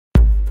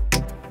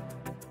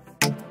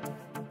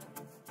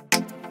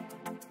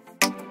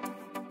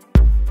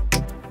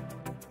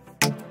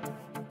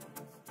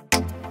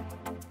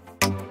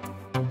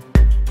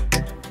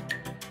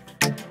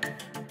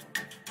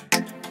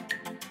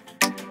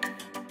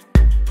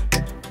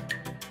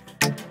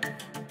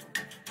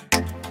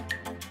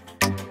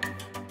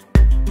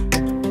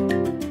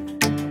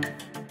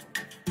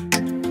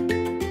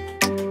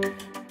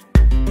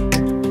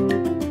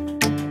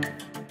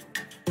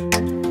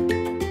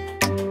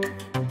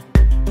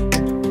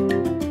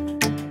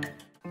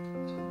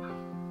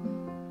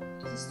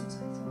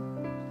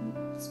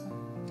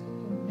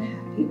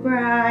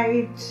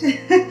bride.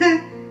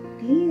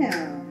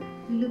 Damn,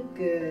 you look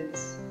good.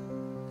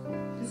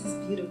 This is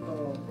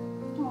beautiful.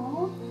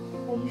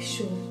 Aww, are you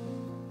sure?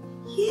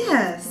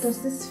 Yes.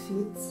 Does this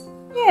fit?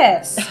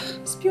 Yes,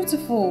 it's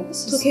beautiful.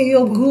 It's okay,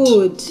 you're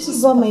good. This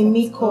is about my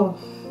makeup.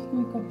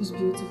 Makeup is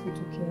beautiful,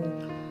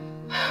 okay?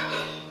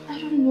 I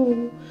don't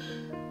know.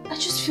 I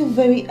just feel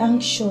very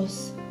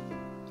anxious.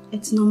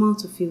 It's normal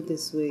to feel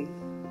this way.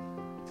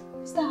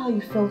 Is that how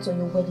you felt on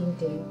your wedding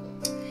day?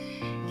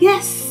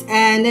 Yes,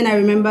 and then I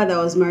remembered I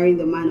was marrying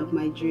the man of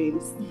my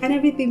dreams and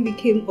everything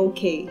became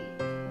okay.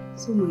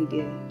 So my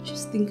dear,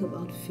 just think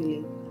about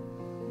feeling,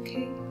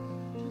 okay?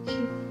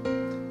 Okay.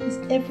 It's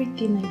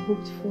everything I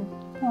hoped for.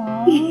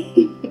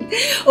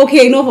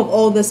 Okay, enough of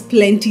all this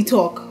plenty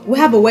talk. We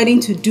have a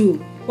wedding to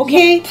do,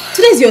 okay?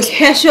 Today's your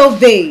special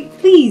day.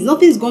 Please,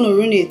 nothing's gonna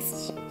ruin it.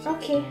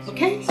 Okay.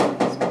 Okay?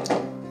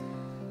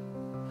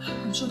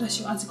 I'm sure that's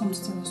your auntie come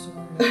to tell us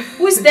tomorrow.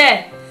 Who is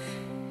there?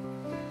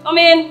 Come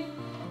in.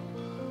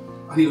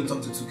 I need to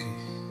talk to Tuke.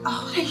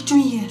 Oh, what are you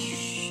doing here?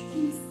 Shh.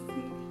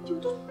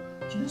 You're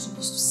not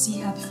supposed to see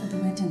her before the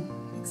wedding.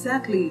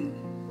 Exactly.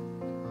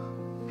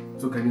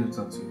 Tuke, I need to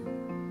talk to you.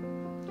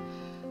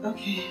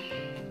 Okay.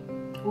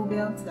 We'll be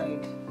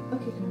outside.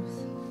 Okay, Dumas.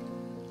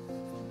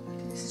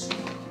 This is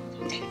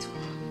really good.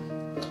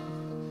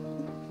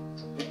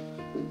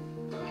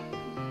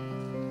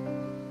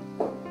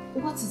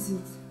 What is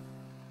it?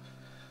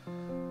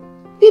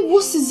 Babe,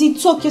 what is it?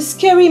 Talk, you're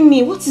scaring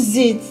me. What is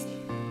it?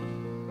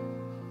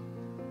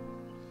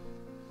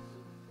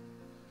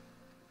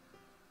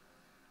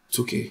 It's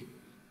okay.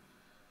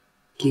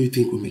 Don't you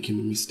think we're making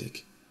a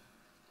mistake?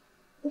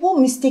 What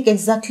mistake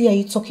exactly are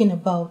you talking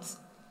about?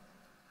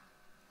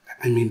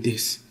 I mean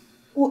this.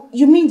 Oh,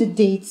 you mean the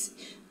date?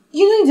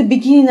 You know, in the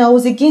beginning I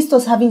was against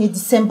us having a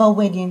December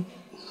wedding.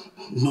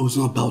 No, it's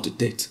not about the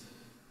date.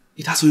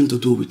 It has something to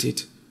do with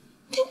it.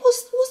 Then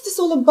what's this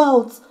all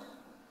about?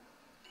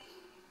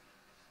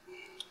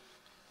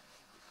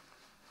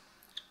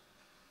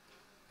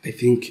 I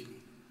think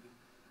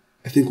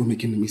we're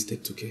making a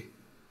mistake, okay?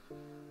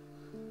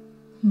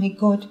 My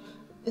God,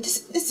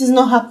 this is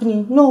not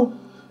happening. No,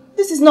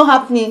 this is not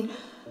happening.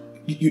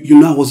 You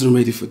know I wasn't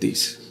ready for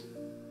this.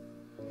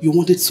 You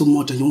wanted so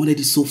much and you wanted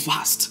it so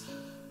fast.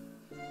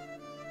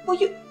 But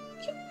you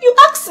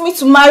asked me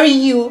to marry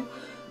you.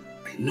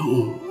 I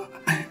know.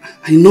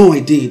 I know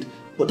I did.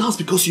 But that's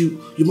because you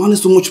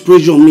managed so much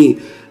pressure on me.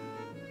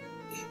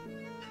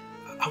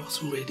 I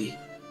wasn't ready.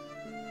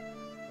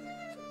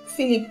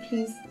 Philip,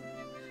 please.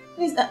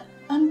 Please,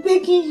 I'm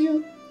begging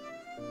you.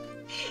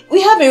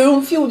 We have a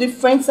room filled with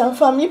friends and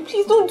family.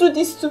 Please don't do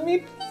this to me.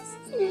 Please,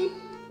 Philip.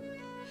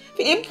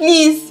 Philip,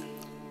 please.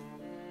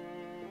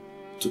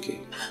 It's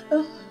okay.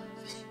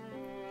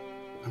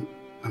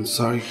 I'm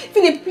sorry.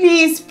 Philip,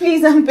 please,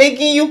 please, I'm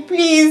begging you,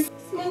 please.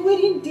 It's my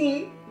wedding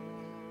day.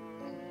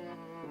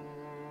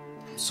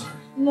 I'm sorry.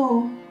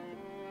 No.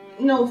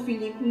 No,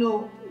 Philip,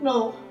 no.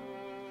 No.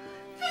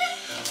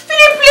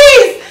 Philip,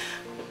 please!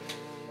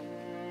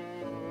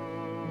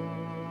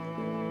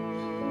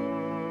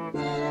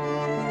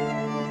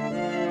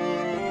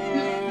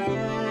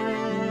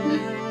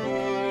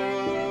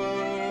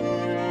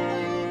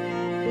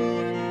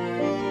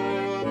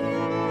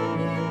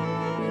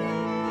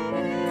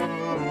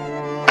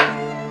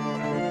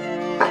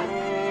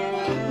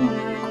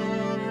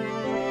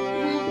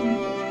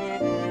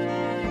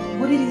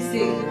 What did he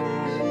say?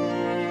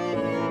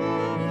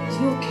 Is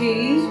he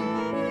okay?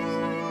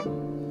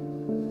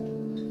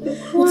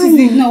 What is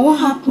it now? What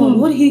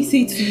happened? What did he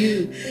say to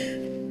you?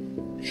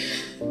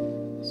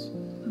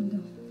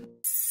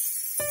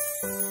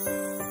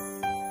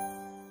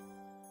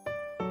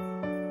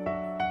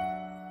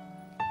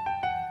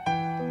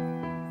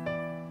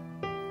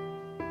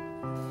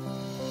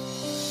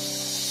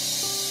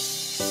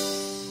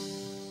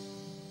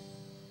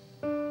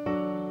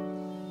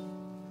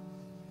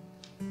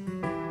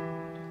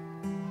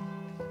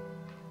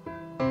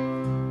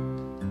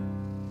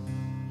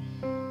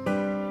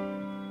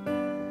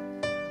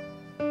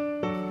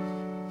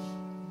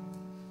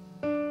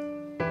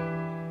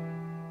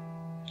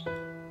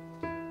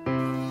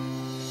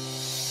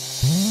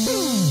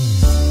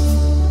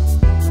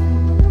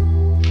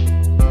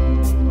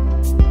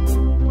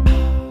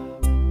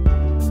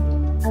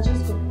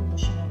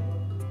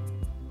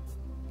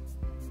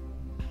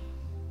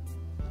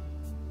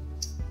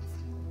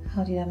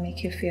 How did that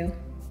make you feel?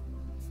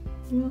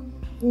 Well,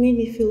 it made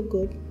me feel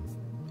good.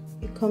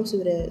 It comes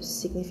with a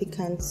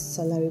significant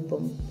salary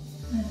bump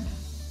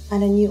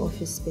and a new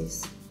office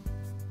space.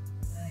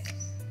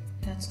 Nice.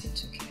 That's good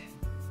to hear.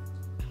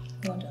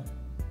 Well done.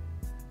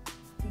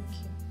 Thank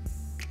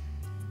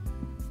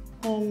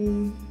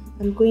you.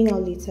 I'm going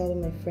out later with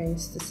my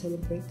friends to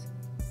celebrate.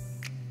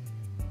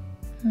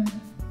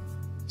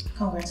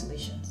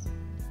 Congratulations.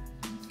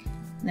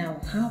 Now,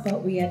 how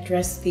about we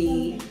address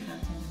the...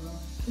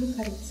 Look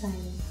at the time.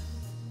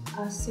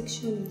 Our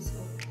section is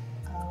up.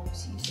 I'll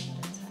see you some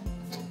other time.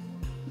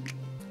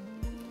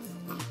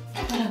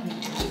 What are we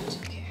doing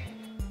together?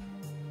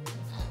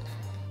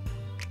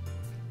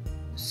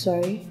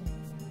 Sorry?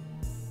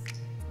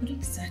 What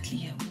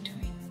exactly are we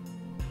doing?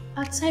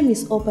 Our time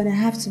is up and I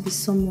have to be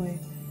somewhere.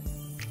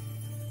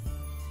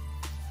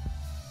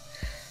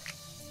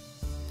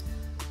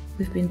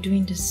 We've been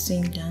doing the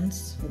same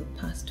dance for the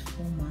past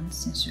 4 months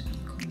since you've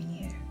been coming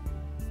here.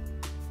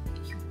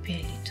 You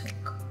barely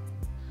talk.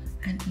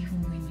 And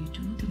even when you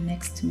do, the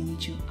next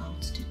minute you're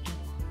out the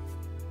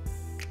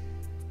door.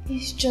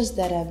 It's just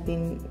that I've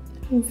been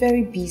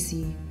very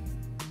busy.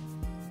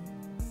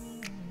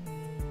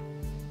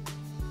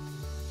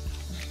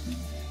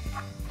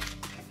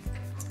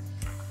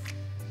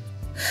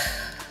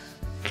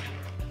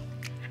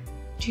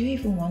 Do you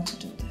even want to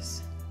do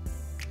this?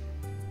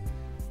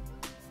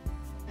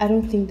 I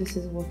don't think this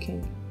is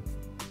working.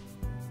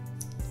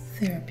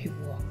 Therapy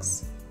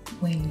works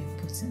when you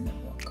put in the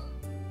work.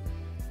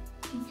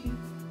 Thank you.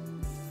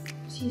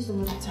 See you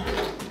some other time.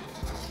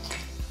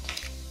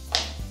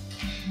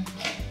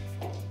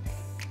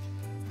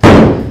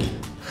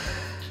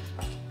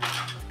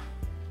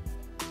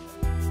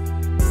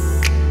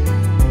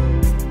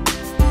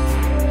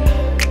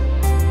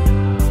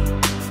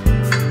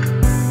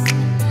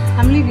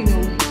 I'm leaving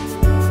home.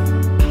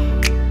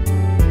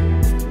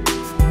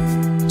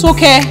 It's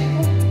okay.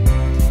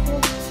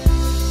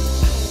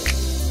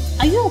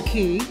 Are you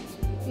okay?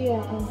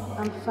 Yeah,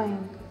 I'm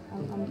fine.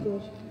 I'm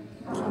good.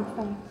 I'm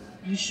fine.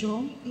 You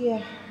sure?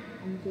 Yeah,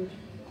 I'm good.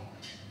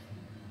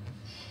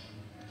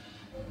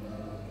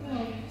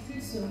 No,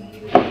 see so.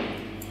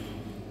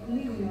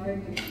 Leaving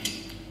already.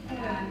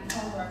 And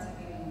congrats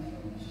again.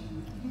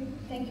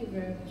 Thank you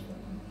very much for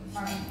coming. I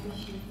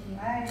appreciate it.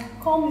 Bye.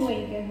 Call me when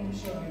you get home.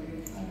 Sure, I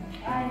will.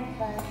 Bye.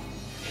 Bye.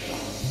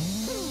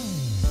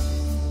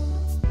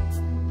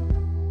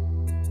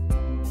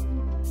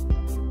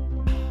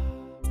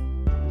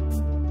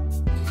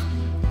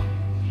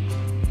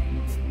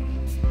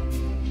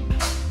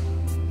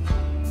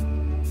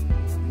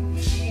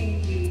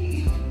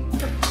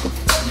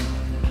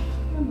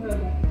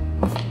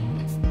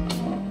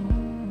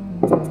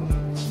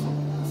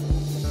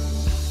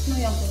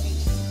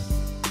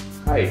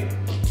 Hi.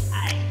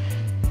 Hi.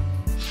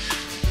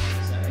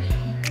 Sorry.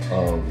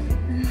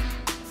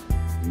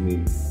 You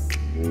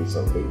need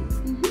something?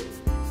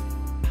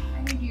 I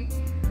need you.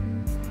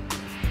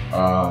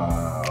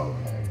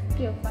 Okay.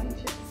 You're fine,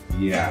 sure.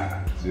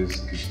 Yeah,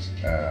 just,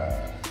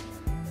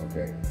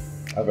 okay.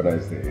 Have a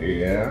nice day,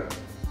 yeah?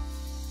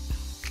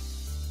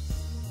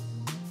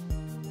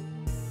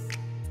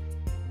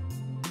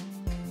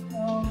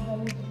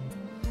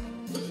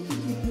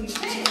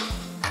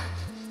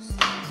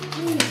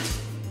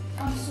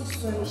 I'm so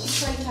sorry. She's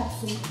trying to have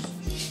some.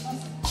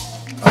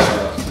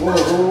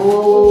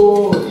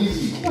 Whoa,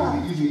 easy. Now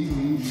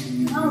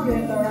you're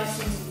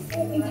embarrassing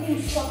me. You can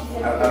stop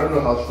I don't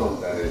know how strong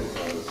that is,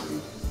 honestly.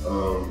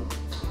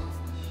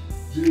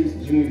 Do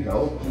you need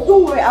help?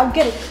 Don't worry, I'll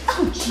get it.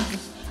 Oh,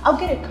 Jesus. I'll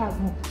get a cab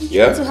home.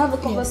 Yeah? To have a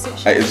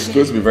conversation. It's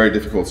going to be very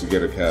difficult to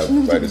get a cab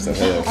by this time.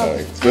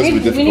 It's going to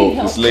be difficult.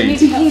 It's late.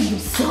 Behave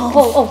yourself.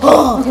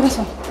 Oh. Okay, that's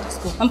fine. Let's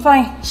go. I'm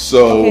fine.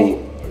 So,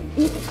 Okay.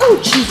 Oh,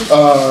 Jesus.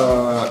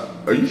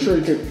 are you sure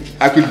you can?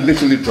 I could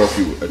literally drop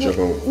you at your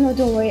home. No,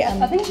 don't worry.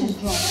 I think she's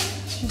drunk.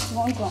 She's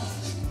one drunk.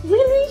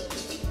 Really?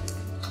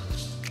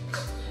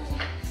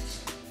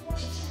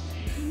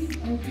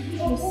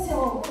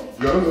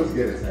 You're not going to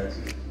get a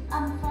taxi.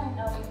 I'm fine.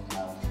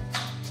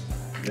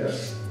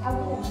 Yes. I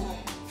will.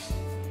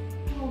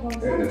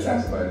 And the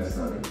taxi by this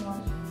time.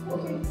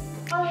 Okay.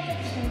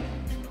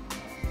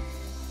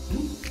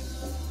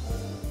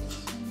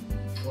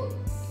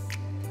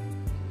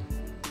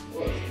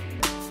 What?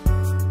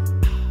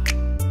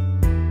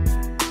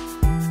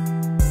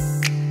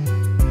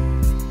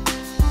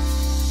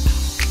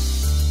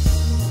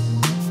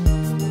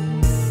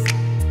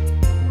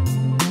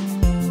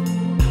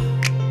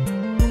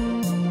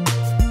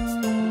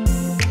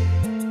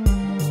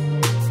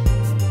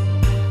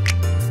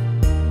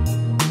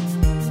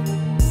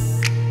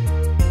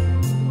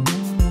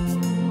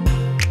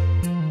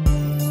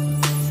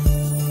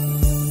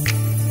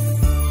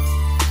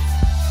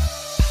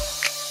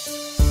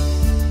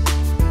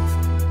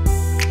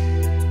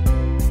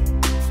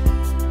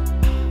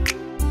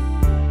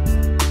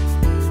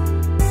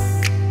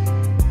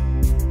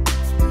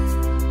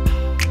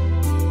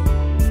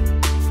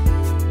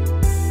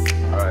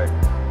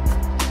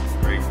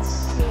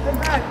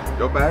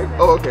 Your bag?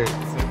 Oh, okay.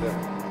 Sit there.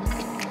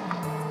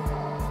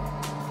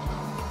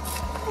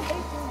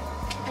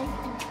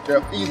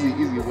 Yeah,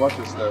 easy. Watch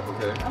your stuff,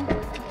 okay?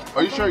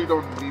 Are you sure you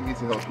don't need me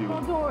to help you? No,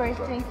 don't worry.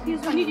 Thank you.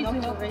 I need you to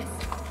help us.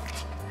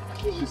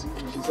 She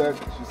said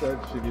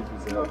she needs me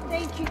to help you.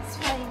 Thank you. It's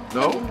fine.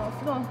 No?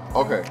 No.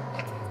 Okay.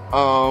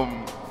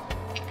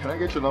 Can I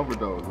get your number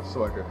though,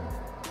 so I can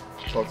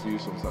talk to you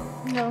sometime?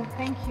 No,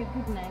 thank you.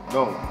 Good night.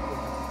 No.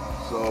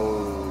 So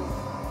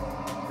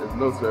there's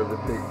notes for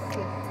everything.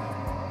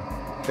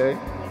 Okay?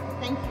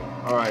 Thank you.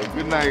 Alright,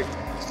 good night.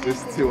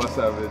 This is Tiwa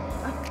Savage.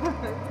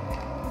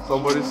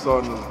 Somebody's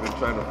son has been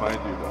trying to find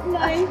you though.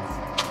 Night.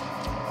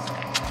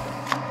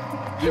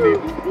 You need,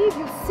 Behave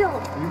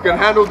yourself. you can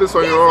handle this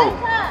on your own. I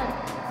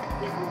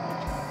can.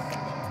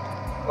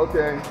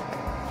 Okay.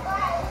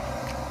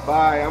 Bye.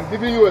 Bye. I'm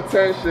giving you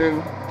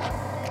attention.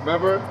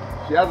 Remember?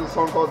 She has a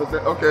song called the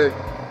same. Okay.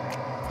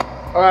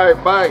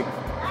 Alright, bye.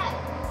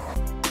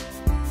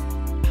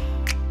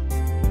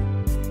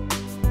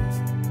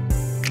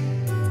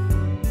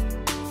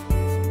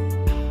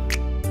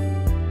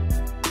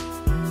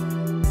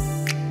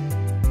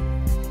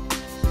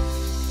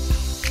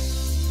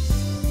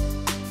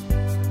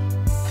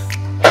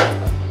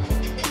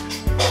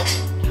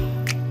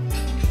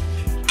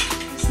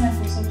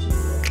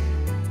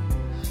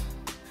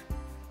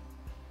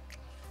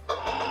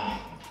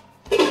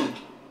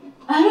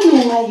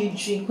 You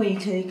drink when you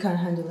clearly can't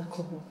handle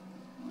alcohol.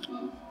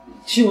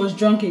 She was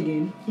drunk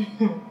again.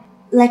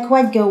 Like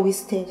white girl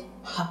wasted.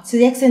 To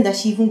the extent that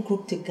she even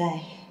groped a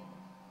guy.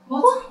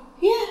 What?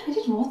 Yeah. I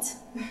did what?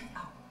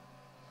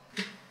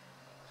 I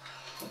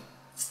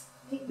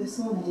think there's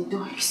someone at the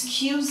door.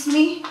 Excuse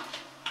me.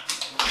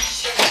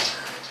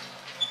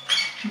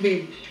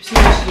 Babe,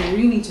 seriously, you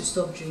really need to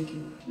stop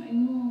drinking. I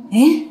know.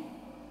 Eh?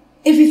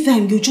 Every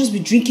time you'll just be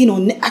drinking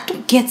on... I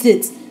don't get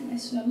it. I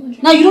swear I'm not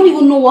drinking. Now you don't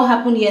even know what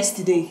happened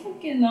yesterday.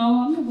 Okay,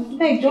 now I'm not going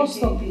to Hey, don't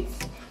stop it.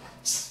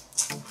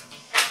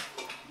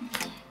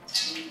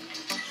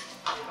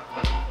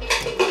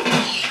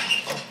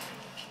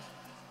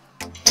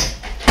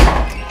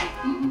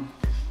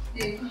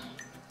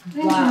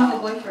 Wow. You have a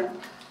boyfriend.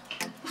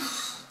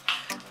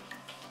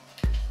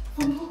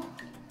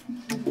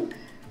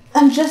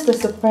 I'm just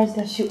as surprised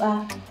as you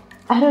are.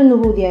 I don't know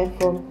who they are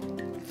from.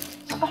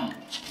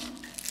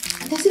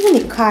 There's even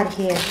a card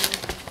here.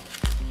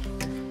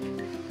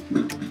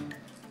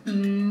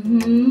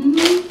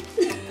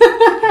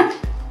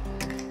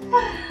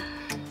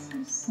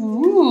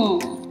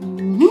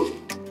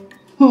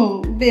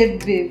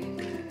 Babe.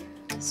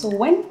 So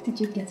when did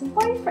you get a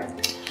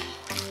boyfriend?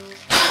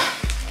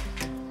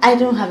 I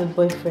don't have a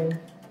boyfriend.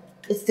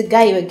 It's the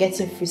guy you were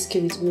getting frisky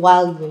with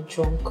while you were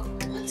drunk.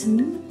 What?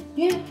 Me?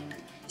 Yeah.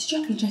 Did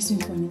you apologize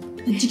for me?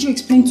 And did you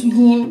explain to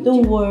him?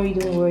 Don't worry,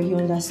 he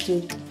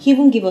understood. He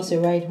even gave us a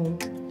ride home.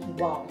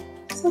 Wow.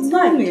 So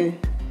nice.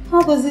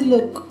 How does it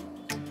look?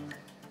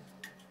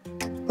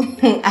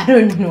 I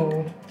don't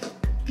know.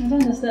 I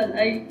don't understand.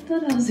 I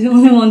thought I was the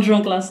only one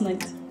drunk last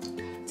night.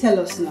 Tell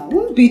us now.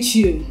 Who beat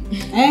you?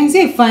 And he's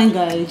a fine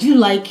guy. Do you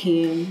like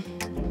him?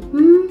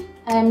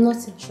 I am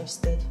not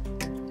interested.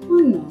 Oh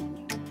no.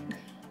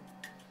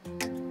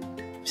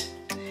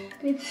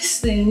 Babe, this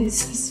thing,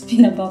 it's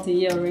been about a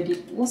year already.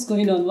 What's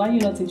going on? Why are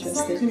you not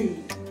interested?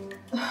 Exactly.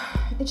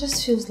 It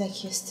just feels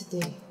like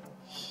yesterday.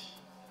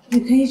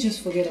 You can't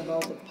just forget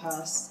about the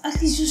past.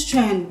 At least just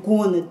try and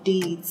go on a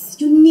date.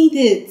 You need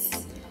it.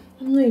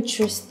 I'm not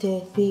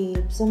interested,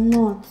 babes. I'm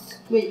not.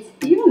 Wait,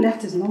 he even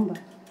left his number.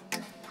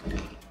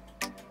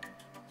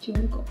 She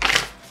won't go.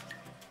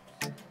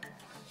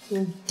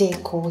 Don't dare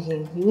call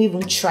him. You won't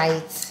even try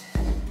it.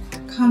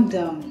 Calm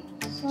down.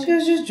 Sorry. She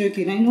was just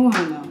joking. I know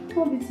her now.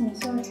 Oh, it's me.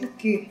 Sorry.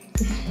 Okay.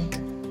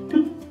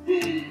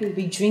 You'll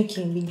be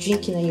drinking,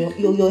 and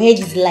your head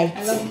is light.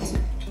 I love it.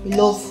 You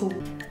love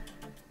food.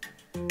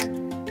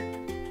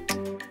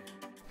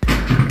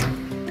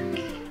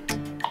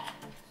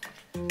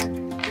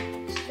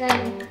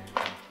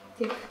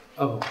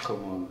 Oh,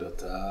 come on,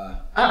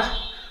 daughter.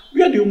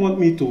 Where do you want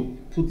me to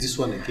put this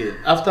one again?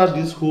 After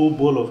this whole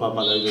bowl of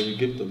amala you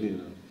gave to me.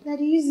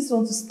 Daddy, use this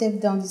one to step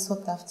down this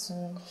hot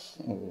afternoon.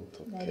 Oh,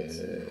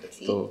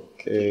 it's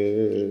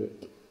okay.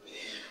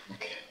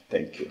 Okay,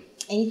 thank you.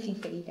 Anything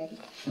for you, Daddy.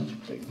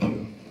 Thank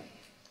you.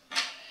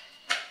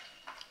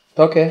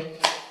 Okay.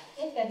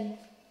 Yes, Daddy.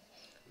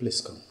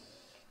 Please come.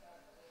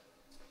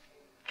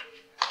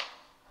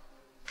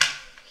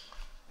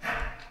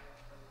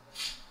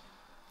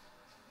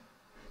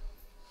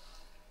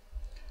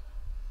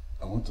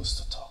 I want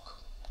us to talk.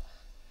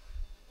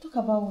 Talk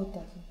about what,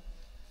 Daddy?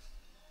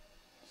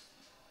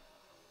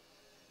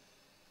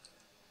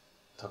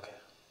 It's okay.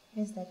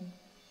 Yes, Daddy.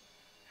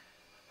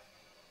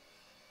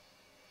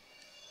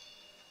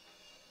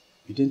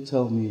 You didn't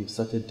tell me you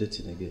started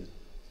dating again.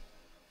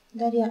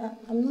 Daddy,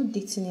 I'm not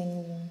dating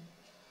anyone.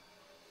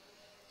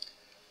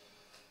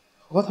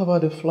 What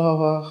about the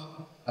flower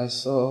I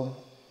saw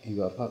in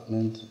your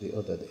apartment the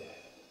other day?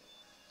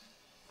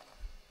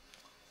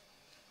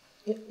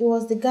 It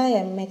was the guy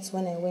I met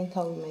when I went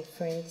out with my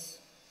friends.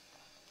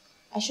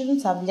 I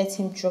shouldn't have let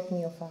him drop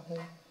me off at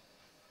home.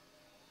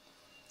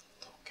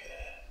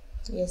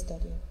 Okay. Yes,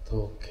 Daddy.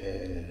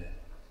 Okay.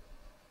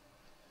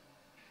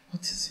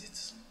 What is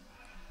it?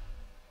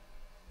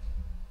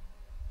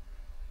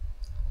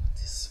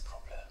 What is the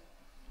problem?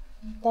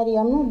 Daddy,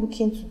 I'm not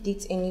looking to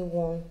date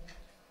anyone.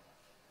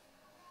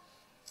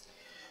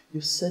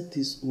 You said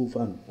this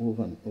over and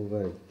over and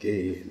over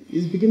again.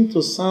 It's beginning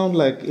to sound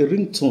like a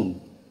ringtone.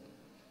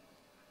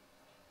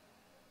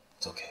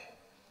 It's okay.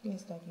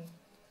 Yes, Daddy.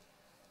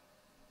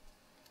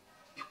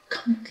 You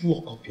can't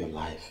lock up your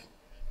life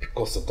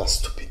because of that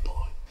stupid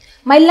boy.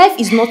 My life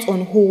is not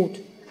on hold.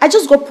 I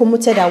just got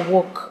promoted at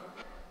work.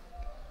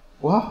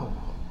 Wow.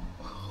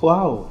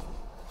 Wow.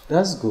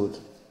 That's good.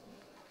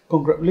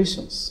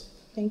 Congratulations.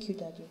 Thank you,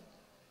 Daddy.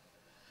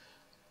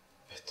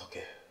 It's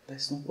okay.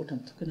 That's not what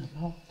I'm talking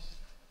about.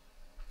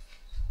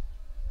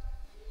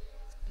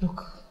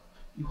 Look,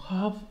 you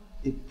have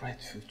a bright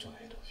future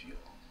ahead of you.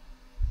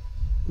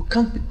 You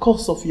can't,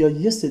 because of your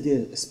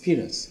yesterday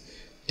experience,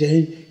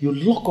 then you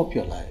lock up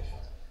your life.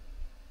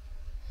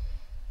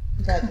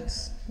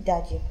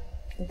 Daddy,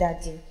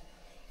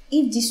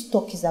 if this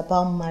talk is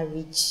about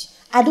marriage,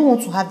 I don't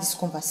want to have this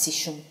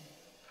conversation.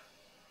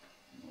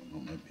 No,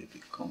 my baby,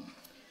 come.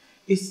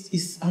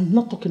 I'm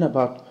not talking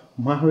about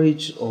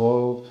marriage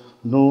or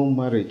no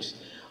marriage.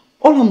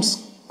 All I'm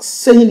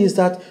saying is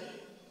that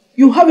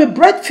you have a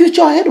bright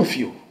future ahead of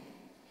you.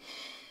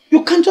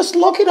 You can't just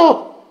lock it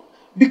up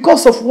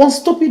because of one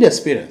stupid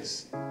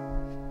experience. My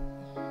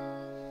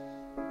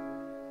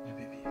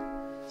baby,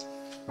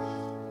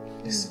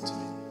 listen to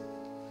me.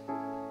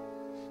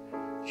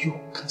 You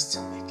can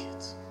still make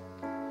it.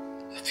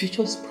 Your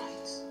future is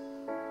bright.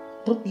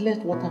 Don't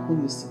let what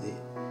happened yesterday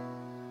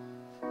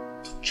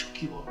to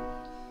choke you up.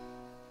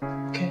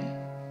 Okay?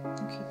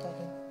 Okay,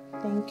 Daddy.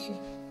 Thank you.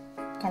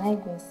 Can I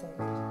go inside?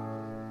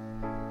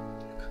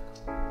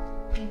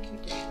 Thank you,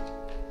 Daddy.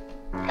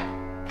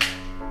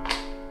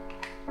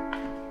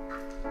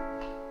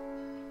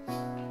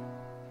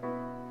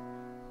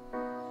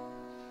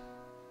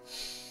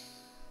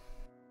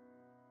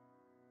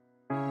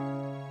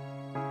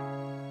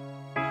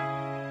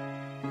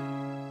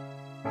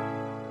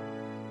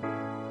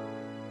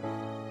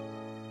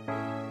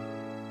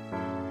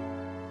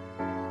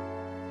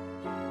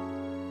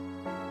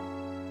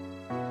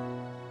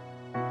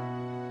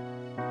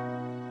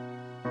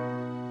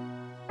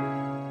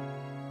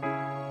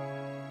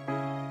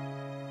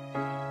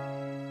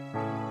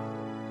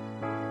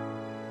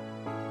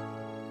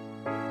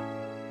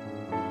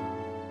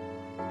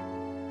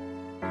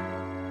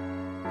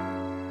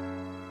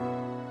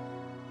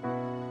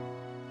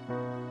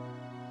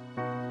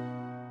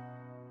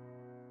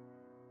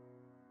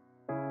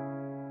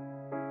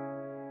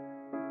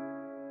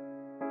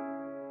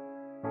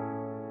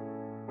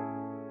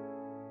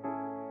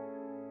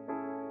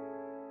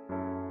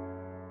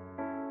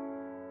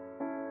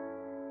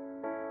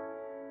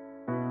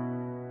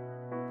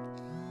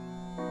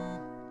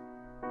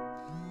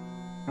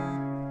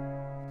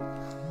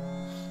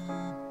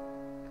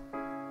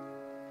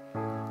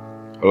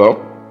 Hello?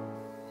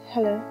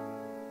 Hello.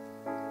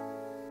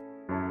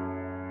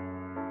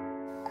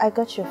 I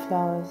got your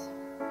flowers.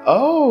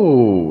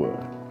 Oh,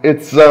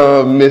 it's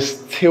Miss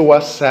Tiwa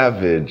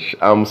Savage.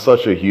 I'm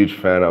such a huge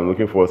fan. I'm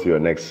looking forward to your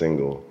next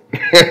single.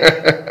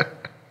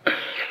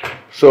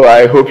 So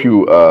I hope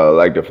you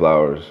like the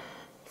flowers.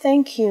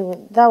 Thank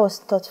you. That was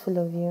thoughtful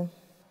of you.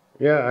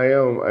 Yeah, I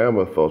am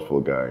a thoughtful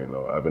guy, you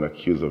know. I've been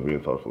accused of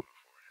being thoughtful before.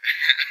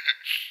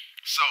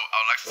 So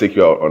I'd like to take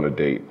you out on a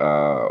date.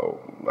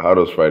 How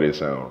does Friday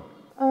sound?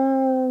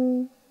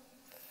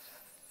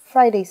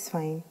 Friday's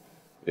fine.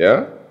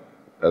 Yeah?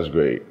 That's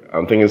great.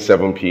 I'm thinking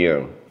 7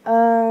 p.m.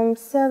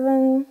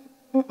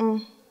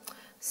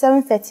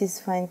 7:30 is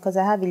fine because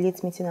I have a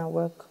late meeting at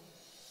work.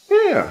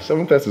 Yeah,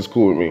 7:30 is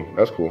cool with me.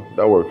 That's cool.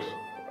 That works.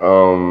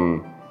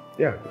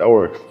 Yeah, that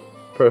works.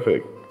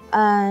 Perfect.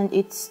 And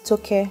it's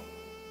Toke.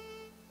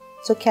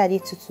 Toke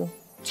Adetutu.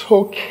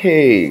 Toke.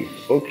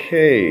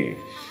 Okay.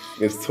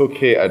 It's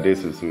Toke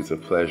Adetutu. It's a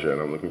pleasure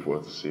and I'm looking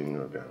forward to seeing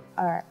you again.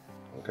 Alright.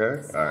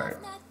 Okay? Alright.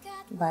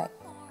 Bye.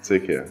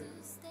 Take care.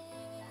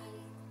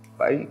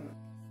 Bye.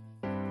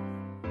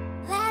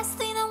 Last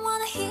thing I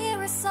wanna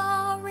hear is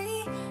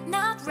sorry.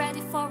 Not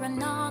ready for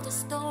another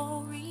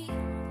story.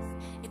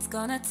 It's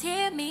gonna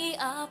tear me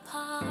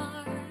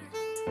apart.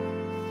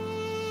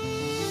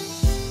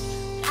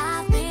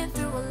 I've been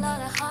through a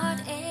lot of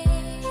heartache.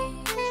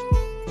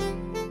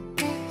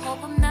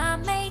 Hope I'm not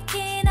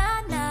making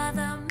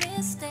another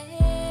mistake.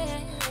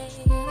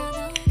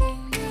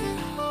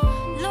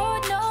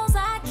 Lord knows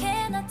I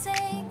cannot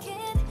take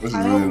it. This is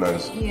really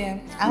nice. Yeah.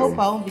 I hope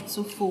I won't be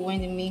too full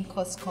when the main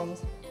course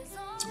comes.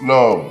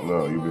 No,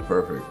 you'll be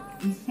perfect.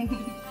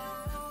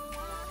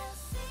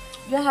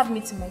 Do I have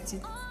meat in my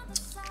teeth?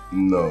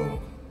 No.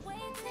 I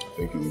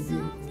think you'll be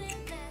beautiful.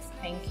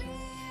 Thank you.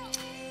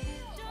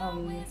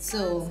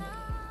 So,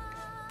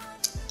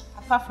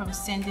 apart from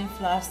sending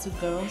flowers to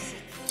girls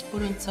who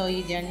don't tell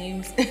you their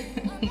names,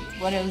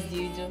 what else do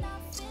you do?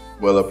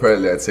 Well,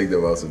 apparently I take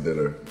them out to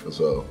dinner as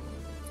well.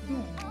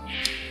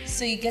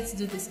 So you get to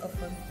do this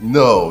often?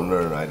 No,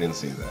 I didn't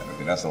say that.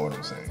 Okay, that's not what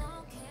I'm saying.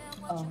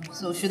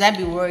 So should I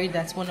be worried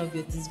that one of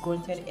your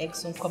disgruntled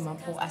ex won't come and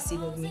pour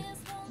acid on me?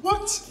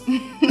 What?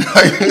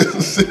 Are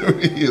you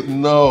serious?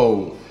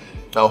 No.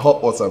 Now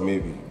hot water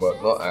maybe,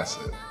 but not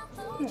acid.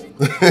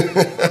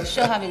 You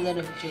sure have a lot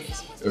of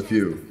jokes. A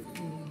few.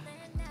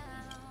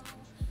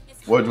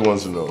 What do you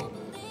want to know?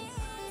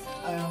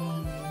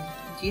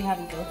 Do you have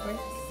a girlfriend?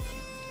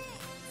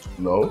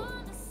 No.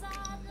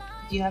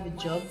 Do you have a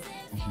job?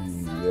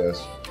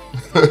 Yes.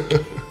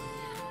 Okay,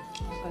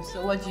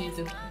 so what do you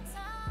do?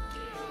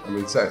 I'm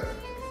in tech.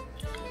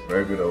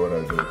 Very good at what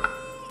I do.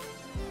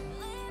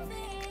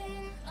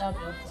 That'll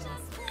be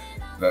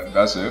okay.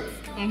 That's it?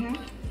 Mm-hmm.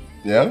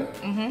 Yeah?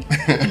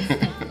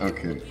 Mm-hmm.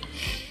 Okay.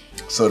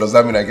 So does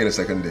that mean I get a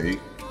second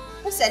date?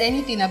 Who said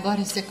anything about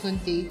a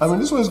second date? I mean,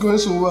 this one's going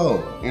so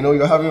well. You know,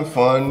 you're having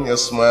fun, you're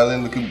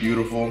smiling, looking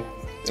beautiful.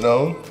 You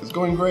know, it's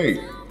going great.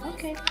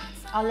 Okay.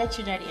 I'll let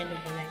you know at the end of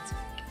the night.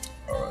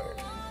 Alright.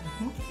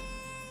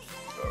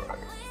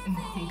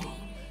 Alright.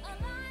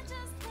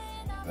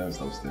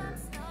 That's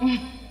upstairs.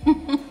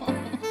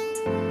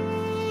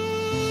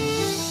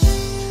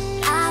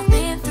 I've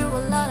been through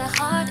a lot of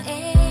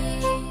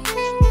heartache.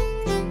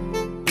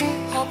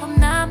 Hope I'm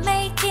not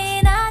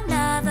making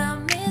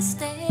another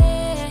mistake.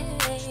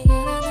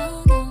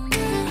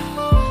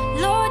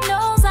 Lord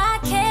knows I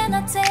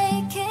cannot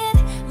take it.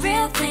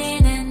 Real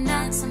thing and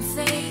not some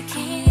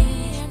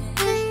faking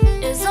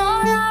is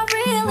all I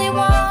really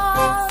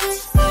want.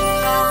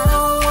 I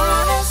don't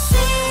wanna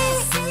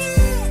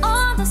sit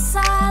on the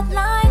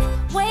sideline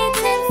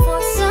waiting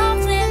for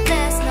something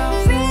that's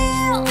not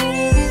real.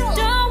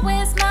 Don't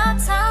waste my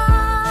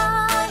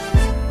time.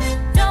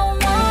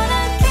 Don't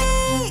wanna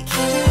keep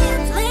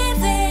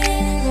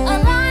living a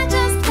lie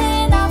just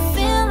when I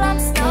feel I'm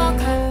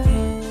stuck on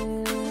you.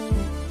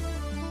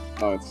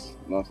 No, it's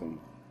nothing.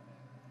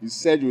 You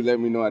said you'd let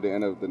me know at the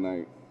end of the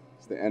night.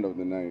 It's the end of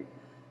the night.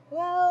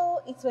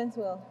 Well, it went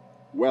well.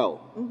 Well,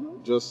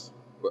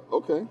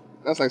 okay.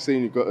 That's like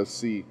saying you got a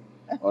C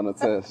on a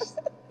test.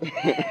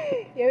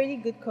 You're really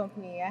good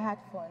company. I had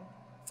fun.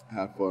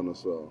 Have fun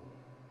as well.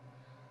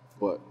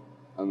 But,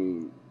 I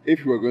mean,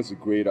 if you were going to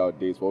grade our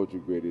dates, what would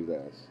you grade it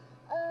as?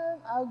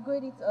 I'll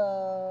grade it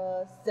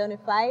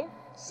 75.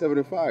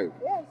 75?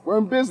 Yes. We're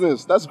in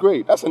business. That's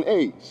great. That's an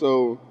A.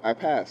 So, I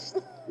passed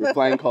with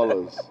flying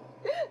colors.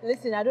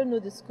 Listen, I don't know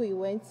the school you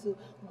went to,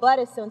 but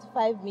a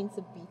 75 means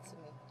a B to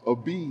me. A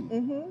B?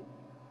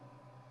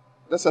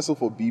 Let's settle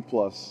for B+.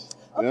 Okay,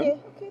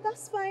 okay,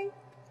 that's fine.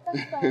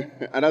 That's fine.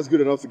 And that's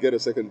good enough to get a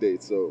second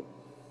date, so...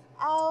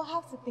 I'll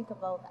have to think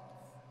about that.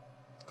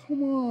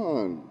 Come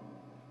on.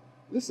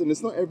 Listen,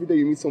 it's not every day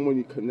you meet someone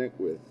you connect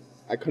with.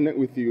 I connect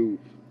with you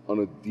on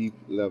a deep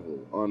level,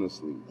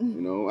 honestly,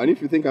 you know? And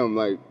if you think I'm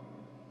like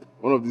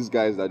one of these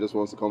guys that just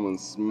wants to come and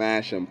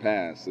smash and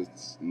pass,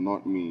 it's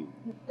not me.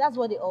 That's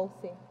what they all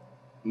say.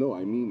 No,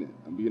 I mean it.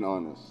 I'm being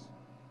honest.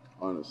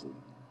 Honestly.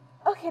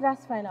 Okay,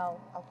 that's fine. I'll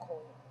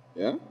call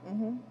you. Yeah?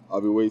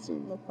 I'll be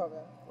waiting. No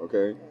problem.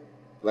 Okay?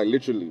 Like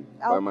literally,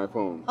 by my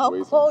phone. I'll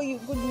waiting. call you.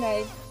 Good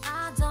night.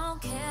 I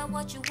don't care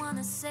what you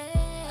wanna say.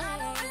 I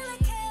don't really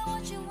care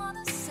what you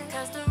wanna say.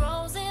 'Cause the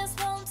roses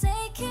won't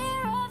take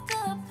care of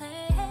the pain.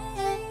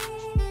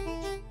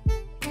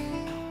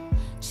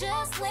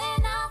 Just when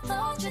I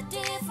thought you're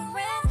different,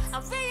 I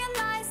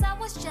realized I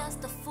was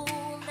just a fool.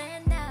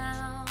 And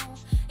now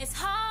it's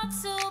hard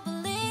to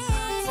believe.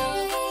 I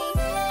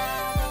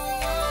don't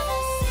wanna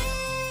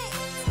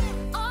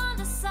sit on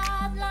the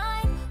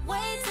sideline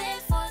waiting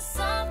for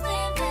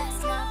something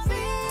that's not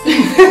real.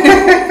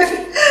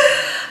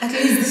 At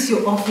least this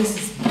your office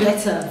is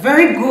better.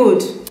 Very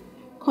good.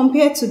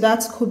 Compared to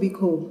that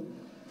cubicle.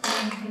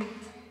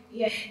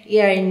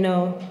 Yeah, I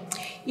know.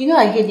 You know,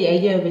 I get the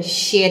idea of a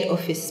shared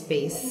office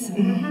space. I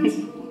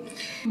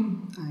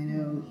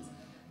know.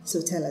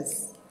 So tell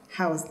us,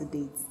 how was the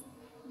date?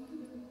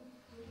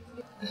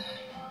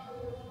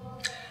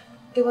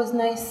 It was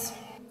nice.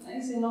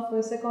 Nice enough for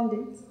a second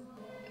date?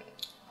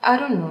 I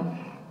don't know.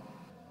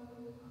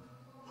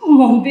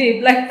 Come on,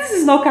 babe. Like, this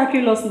is not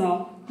calculus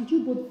now. Did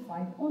you both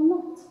fight or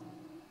not?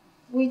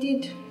 We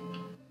did.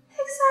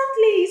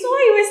 Exactly. So why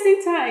are you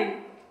wasting time?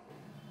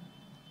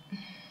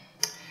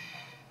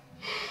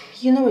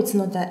 You know it's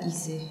not that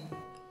easy.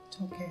 It's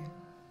okay.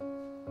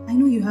 I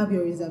know you have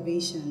your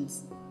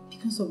reservations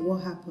because of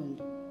what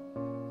happened.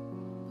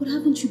 But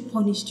haven't you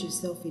punished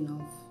yourself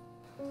enough?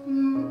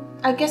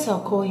 I guess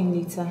I'll call him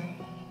later.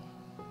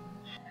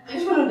 I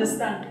don't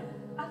understand.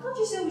 I thought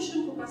you said we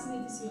shouldn't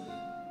procrastinate this year.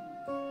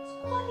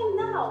 So call him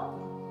now.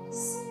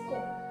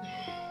 Simple.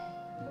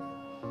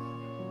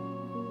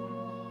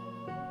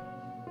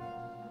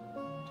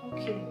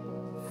 Okay,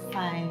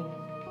 fine.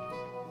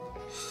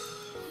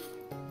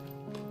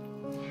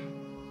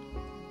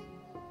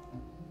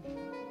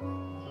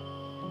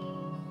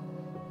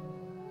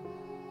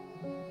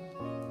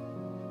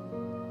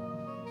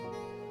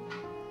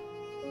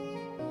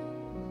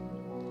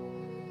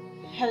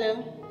 Hello.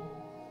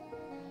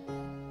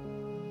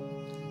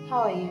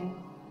 How are you?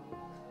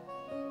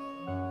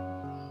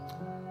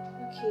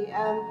 Okay,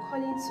 I'm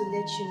calling to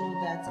let you know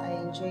that I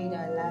enjoyed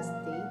our last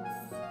date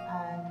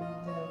and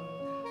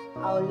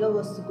I would love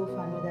us to go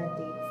for another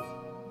date.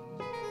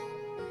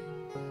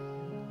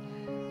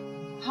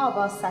 How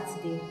about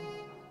Saturday?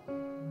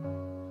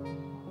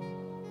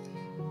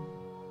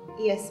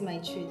 Yes, my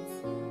treat.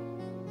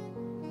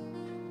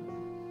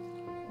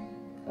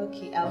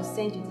 Okay, I'll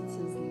send you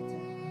details later.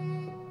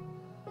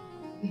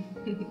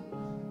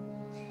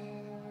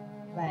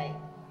 Bye.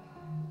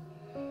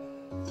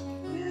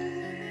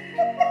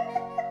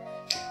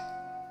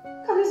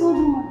 Look at this old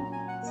woman.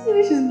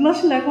 See, she's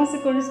blushing like one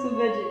secondary school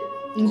virgin.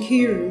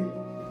 Nkiru.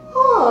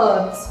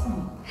 What?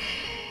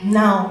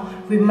 Now,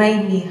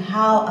 remind me,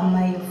 how am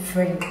I your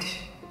friend?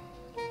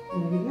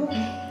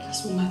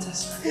 That's what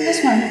matters. Let's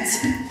go and eat.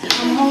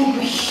 I'm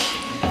hungry.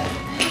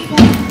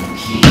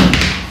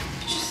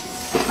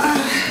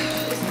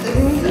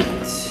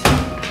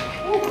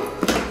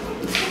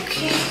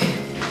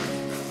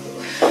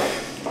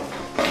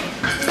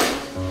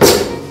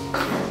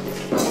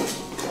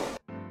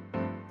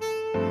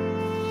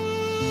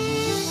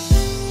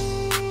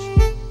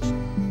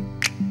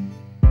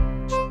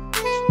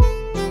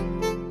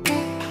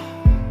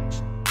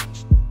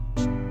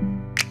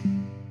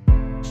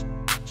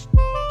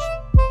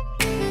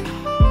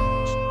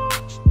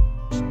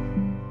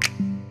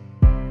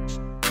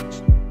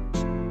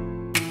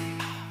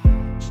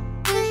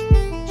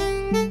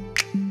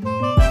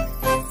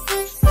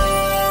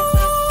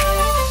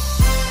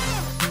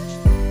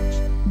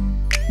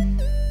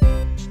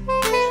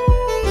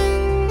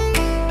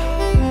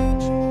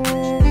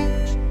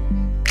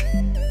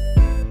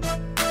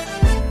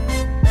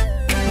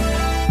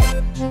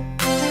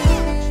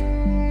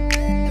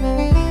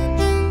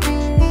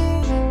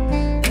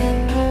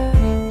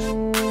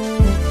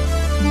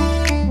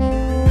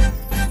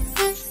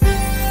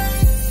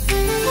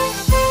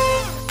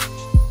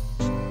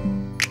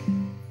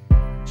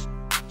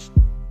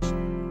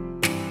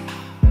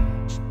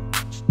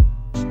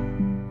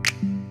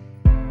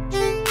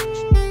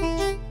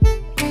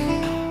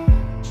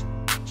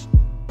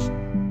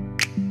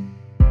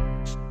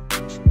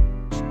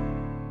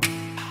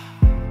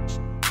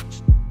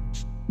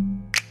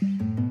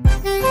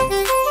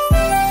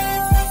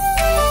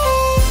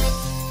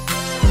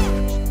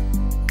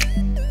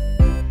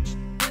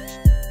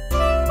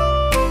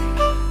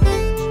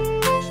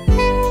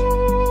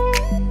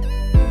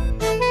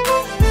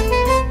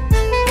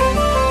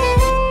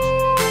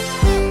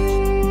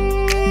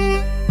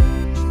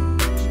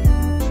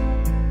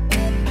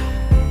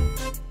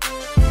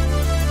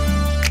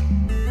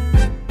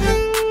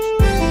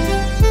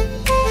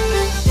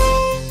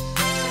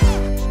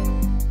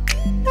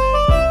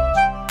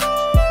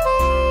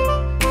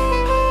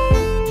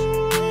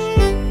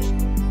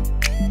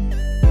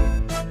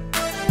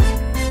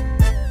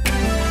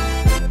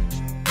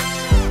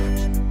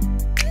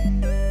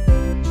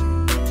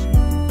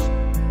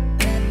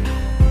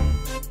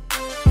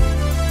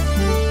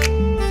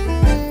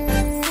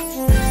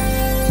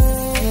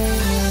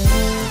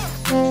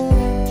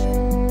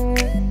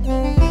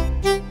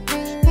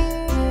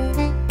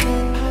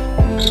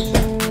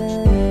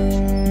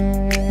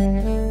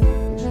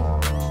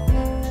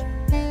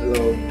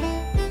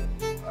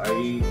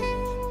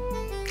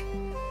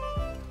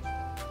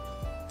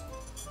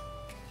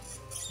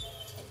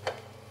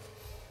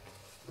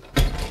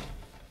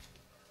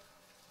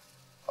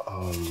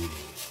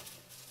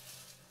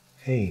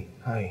 Hey,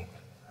 hi.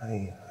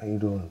 Hi, how you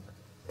doing?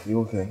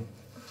 You okay?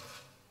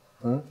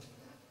 Huh?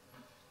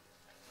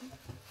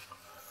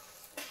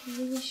 You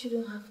really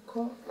shouldn't have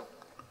come.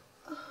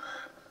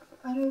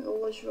 I don't know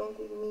what's wrong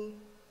with me.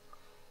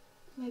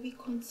 It might be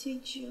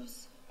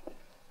contagious.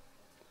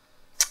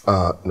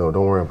 No,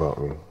 don't worry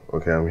about me.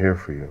 Okay, I'm here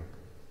for you.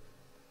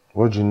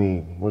 What do you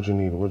need? What do you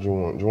need? What do you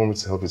want? Do you want me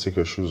to help you take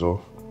your shoes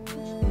off?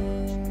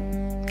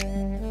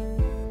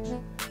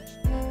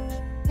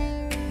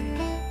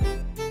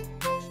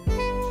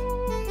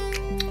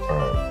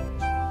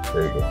 Alright,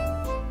 there you go.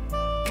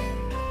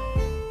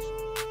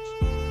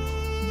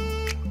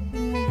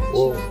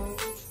 Whoa.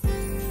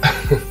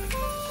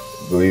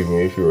 Believe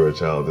me, if you were a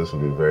child, this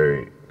would be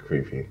very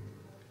creepy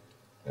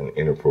and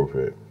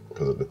inappropriate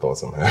because of the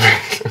thoughts I'm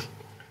having.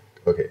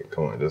 Okay,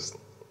 come on, just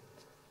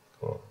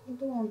come on. I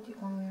don't want the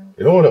onions.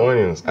 You don't want the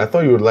onions? I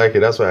thought you would like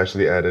it, that's why I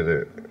actually added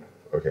it.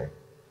 Okay.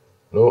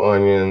 No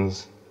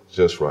onions,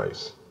 just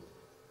rice.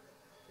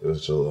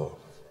 Just jollof.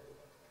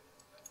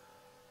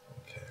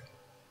 Okay.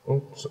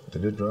 Oh, so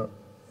did it drop?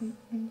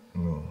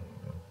 No.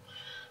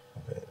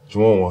 Okay. Do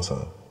you want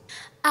water?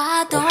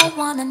 I don't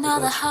want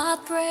another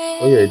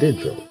heartbreak. Oh yeah, it did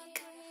drop.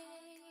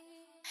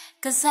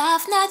 'Cause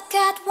I've not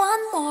got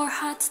one more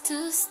heart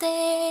to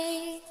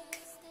stake.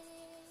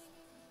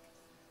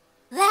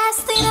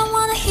 Last thing I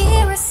wanna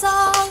hear is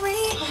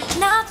sorry.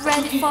 Not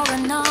ready for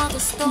another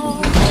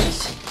story.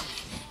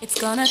 It's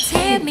gonna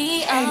tear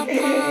me apart.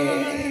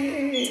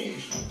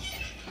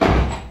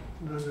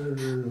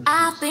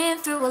 I've been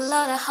through a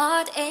lot of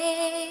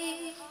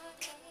heartache.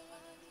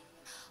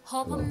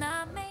 Hope I'm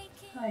not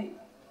making. Hi,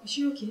 is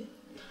she okay?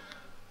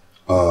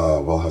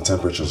 Well, her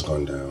temperature's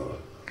gone down.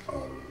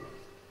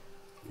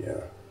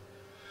 Yeah.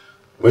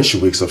 When she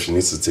wakes up, she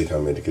needs to take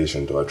her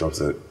medication, though. I dropped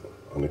it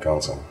on the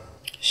counter.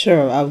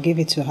 Sure, I'll give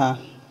it to her.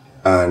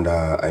 And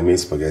I made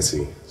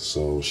spaghetti,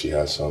 so she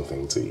has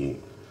something to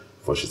eat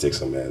before she takes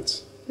her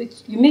meds.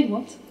 Wait, you made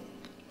what?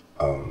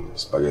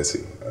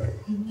 Spaghetti.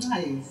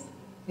 Nice.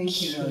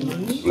 Thank you very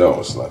much. No,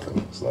 it's nothing.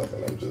 It's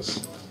nothing. I'm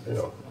just, you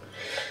know.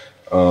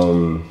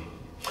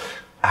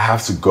 I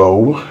have to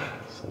go.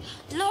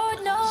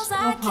 Lord knows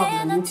I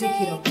cannot take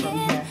it.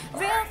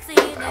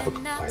 I have a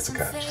flight to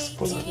catch.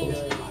 Suppose I go in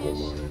the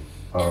morning.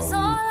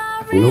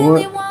 You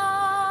know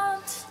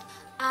what?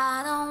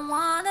 I don't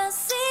wanna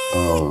see.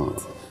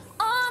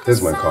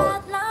 Here's my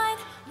card.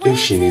 If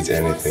she needs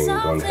anything,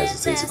 don't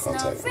hesitate to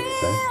contact me,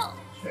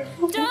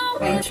 okay?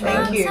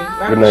 Thank you.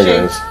 Good night,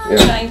 guys. Yeah.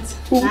 Good night. Nice.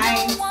 That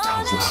was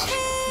loud.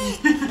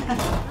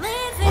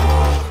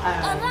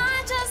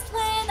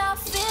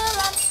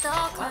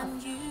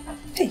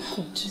 Hey,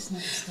 God.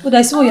 But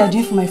I saw what you're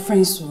doing for my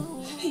friends, so.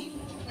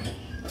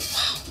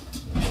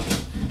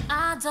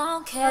 I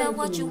don't care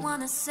what you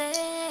wanna say.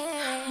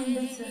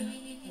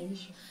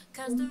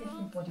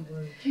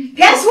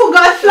 Guess who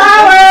got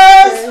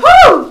flowers?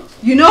 Who?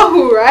 You know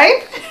who,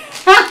 right?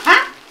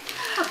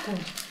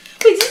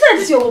 Wait, is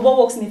that your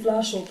Bobo works in a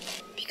flower shop?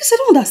 Because I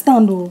don't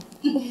understand though.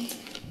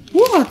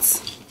 What?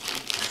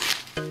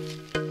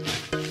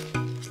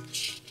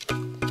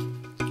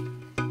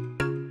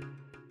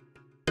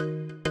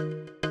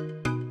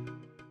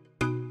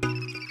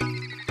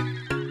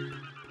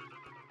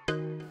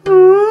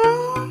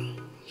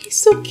 He's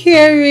so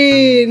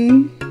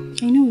caring.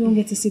 I know we don't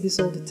get to see this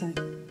all the time.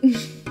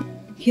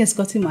 He has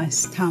gotten my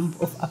stamp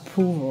of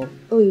approval.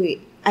 Oh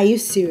wait, are you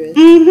serious?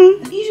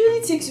 Mm-hmm. It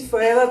usually takes you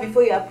forever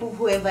before you approve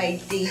whoever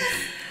it is.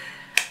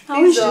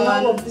 I wish you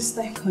had up this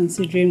time.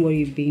 Considering what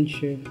you've been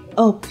through.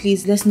 Oh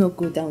please, let's not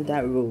go down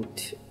that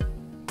road.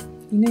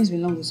 You know it's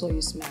been long we saw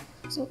you smile.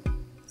 So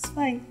it's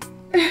fine.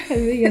 I know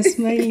you're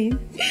smiling.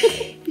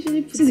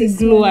 Usually puts See the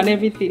glow and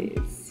everything.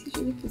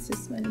 Usually puts a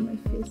smile on my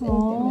face.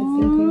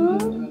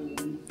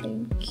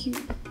 Thank you.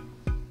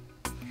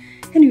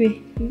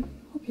 Anyway,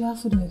 hope you have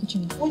food in your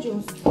kitchen. What do you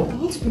want to do? I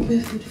want to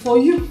prepare food for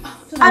you.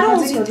 I don't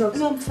take your drugs.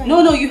 No, I'm fine.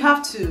 No, you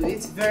have to.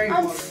 It's very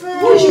I'm good.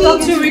 fine. You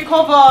got to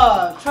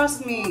recover.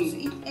 Trust me.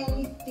 Eat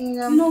anything.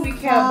 You know we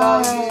care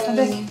about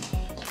you.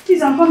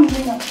 Please, I'm coming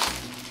later.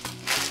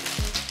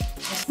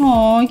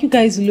 Oh, you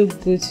guys look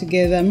good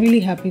together. I'm really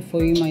happy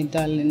for you, my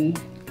darling.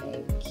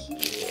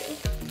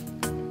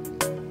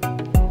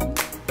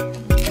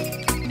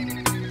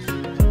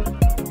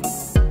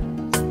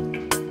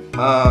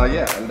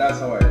 Yeah, and that's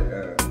how I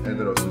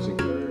ended up switching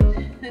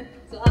careers.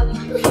 So how did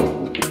you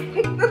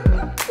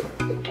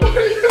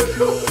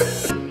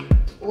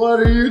What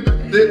are you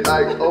doing?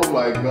 Like, oh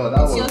my god,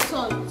 that It's was your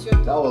turn. It's your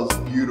turn. that was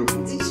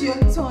beautiful. It's your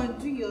turn.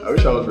 Do your I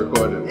wish I was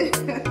recording.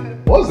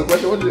 What was the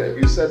question? What did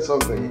you said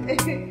something?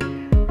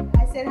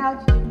 I said, how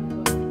did you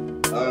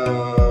do?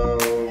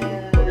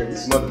 Okay, this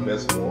is not the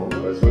best form,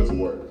 but it's going to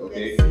work.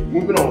 Okay,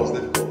 moving on was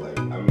difficult. Like,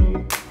 I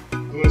mean,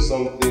 doing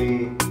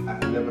something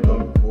I've never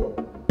done before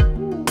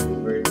was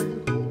very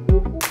difficult.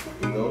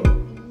 You know, I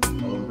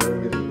was very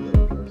difficult at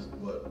first,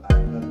 but I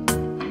got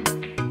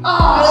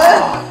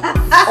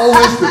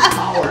always the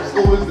power. It's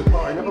always the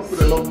power. I never put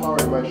enough power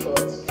in my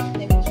shots.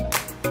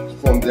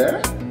 From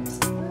there,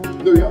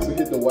 no, you have to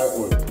hit the white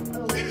one.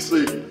 So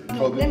you can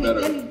probably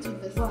better. Let me do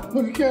this. Wow.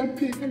 Look, you can't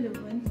pick. Hello,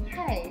 man.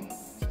 Hi.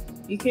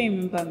 You can't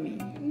remember me.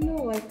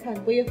 No, I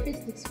can't. But your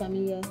face looks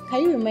familiar.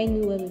 Can you remind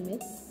me where we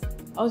met?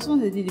 I was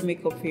one that did the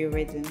makeup for your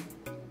wedding.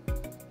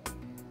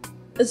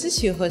 Is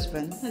this your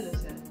husband? Hello,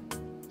 sir.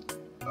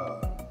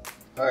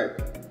 Hi.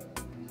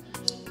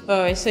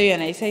 Oh, I saw you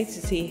and I decided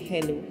to say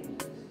hello.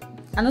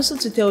 And also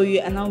to tell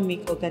you I now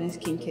make organic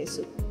skincare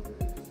soap.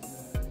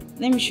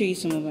 Let me show you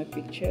some of my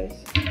pictures.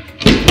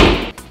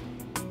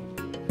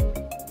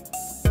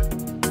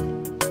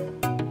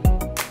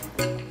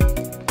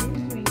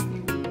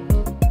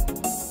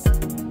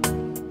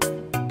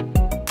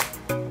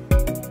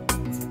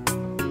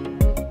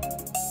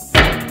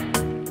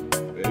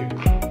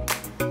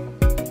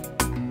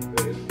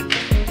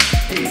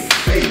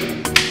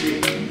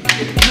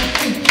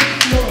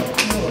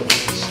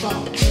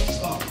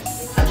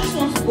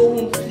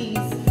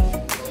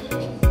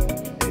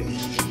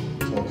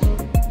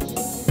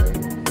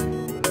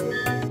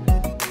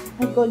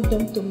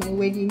 Dumped on my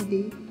wedding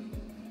day.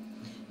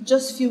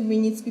 Just few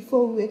minutes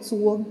before we were to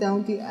walk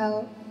down the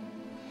aisle,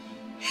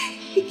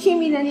 he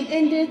came in and he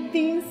ended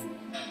things.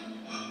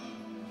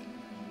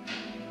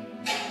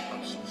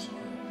 I'm so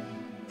sorry.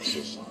 I'm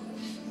so sorry.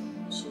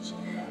 I'm so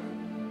sorry.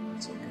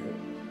 It's okay.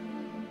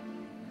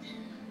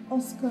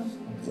 Oscar.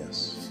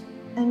 Yes.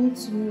 I need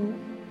to know.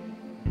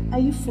 Are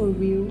you for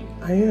real?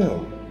 I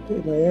am.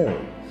 Dude, I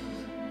am.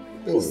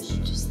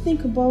 Just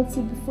think about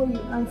it before you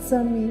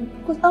answer me,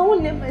 because I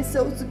won't let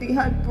myself to be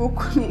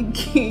heartbroken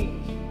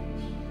again.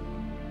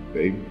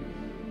 Babe,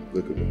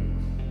 look at me,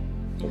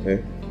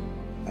 okay?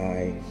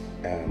 I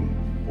am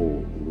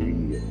for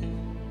real.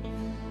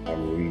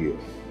 I'm real.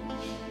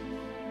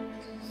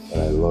 And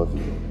I love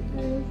you.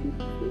 I love you.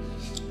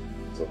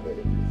 It's okay.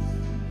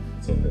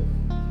 It's okay.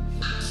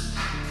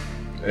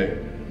 Hey,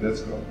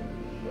 let's go.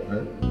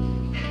 Okay?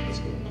 Let's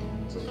go.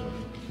 It's okay.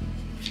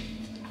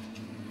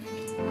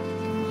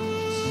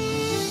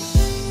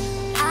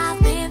 I've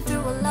been through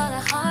a lot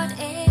of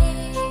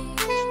heartache.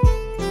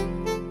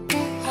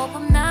 Hope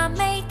I'm not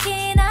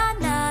making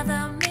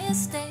another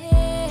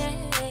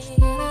mistake.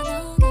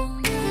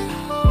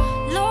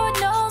 Lord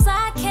knows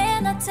I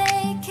cannot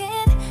take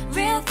it.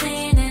 Real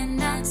thing and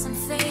not some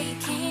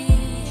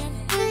faking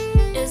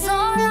is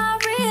all I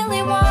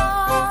really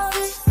want.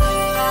 I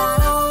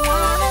don't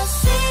wanna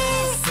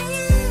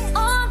sit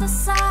on the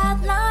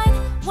sideline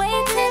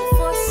waiting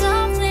for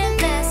something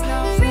that's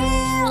not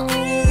real.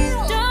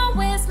 Don't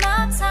waste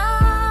my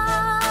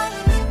time.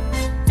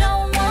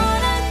 Don't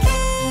wanna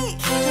keep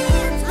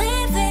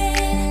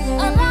living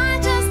a lie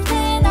just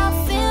when I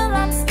feel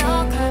I'm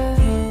stuck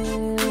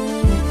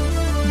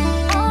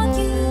on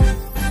you.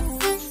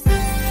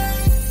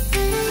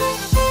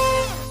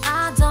 I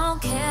don't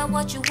care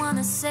what you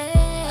wanna say.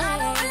 I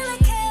don't really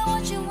care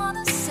what you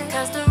wanna say.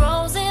 'Cause the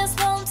roses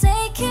won't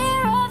take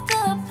care of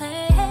the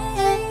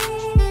pain.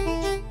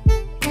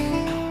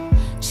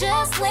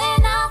 Just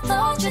when I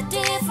thought you're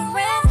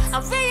different, I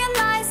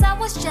realized I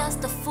was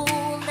just a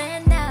fool,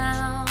 and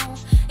now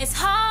it's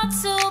hard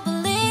to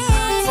believe.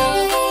 I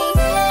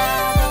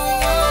don't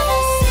wanna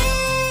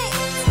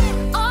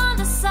sit on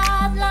the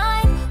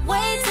sideline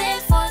waiting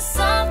for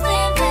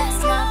something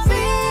that's not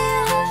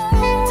real.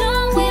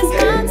 Don't waste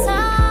my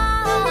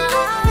time.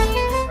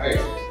 Hey.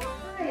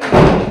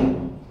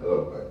 Hello,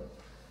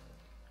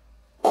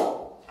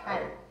 hi.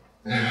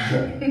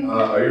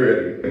 Are you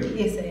ready?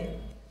 Yes, I am.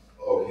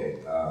 Okay,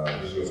 I'm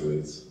just going to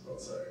wait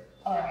outside.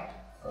 Alright.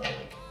 Alright.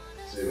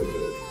 See you in a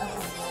bit.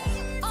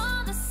 On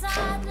the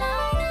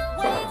sideline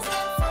waiting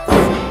for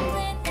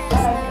something that's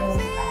not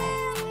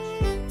real.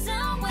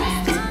 Don't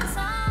waste my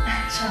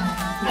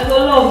time. I go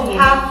love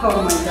half for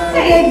my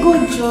darling. Hey,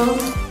 good job.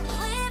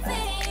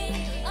 Living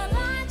a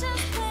lie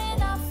just when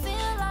I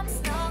feel I'm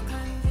stuck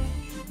on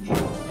you.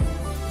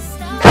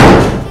 Stuck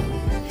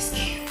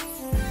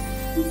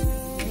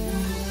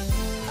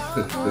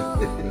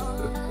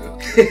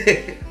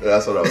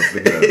That's what I was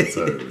thinking at the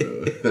time,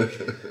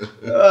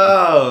 bro.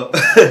 Oh,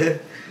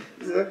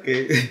 it's okay.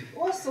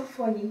 What's so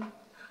funny?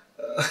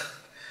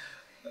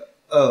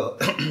 Oh,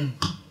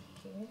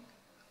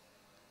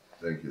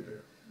 Thank you,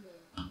 dear.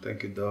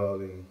 thank you,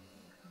 darling.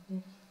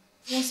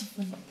 What's so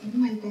funny?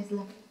 Why you guys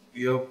laugh?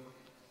 Your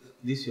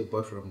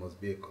boyfriend must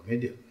be a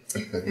comedian.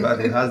 But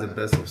he has the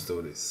best of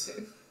stories.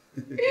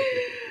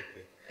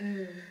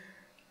 And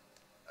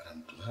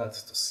I'm glad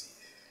to see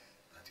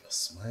that you're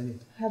smiling.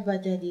 How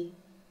about Daddy?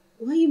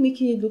 Why are you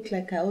making it look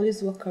like I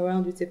always walk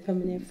around with a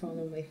permanent frown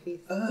on my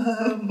face?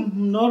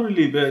 Not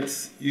really,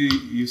 but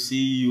you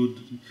see,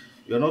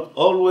 you're not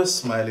always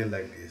smiling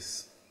like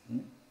this.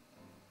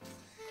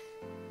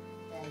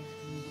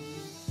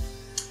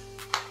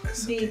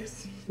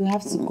 Babes, we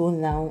have to go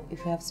now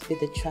if we have to pay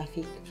the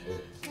traffic.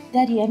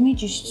 Daddy, I made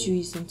you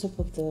stews on top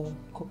of the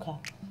cooker.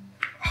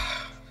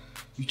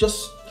 You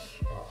just...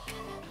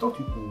 I thought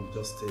you could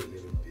just stay a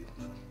little bit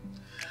now.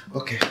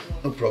 Okay,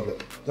 no problem.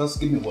 Just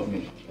give me 1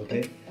 minute,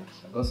 okay?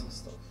 I got some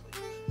stuff for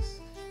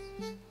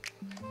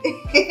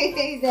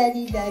you.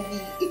 Daddy.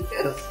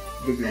 Yes,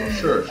 Baby,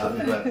 sure. I'll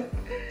be glad.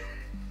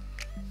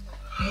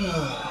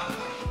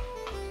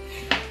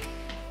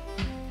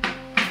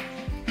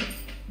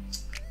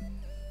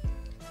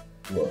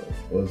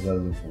 What's that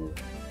look for?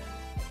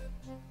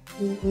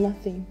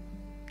 Nothing.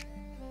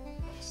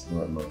 It's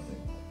not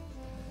nothing.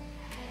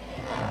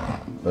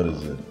 What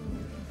is it?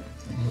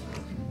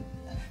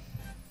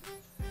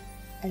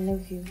 I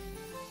love you.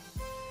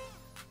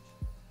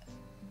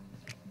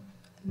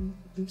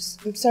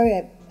 I'm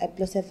sorry I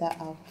blotted that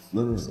out.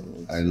 No.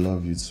 I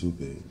love you too,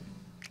 babe.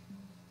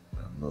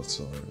 I'm not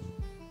sorry.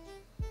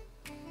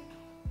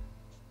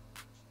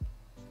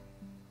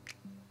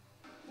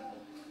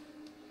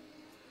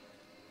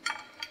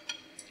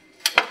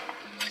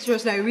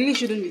 Seriously, I really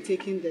shouldn't be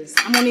taking this.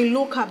 I'm on a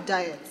low-carb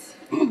diet.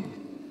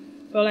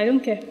 Well, I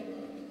don't care.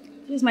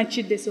 This is my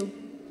cheat day, so.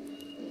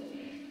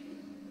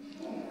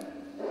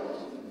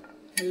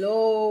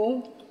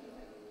 Hello?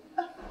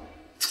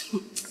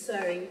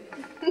 Sorry.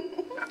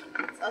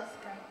 It's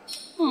Oscar.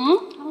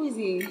 How is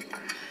he?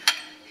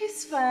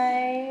 He's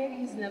fine.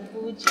 He's in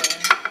Abuja.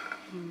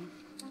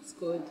 That's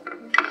good.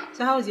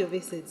 So how was your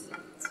visit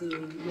to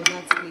your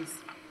dad's place?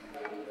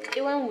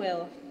 It went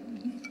well.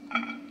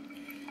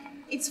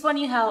 It's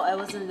funny how I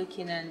wasn't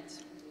looking and,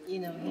 he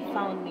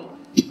found me.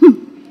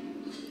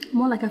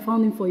 More like I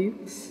found him for you,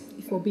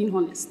 if we're being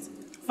honest.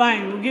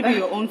 Fine, we'll give you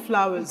your own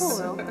flowers. Oh,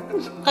 well.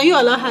 Can you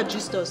allow her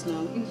gist us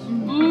now?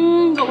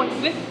 No,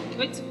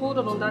 wait, hold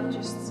on that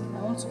gist. I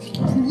want to.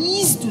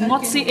 Please do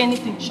not say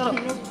anything. Shut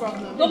up. No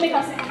problem. Don't make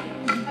her say.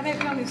 Can I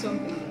tell me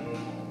something?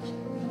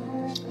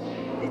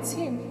 It's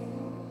him.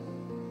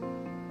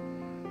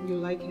 You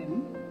like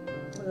him?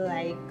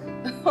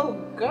 Oh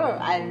girl,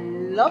 I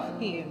love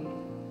him.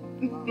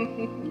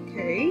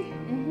 Okay.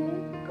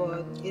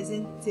 But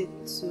isn't it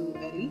too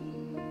early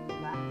for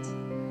that?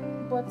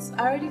 But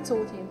I already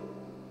told him.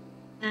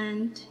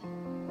 And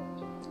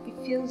he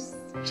feels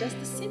just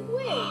the same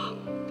way. Oh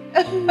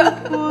my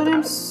God,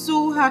 I'm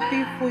so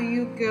happy for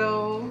you,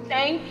 girl.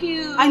 Thank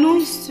you. I know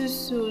it's too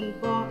soon,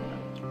 but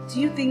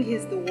do you think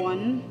he's the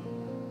one?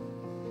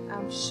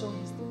 I'm sure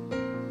he's the one.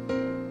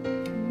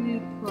 I'm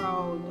really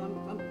proud.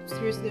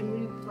 Seriously, I'm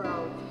really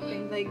proud.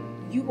 Like,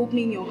 you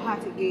opening your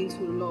heart again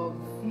to love.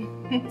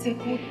 It's a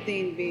good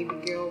thing, baby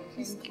girl.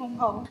 Please come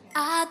home.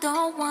 I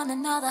don't want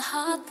another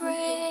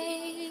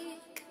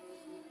heartbreak,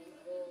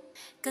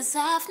 'cause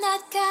I've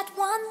not got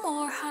one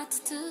more heart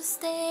to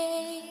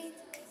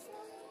stake.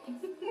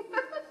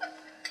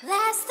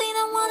 Last thing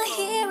I wanna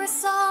hear is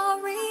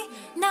sorry.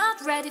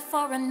 Not ready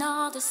for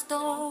another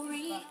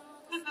story.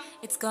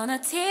 It's gonna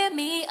tear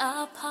me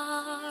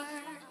apart.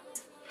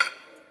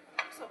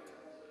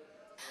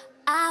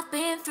 I've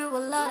been through a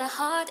lot of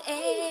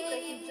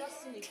heartache.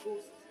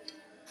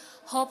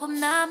 Hope I'm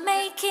not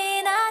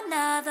making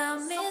another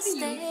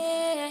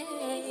mistake.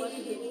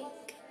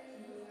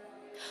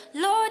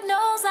 Lord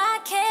knows I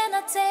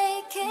cannot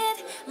take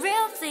it.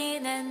 Real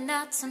thing and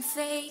not some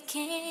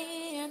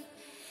faking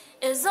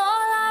is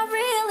all I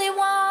really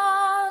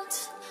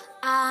want.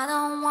 I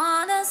don't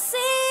wanna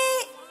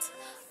sit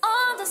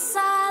on the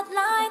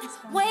sideline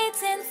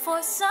waiting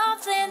for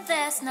something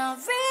that's not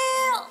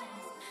real.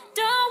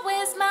 Don't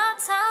waste my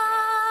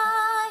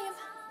time.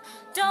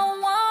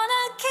 Don't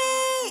wanna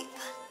keep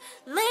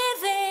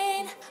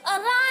living a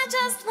lie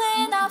just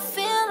when I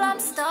feel I'm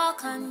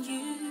stuck on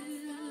you.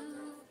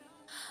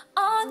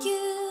 On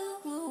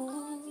you.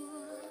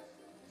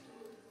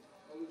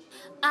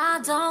 I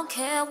don't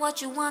care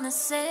what you wanna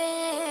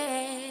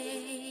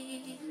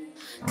say,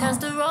 'cause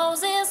the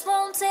roses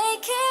won't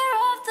take care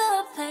of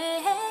the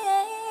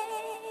pain.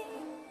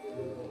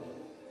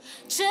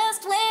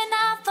 Just when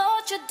I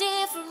thought you're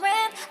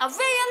different, I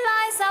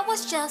realized I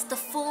was just a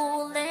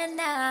fool, and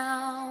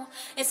now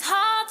it's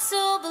hard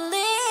to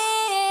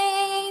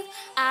believe.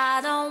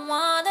 I don't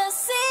wanna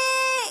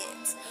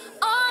sit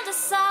on the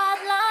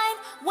sideline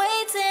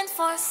waiting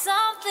for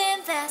something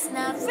that's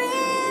not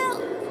real.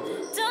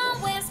 Don't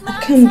waste my I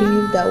can't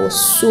believe that was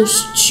so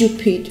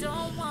stupid.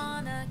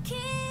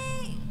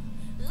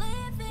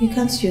 You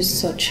can't use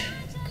such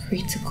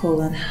critical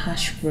and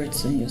harsh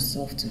words on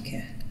yourself to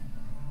care.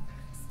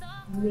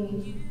 I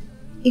mean,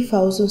 if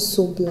I wasn't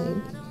so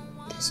blind,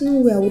 there's no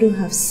way I wouldn't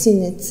have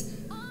seen it.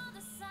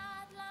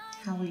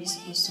 How were you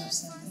supposed to have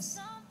seen this?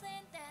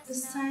 The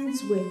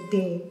signs were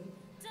there.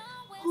 I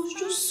was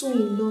just so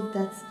in love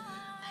that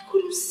I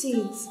couldn't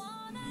see it.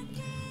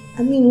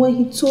 I mean, when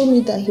he told me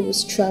that he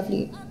was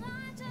traveling,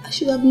 I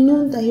should have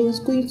known that he was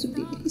going to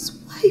be his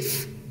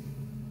wife.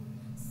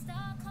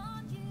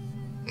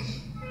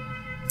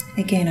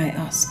 Again, I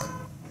ask,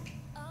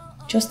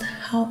 just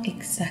how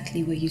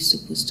exactly were you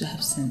supposed to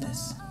have seen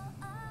this?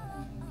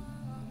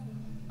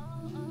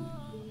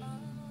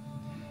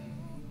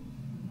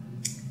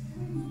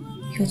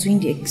 You're doing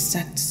the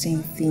exact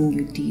same thing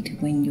you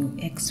did when your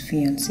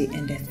ex-fiancé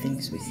ended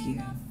things with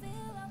you.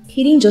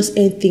 He didn't just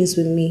end things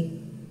with me.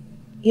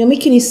 You're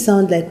making it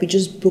sound like we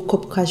just broke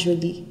up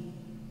casually.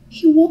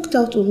 He walked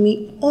out on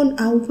me on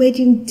our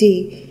wedding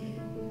day.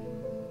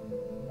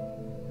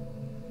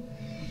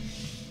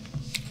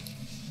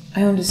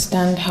 I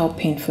understand how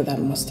painful that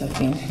must have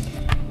been.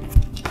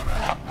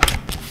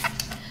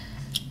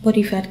 But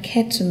if I'd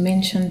cared to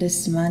mention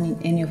this man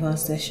in any of our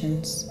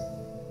sessions,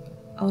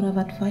 I would have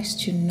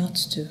advised you not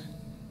to.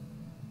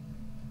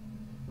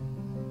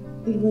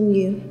 Even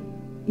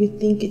you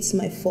think it's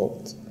my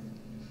fault.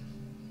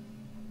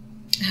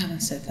 I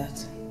haven't said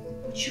that.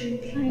 But you're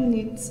implying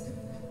it.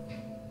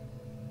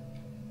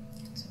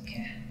 It's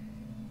okay.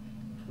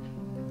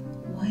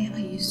 Why are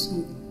you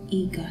so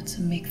eager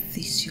to make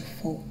this your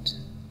fault?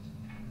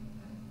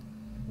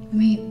 I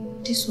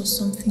mean, this was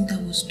something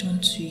that was done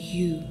to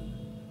you.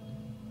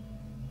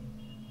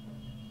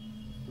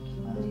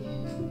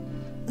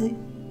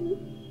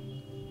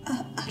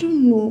 I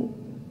don't know.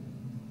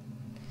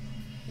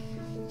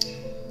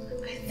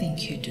 I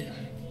think you do.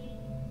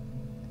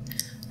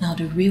 Now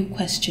the real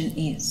question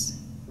is,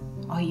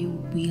 are you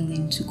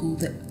willing to go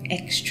the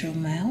extra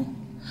mile?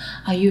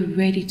 Are you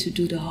ready to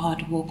do the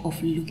hard work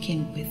of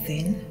looking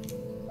within?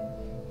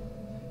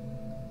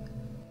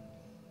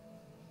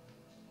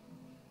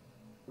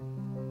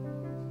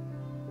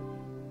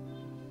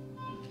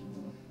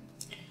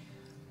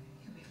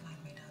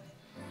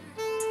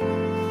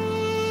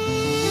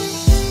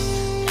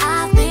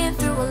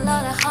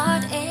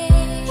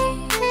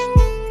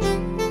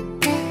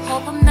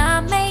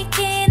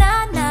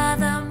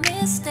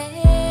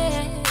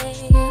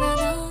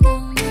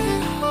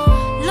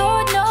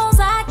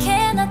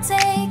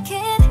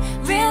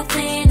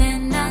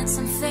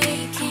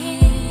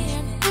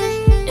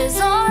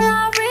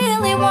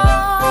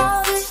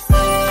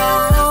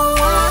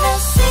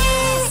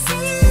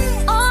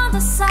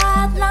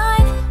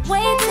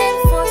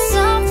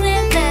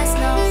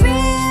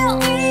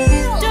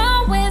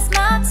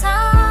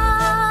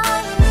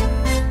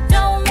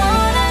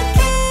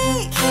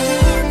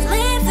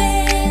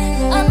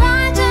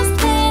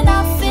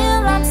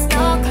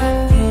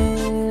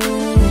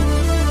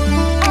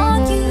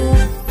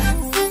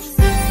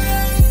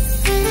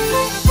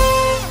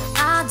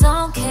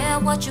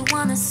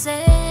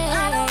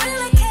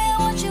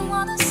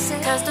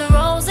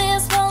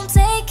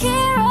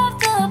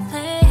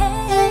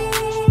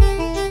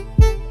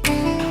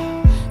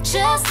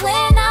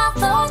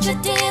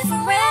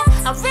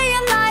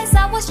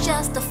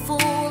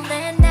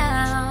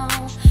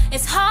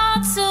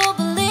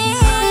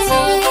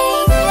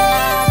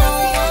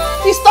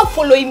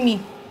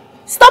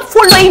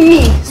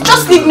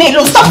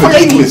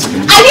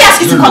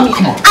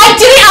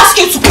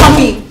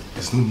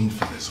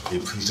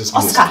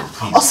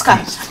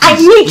 I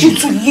need you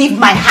to leave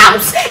my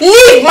house.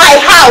 Leave my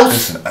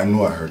house! Listen, I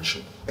know I hurt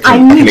you. I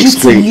need you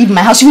to leave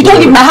my house. If you don't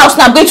leave my house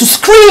now, I'm going to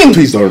scream.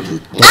 Please don't. I'm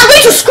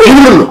going to scream.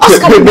 No.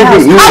 Oscar, leave my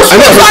house. I'll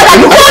scream so that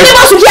you won't be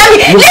able to hear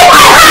me. Leave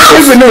my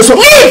house!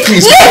 Leave!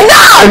 Please. Leave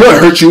now! I know I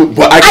hurt you,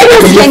 but I can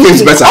make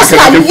things better.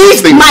 Oscar,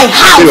 leave my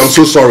house! I'm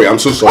so sorry. I'm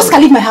so sorry. Oscar,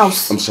 leave my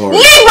house. I'm sorry.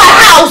 Leave my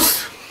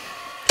house!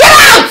 Get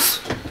out!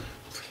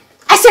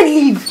 I said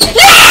leave.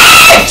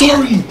 Leave!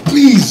 Sorry,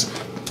 please.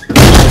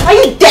 Are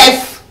you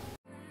deaf?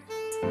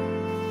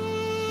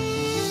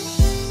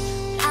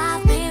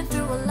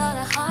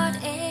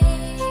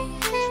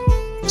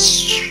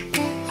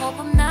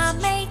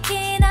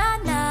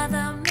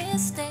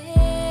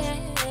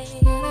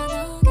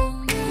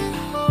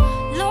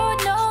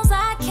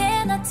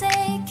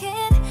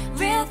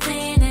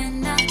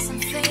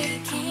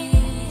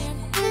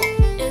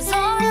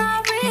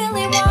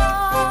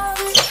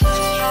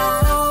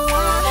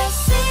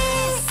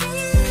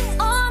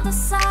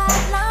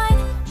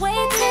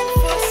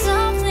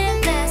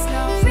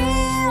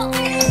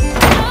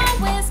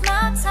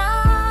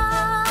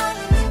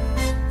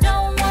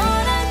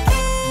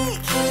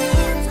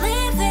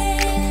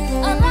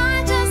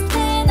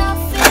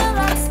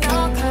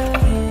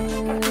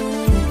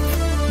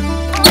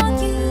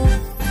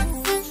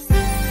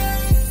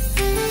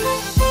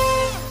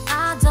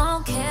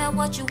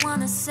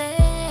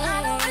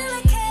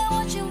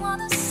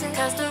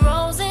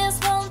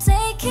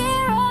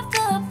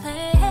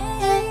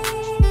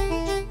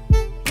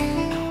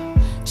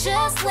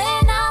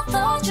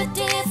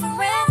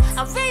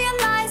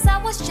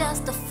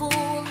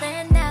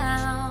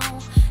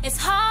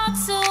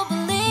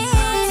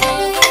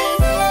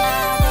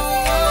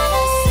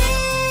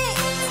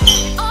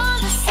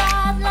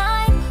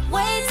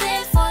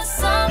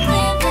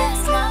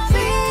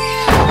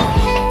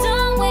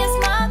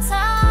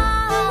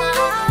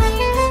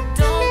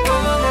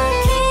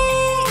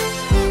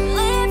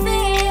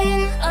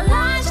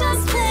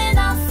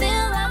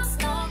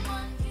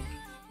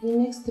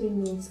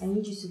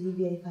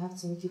 If I have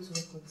to make you to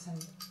work on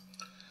Sunday.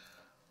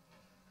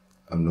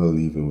 I'm not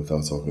leaving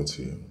without talking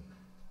to you.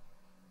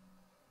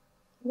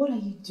 What are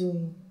you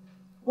doing?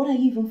 What are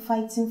you even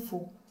fighting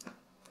for?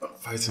 I'm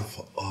fighting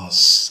for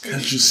us.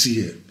 Can't you see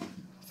it?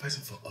 I'm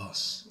fighting for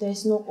us.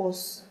 There's no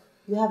us.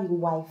 You have a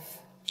wife.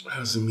 That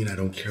doesn't mean I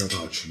don't care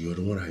about you. You're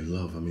the one I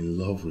love. I'm in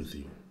love with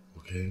you.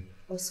 Okay?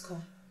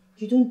 Oscar,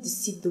 you don't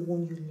deceive the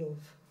one you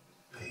love.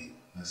 Hey,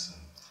 listen.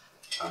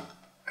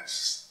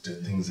 There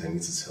are things I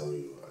need to tell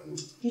you.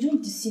 You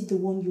don't deceive the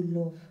one you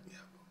love. Yeah,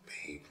 but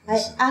babe,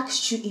 listen. I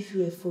asked you if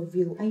you were for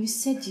real and you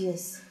said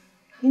yes.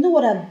 You know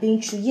what I've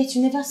been through, yet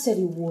you never said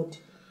a word.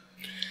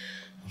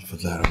 For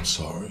that, I'm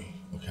sorry.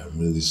 Okay, I'm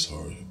really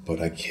sorry.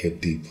 But I care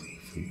deeply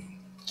for you.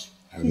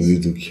 I really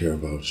do care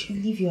about you.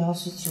 Leave your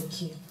house with your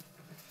key.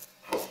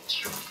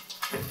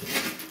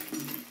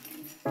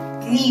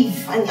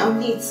 Leave. I'm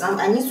late.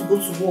 I need to go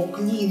to work.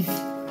 Leave.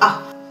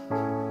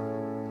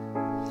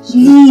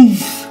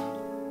 Leave.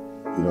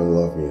 You don't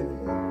love me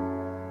anymore.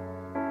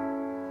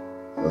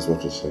 That's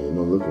what you're saying.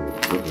 No, look at me.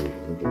 Look at me.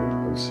 Look at me.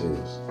 I'm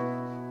serious.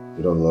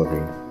 You don't love me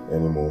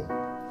anymore.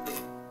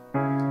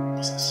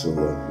 Because I still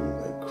love you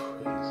like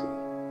crazy.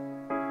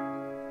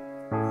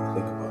 I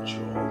think about you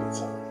all the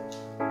time.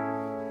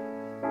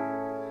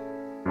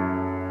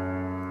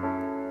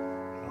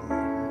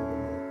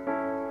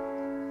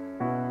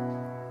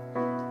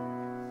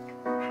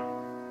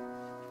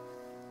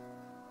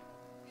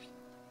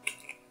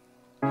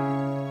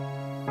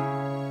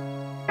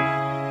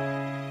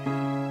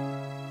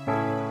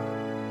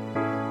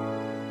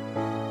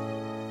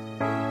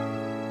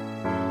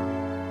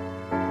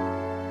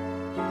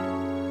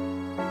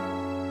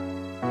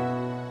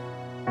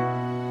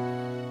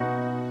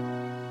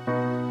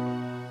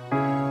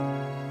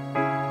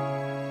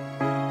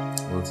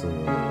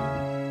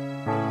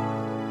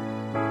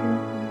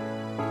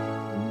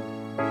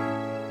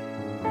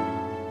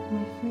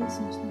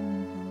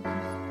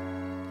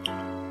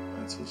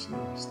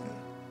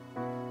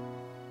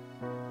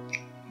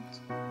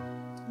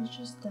 It's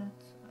just that.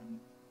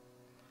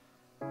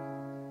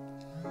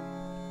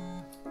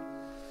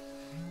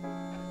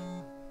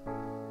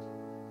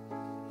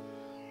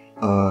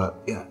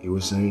 Yeah, you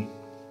were saying?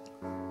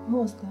 Who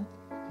was that?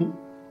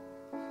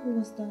 Who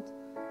was that?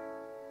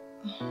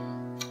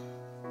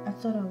 I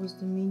thought I was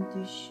the main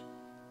dish.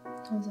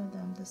 Turns out that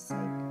I'm the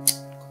side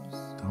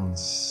course. Don't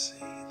say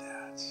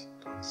that.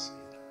 Don't say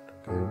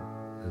that, okay?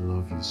 I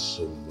love you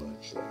so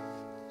much, like,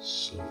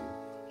 so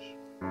much.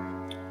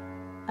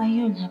 Are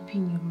you unhappy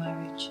in your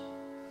marriage?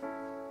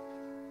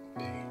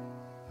 Hey,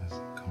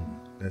 come on.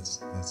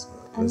 Let's not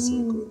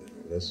go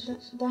there.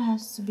 That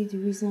has to be the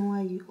reason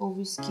why you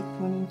always keep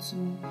running to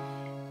me.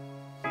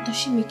 Does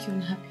she make you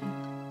unhappy?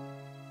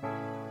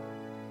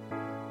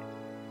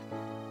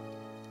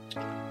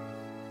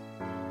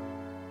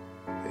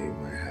 Hey,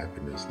 my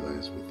happiness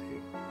lies with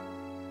you.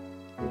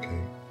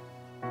 Okay?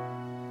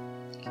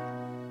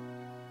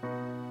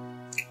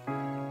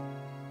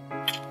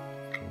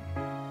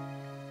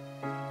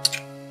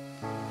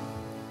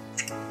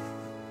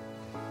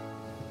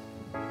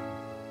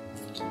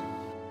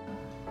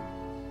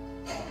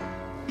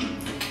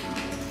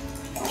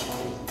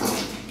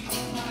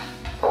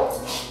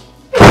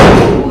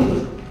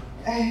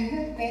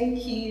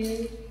 Thank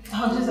you.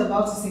 I was just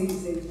about to say the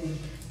same thing.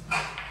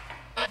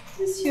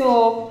 This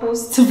your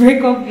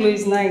post-breakup glow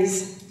is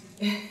nice.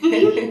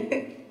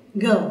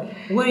 Girl,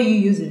 what are you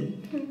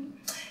using?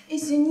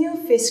 It's the new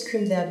face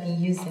cream that I've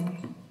been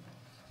using.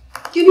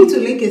 You need to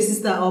link your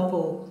sister up,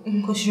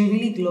 because she's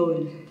really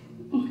glowing.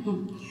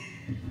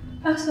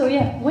 So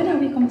yeah, when are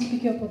we coming to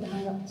pick you up for the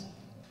hangout?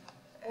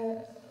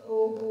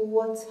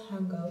 What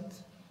hangout?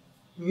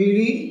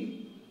 Really?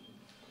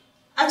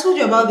 I told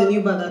you about the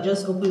new bar that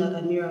just opened at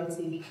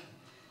Admiralty.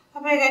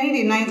 I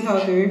need a night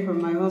out away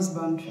from my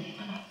husband.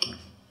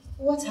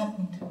 What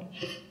happened?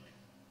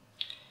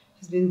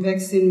 He's been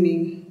vexing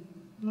me.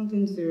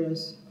 Nothing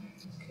serious.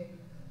 Okay.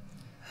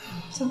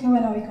 So okay,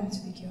 when are we coming to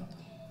pick you up?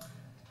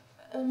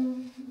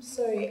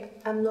 Sorry,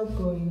 I'm not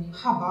going.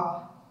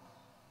 Haba.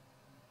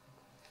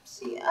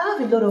 See, I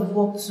have a lot of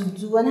work to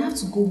do and I have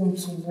to go home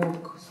to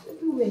work.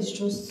 Everywhere is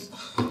just...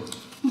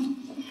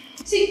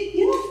 See,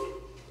 you know,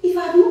 if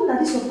I had known that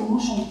this was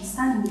promotion would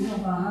stand in the middle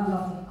of our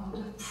hangout, I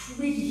would have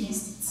prayed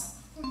against it.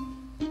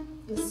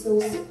 You're so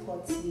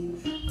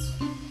supportive.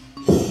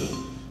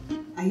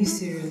 Are you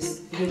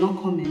serious? You're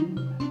not coming?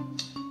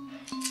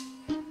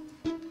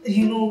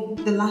 You know,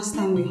 the last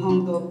time we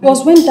hung up...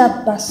 was when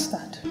that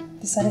bastard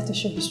decided to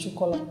show his true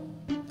color.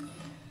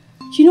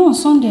 You know, on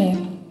Sunday,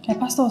 my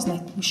pastor was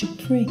like, we should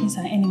pray against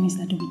our enemies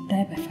that they will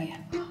die by fire.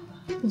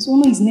 It was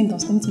only his name that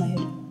was coming to my head.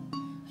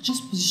 I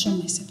just positioned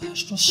myself, I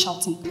was just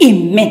shouting,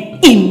 Amen,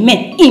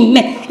 Amen,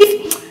 Amen.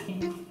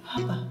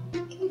 Haba,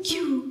 thank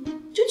you.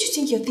 Don't you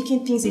think you're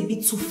taking things a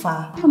bit too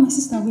far? Oh, my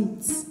sister,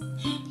 wait.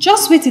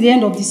 Just wait till the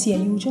end of this year,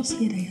 you will just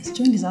hear that he has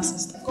joined his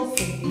ancestor. God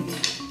forbid.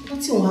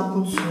 Nothing will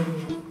happen to you.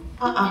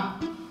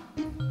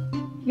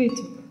 Wait,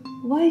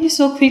 why are you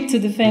so quick to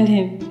defend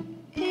him?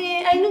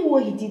 I know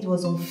what he did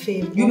was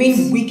unfair. You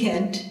mean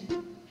wicked?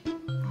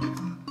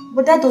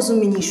 But that doesn't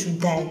mean he should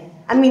die.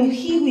 I mean,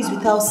 he who is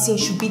without sin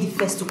should be the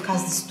first to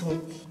cast the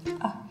stone.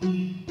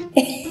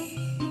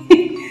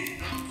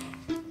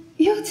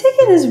 You're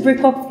taking this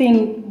breakup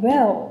thing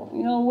well,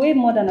 you know, way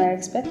more than I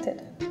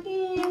expected.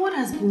 What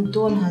has been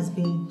done has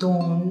been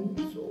done.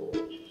 So...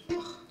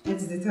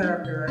 It's the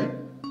therapy, right?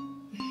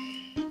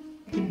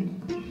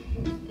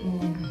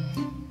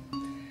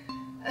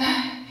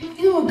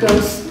 You know what,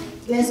 girls?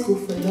 Let's go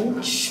for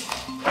lunch.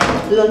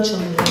 Lunch on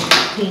the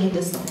plane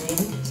this time.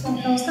 So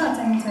I'll start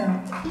time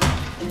therapy.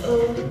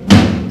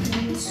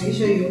 Are you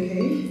sure you're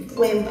okay?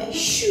 Wear my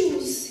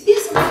shoes.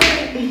 Yes, I'm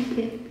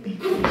fine.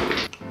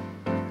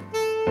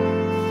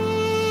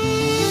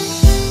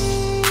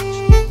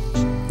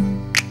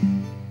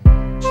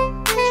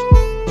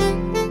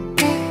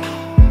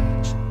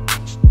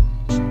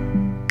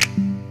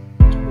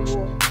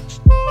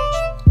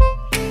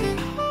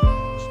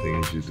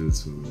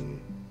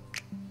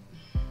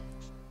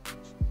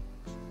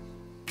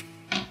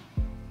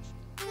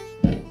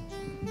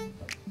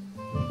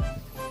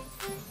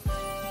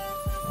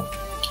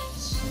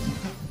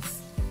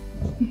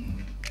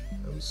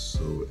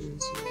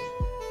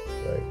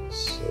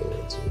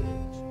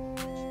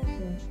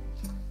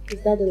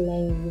 Is that the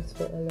line you use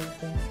for all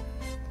of them?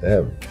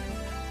 Them?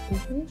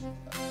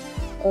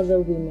 Other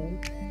women.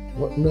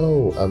 What?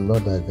 No, I'm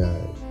not that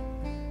guy.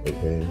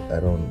 Okay?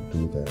 I don't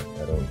do that.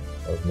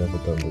 I've never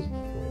done this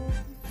before.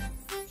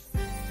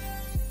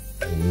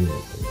 I mean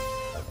it.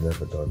 I've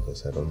never done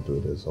this. I don't do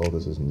this. All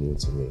this is new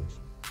to me.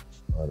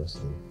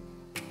 Honestly.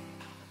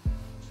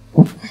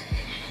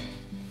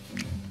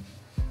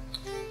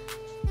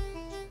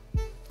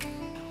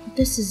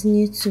 This is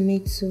new to me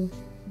too.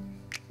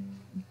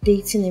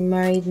 Dating a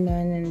married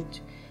man and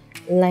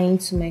lying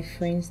to my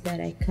friends that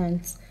I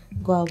can't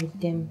go out with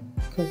them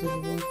because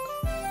of work.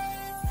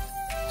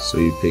 So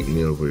you pick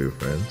me over your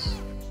friends?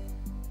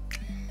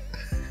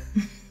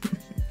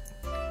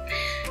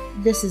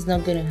 This is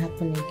not gonna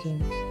happen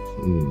again.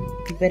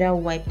 You better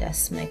wipe that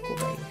smack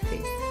over your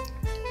face.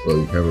 Well,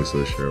 you can't be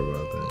so sure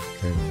about that,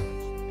 can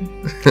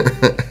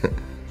you?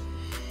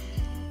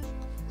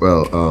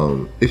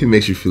 Well, if it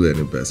makes you feel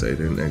any better, I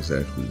didn't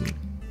exactly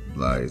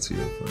lie to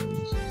your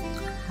friends.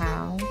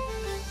 How?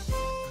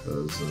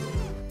 Because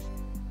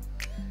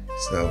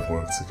still have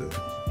work to do.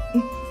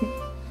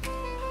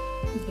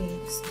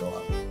 Babe,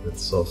 stop.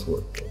 It's soft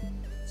work though.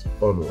 It's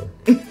fun work.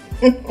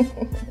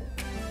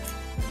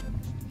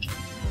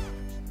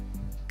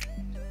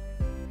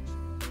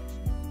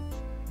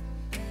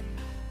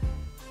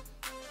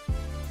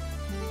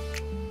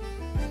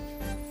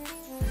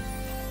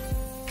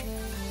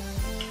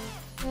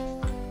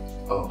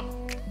 Oh.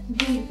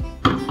 Babe.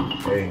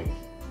 Hey.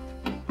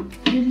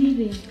 You're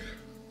leaving?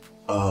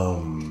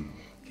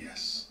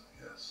 Yes.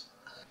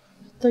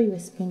 I thought you were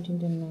spending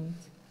the night.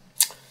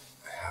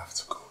 I have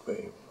to go,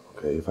 babe.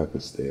 Okay, if I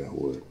could stay, I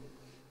would.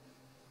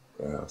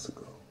 I have to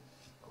go.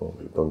 Come on,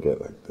 babe, don't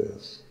get like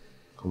this.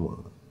 Come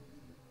on.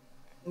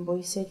 But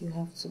you said you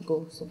have to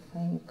go, so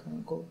fine, you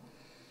can go.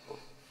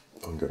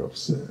 Don't get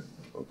upset,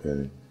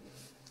 okay?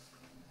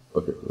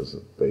 Okay,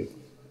 listen, babe.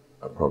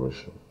 I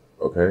promise you,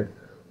 okay?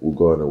 We'll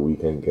go on a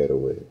weekend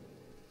getaway,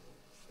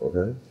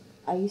 okay?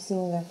 Are you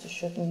saying that to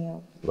shut me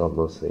up? No, I'm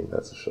not saying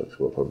that to shut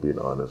you up. I'm being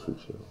honest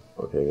with you,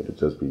 okay? It'll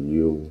just be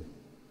you,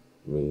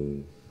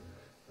 me,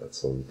 at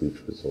some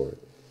beach resort.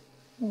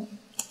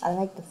 I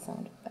like the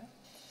sound of that.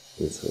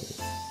 Me too.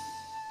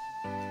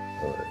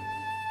 Alright.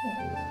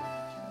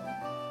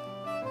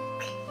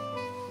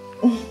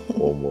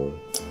 One more.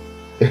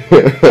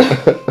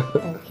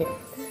 Okay.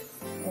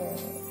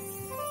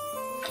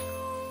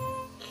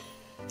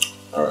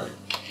 Alright.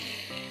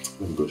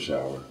 Let me go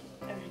shower.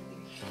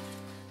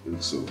 You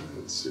look so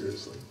good,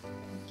 seriously.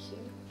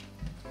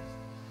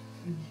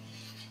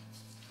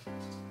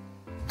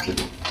 Thank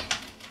you.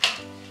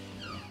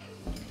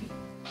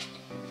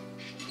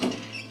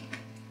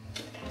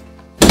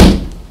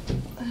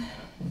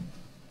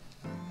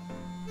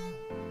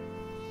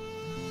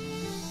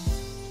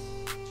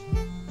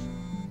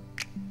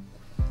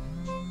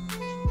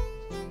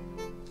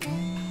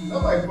 Is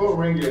that my phone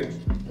ringing?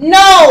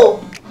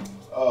 No!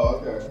 Oh,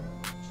 okay.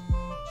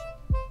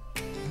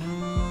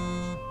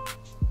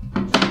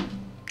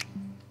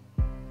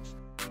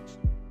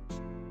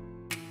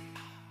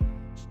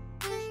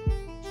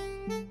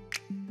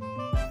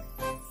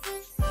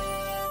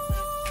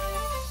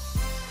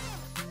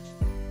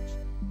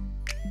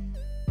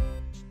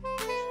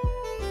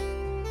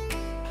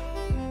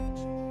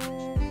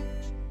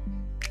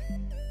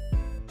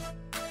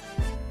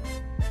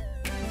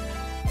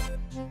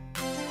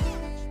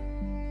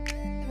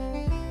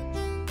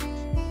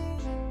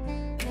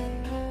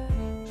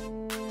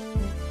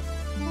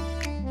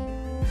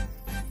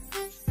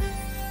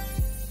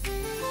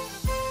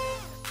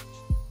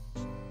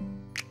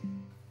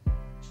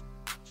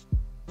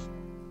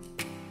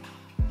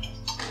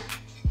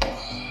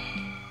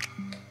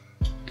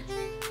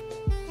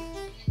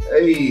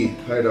 Hey,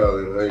 hi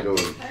darling, how you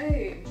doing?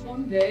 Hey,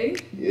 one day.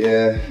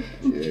 Yeah.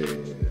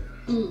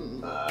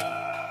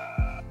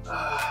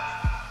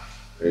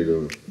 How you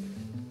doing?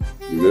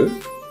 You good?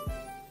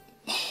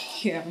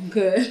 Yeah, I'm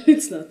good.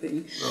 It's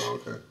nothing. Oh,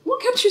 okay. What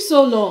kept you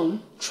so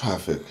long?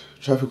 Traffic.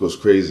 Traffic was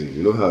crazy.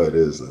 You know how it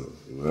is now.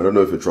 I don't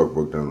know if your truck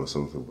broke down or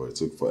something, but it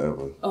took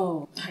forever.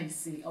 Oh, I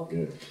see.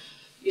 Okay.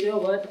 Yeah. You know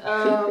what?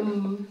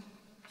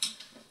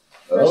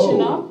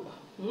 Freshen up.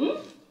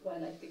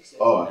 While I fix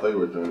your I thought you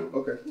were joining.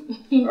 Okay.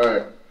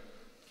 Alright.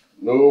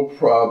 No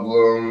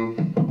problem.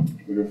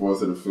 Looking forward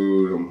to the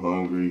food. I'm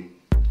hungry.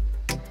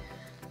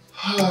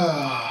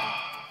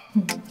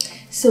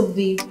 So,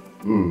 babe,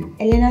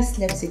 Elena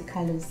slept with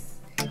Carlos.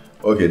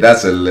 Okay,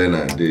 that's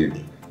Elena, the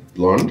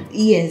blonde?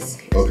 Yes.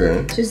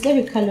 Okay. She slept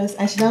with Carlos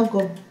and she now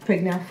got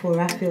pregnant for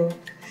Raphael.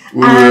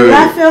 Wait. And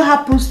Raphael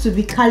happens to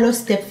be Carlos'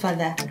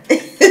 stepfather.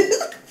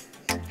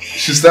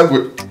 She slept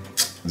with...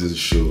 This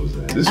shows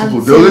that. These people,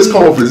 they always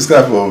come up with this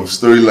type of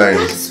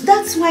storylines.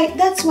 That's why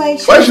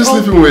Why is she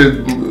sleeping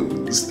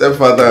with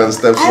stepfather and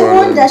stepson? I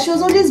wonder, she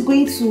was always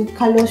going to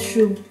Carlos'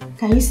 room.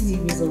 Can you see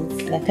the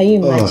results? Like, can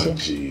you imagine? Oh,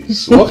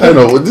 jeez. What kind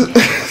of...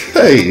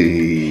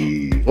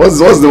 Hey... What's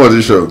the name of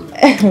this show?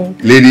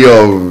 Lady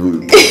of...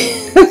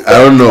 I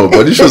don't know,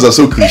 but these shows are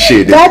so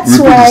cliche. They repeat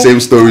the same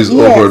stories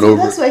over and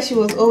over. That's why she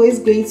was always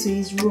going to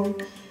his room.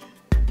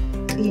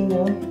 You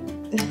know.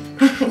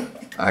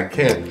 I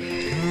can't.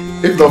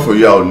 If not for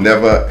you, I'll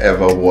never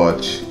ever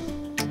watch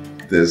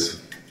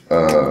this.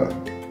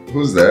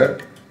 Who's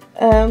that?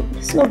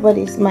 It's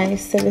nobody. It's my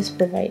service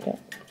provider.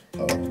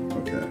 Oh,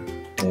 okay.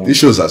 Yeah. These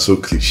shows are so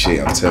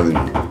cliche, I'm telling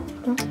you.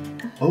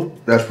 Oh,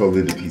 that's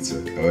probably the pizza.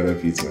 I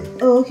ordered pizza.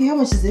 Oh, okay. How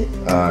much is it?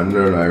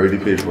 No, I already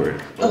paid for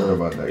it. Don't worry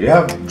about that. You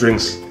have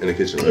drinks in the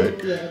kitchen,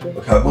 right? Yeah, I do.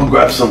 Okay, I'll go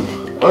grab some.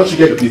 Why don't you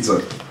get the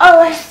pizza?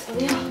 Alright.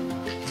 Yeah.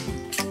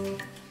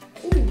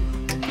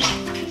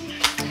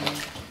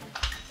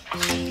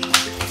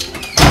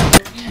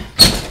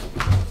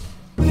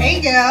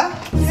 Hey girl.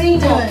 How you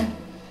doing?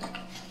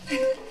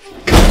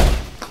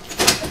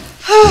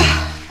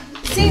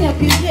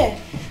 Zainab, you here?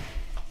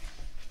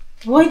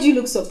 Why do you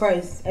look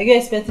surprised? Are you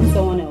expecting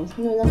someone else?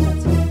 No, not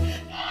at all.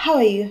 How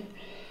are you?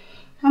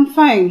 I'm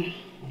fine.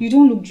 You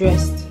don't look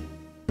dressed.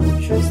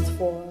 Dressed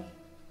for?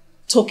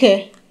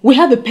 Toke, we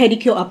have a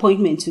pedicure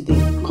appointment today.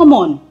 Come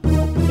on.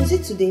 Is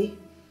it today?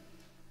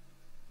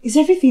 Is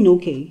everything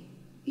okay?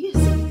 Yes,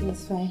 everything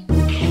is fine.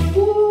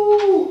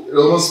 Ooh, it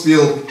almost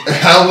feels.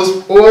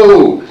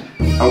 Oh!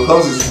 I'm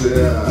close.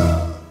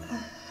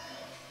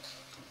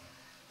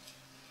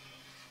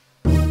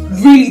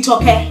 Really,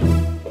 Toke?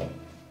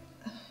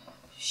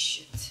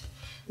 Shit.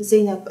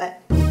 Zainab,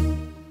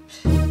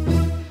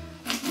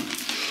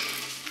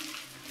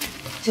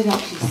 Zainab,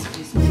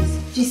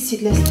 please. Just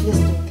sit, let's talk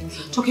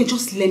things. Toke,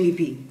 just let me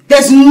be.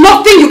 There's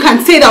nothing you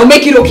can say that will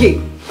make it okay.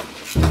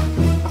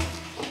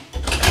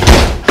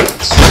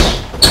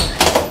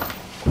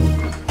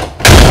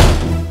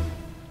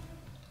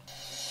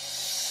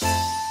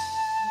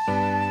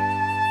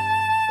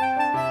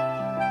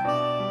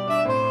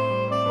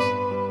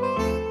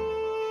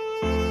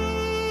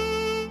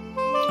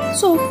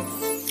 So,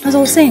 as I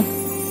was saying,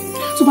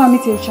 to go and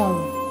meet your child.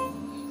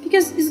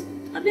 Because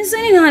I've been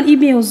sending her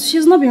emails,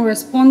 she's not been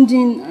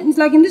responding. It's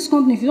like in this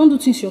company, if you don't do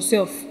things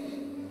yourself,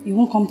 it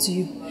won't come to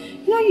you.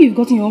 You know you've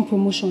gotten your own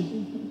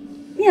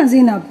promotion. Me and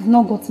Zainab have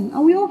not gotten,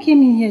 and we all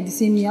came in here the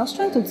same year. I was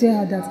trying to tell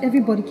her that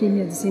everybody came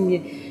here the same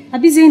year.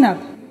 Abi Zainab.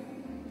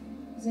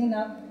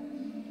 Zainab.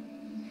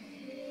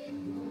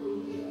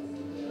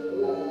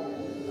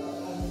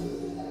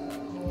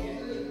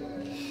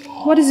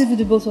 What is it with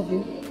the both of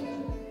you?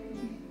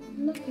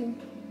 Nothing.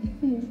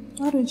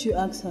 Why don't you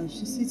ask her?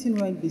 She's sitting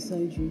right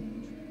beside you.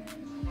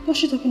 What's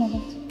she talking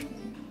about?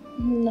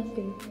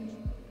 Nothing.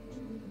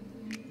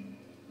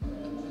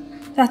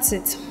 That's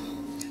it.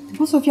 The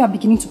both of you are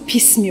beginning to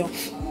piss me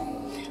off.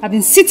 I've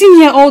been sitting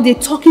here all day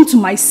talking to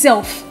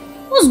myself.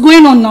 What's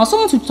going on now?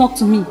 Someone to talk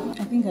to me.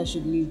 I think I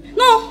should leave.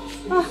 No.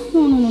 No.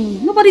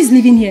 Nobody's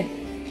leaving here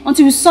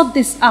until we sort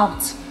this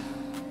out.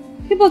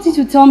 People need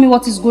to tell me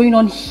what is going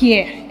on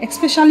here,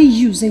 especially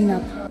you,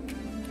 Zainab.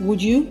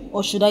 Would you?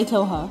 Or should I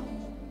tell her?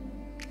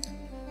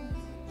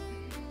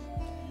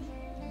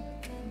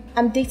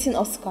 I'm dating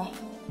Oscar.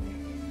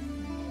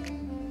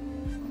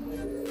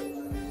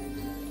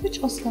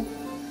 Which Oscar?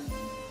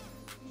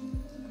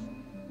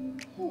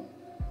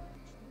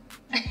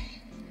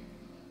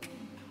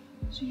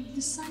 So you've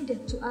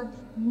decided to add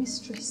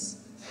mistress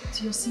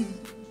to your CV,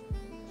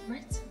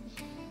 right?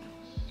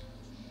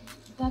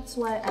 That's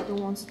why I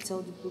don't want to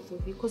tell the both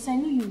of you, because I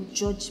know you will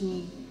judge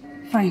me.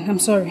 Fine, I'm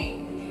sorry.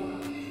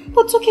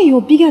 But it's okay,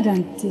 you're bigger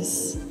than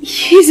this.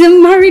 He's a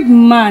married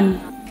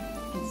man.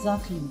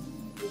 Exactly.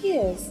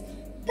 Yes,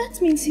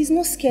 that means he's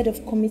not scared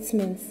of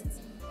commitment.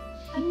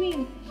 I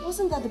mean,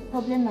 wasn't that the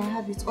problem I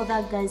had with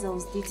other guys I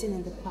was dating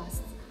in the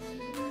past?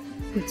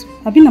 Wait,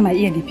 I've been on my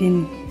ear, they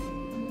pain me.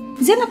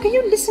 Zena, can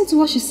you listen to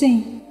what she's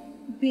saying?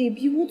 Babe,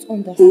 you won't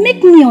understand.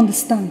 Make me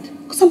understand,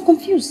 because I'm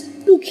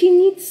confused. Look, he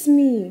needs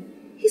me.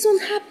 He's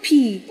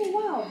unhappy. Oh,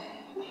 wow.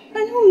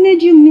 And who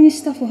made you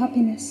minister for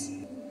happiness?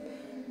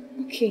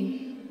 Okay,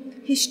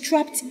 he's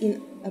trapped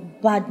in a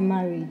bad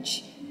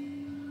marriage.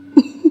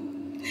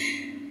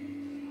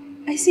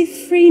 I see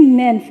freeing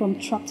men from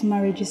trapped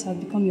marriages have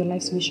become your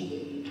life's mission,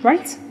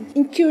 right?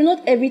 In Kiro,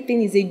 not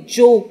everything is a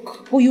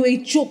joke. But you're a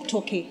joke,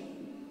 Toke.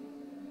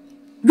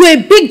 You're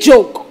a big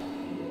joke.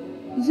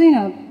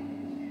 Zainab,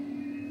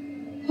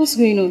 what's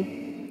going on?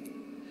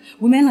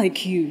 Women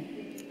like you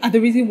are the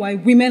reason why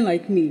women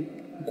like me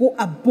go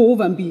above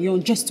and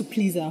beyond just to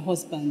please our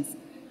husbands.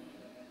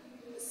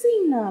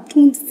 Zainab.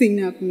 Don't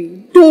Zainab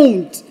me.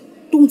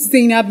 Don't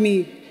Zainab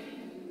me.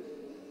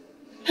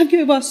 Have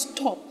you ever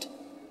stopped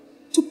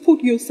to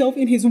put yourself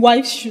in his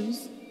wife's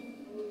shoes?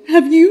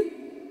 Have you?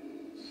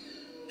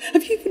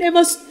 Have you even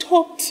ever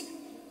stopped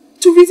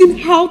to reason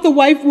how the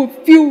wife will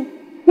feel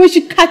when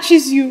she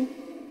catches you?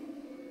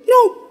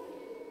 No.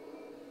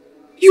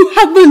 You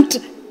haven't.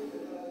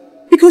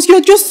 Because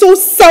you're just so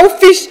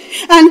selfish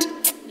and...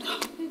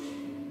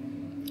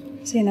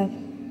 Zainab,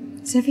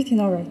 is everything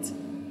alright?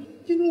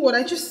 You know what, I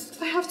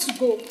have to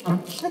go.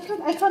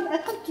 I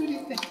can't do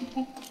this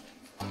thing.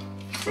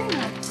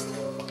 Zainab.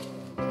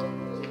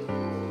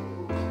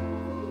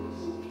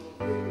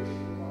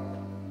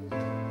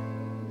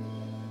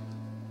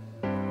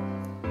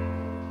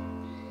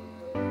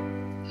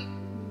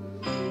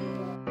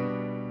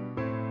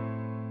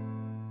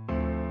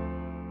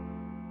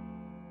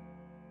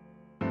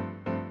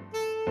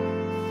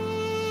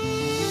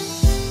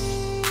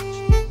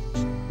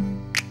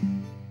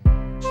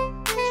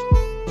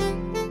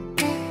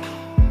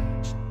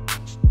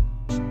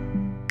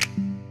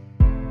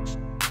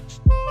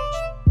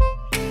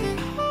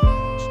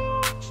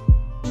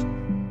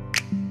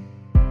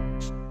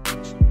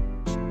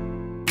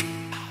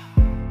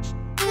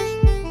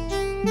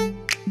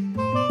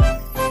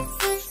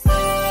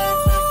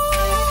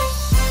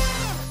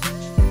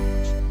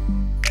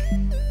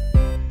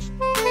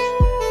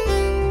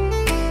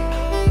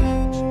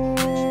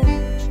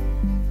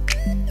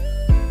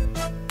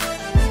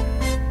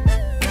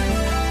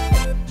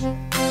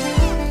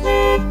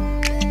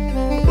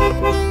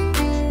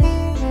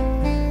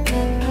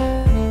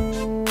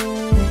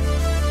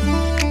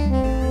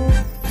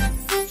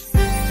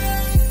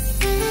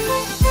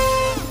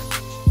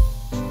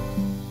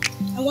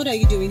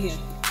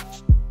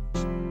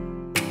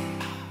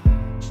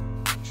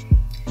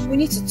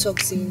 talk,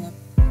 Zainab.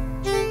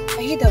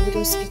 I hear that we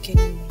don't speak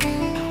anymore.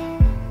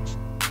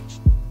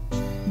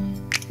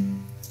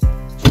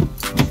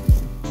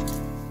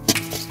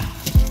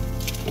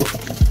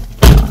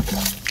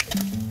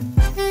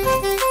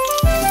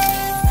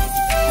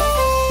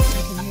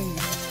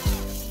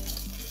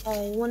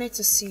 I wanted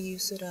to see you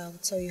so that I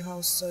would tell you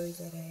how sorry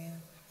that I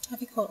am.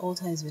 Have you cut all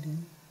ties with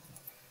him?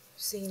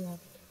 Zainab,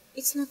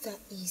 it's not that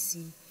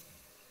easy.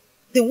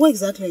 Then what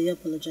exactly are you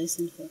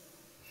apologizing for?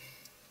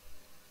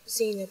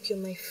 Zainab, you're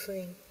my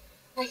friend.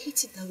 I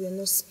hate it that we are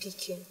not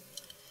speaking.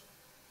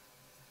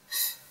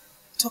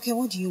 Toke,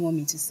 what do you want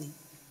me to say?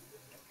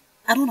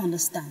 I don't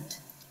understand.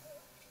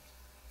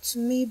 To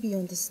maybe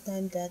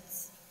understand that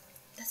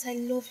I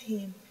love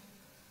him.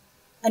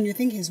 And you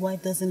think his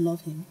wife doesn't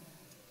love him?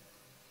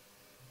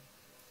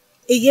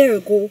 A year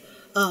ago,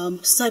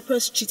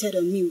 Cyprus cheated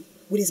on me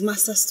with his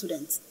master's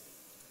student.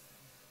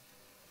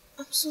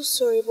 I'm so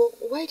sorry,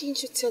 but why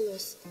didn't you tell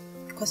us?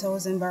 Because I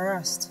was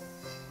embarrassed.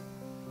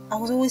 I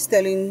was always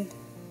telling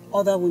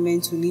other women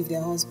to leave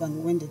their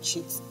husband when they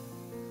cheat.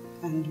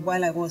 And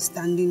while I was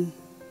standing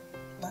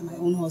by my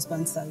own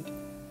husband's side.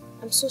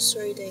 I'm so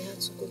sorry that you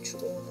had to go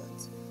through all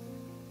that.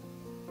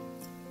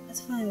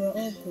 It's fine, we're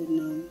all good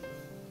now.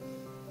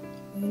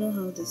 You know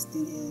how this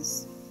thing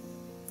is.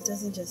 It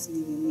doesn't just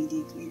leave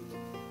immediately.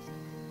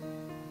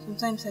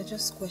 Sometimes I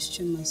just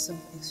question my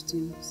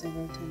self-esteem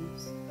several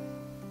times.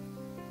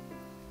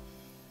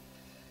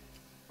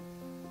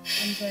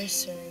 I'm very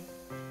sorry.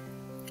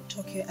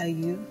 Toke, are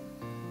you?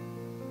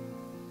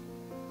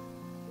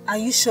 Are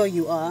you sure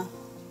you are?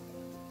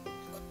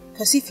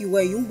 Because if you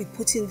were, you won't be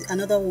putting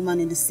another woman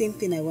in the same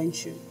thing I went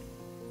through.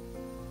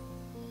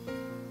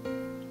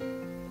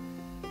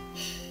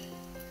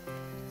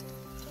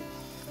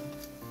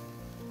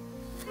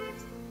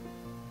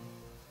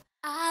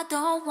 I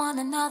don't want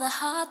another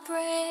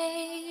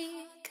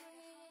heartbreak,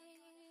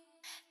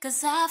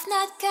 'cause I've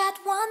not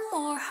got one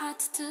more heart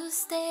to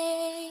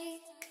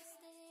stake.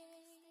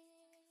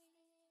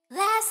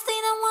 Last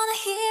thing I wanna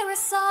hear is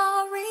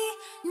sorry,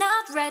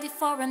 not ready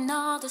for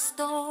another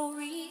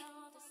story.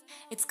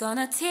 It's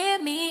gonna tear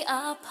me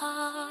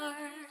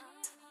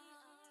apart.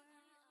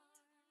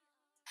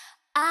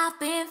 I've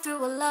been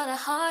through a lot of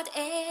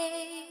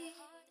heartache.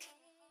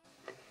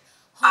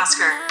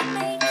 Oscar.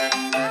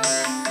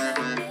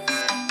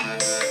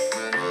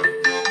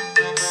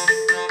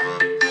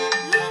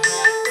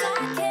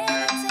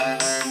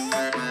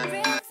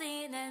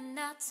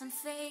 I'm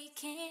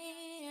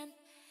faking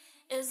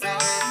is all I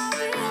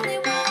really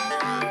want.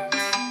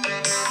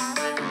 I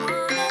don't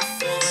wanna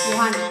sit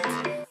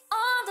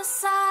on the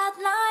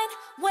sideline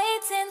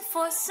waiting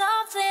for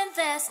something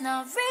that's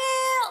not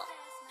real.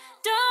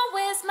 Don't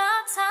waste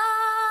my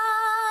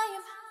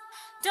time.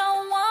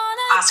 Don't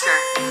wanna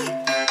keep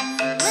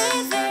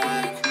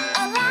living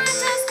a lie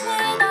just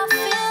when I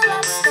feel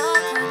I'm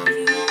stuck on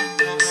you.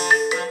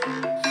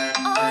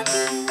 On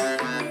you.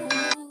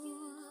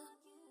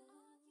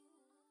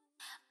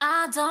 I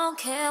don't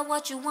care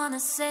what you wanna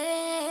say,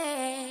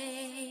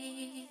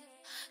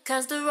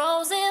 'cause the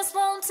roses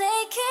won't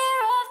take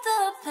care of the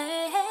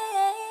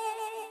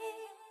pain.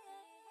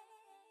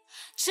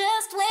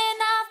 Just when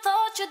I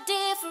thought you're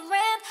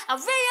different, I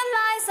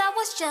realized I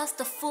was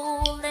just a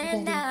fool,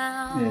 and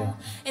now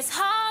it's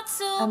hard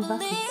to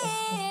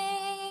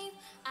believe.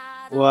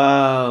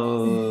 Wow,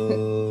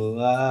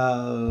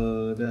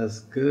 wow, that's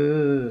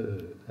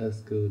good. That's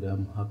good.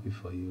 I'm happy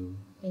for you.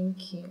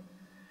 Thank you.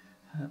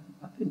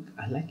 I think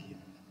I like him.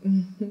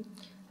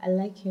 I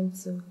like him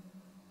too.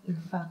 In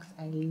fact,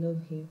 I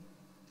love him.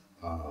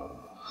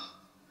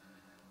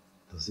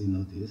 Does he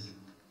know this?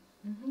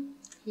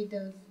 He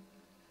does.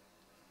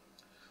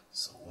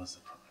 So what's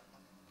the problem?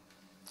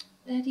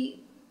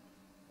 Daddy,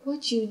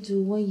 what do you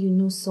do when you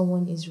know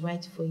someone is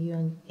right for you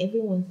and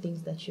everyone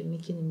thinks that you're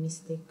making a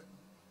mistake?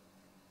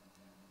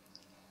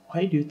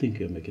 Why do you think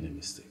you're making a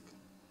mistake?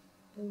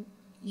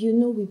 You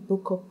know we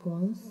broke up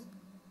once.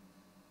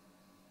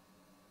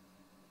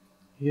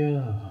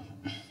 Yeah,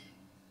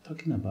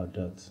 talking about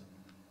that.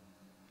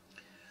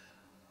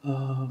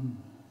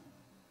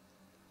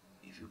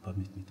 If you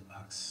permit me to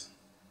ask,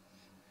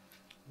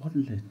 what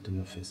led to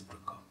your first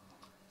breakup?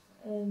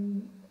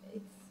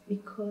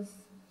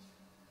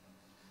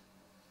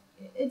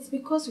 It's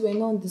because we're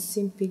not on the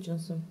same page on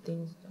some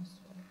things, that's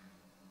why.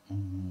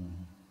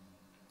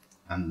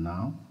 And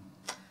now?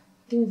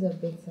 Things are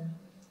better.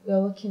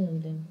 We're working on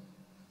them.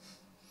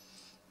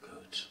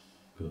 Good,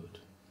 good.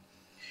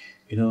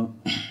 You know,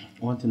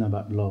 one thing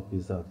about love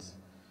is that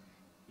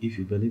if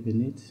you believe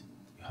in it,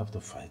 you have to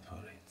fight for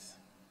it.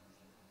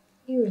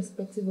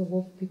 Irrespective of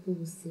what people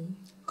will say.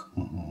 Come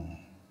on.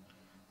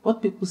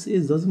 What people say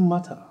doesn't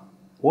matter.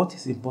 What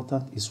is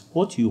important is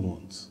what you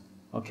want,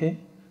 okay?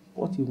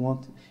 What you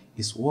want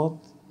is what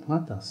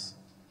matters,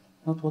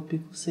 not what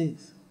people say.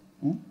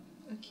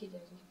 Okay,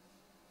 Daddy.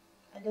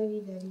 I love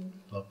you, Daddy.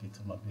 Love you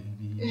too, my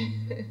baby.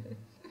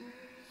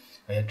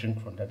 I drink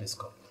from Daddy's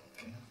cup.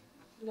 Okay.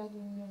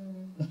 Daddy,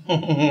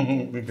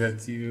 no. Look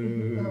at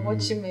you. I'm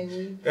watching my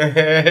weight.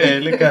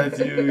 Look at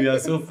you, you're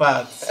so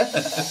fat.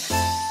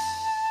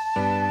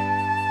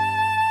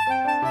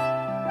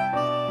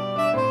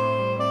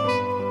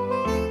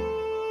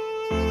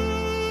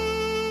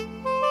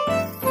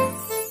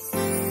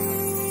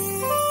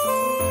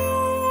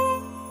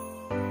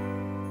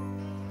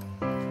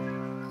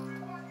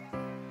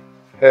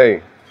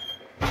 Hey.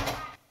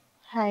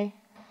 Hi.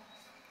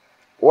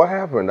 What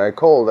happened? I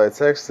called, I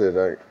texted,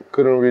 I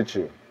couldn't reach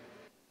you.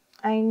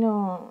 I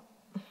know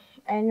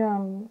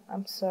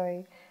I'm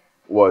sorry.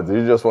 What, did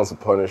you just want to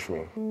punish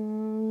me?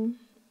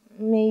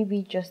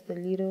 Maybe just a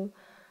little.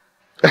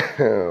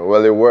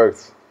 Well, it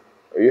worked.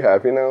 Are you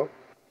happy now?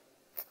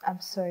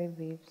 I'm sorry,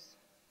 babes.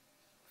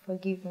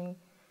 Forgive me.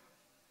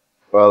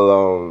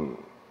 Well,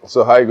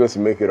 so how are you going to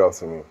make it up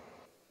to me?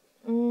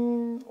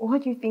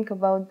 What do you think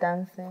about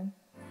dancing?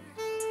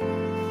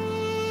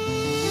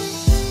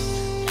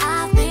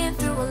 I've been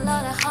through a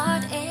lot of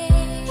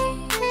heartache.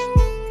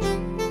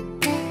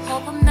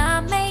 Hope I'm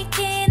not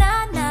making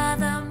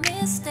another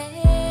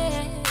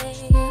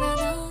mistake.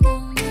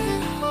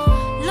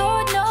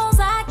 Lord knows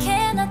I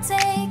cannot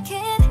take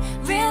it.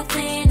 Real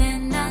thing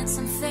and not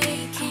some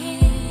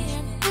faking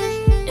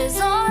is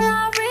all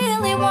I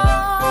really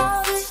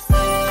want.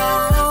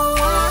 I don't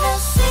wanna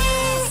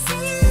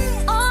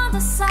sit on the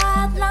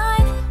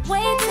sideline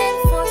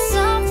waiting for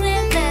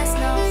something that's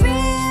not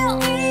real.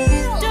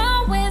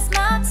 Don't waste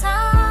my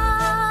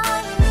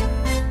time.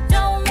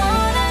 Don't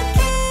wanna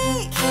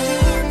keep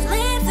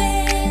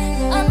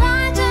living a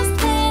lie just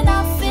when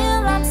I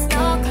feel I'm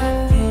stuck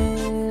on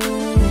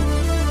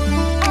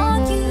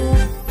you.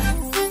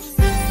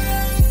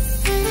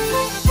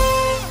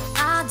 I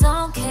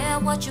don't care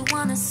what you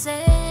wanna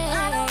say.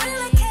 I don't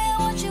really care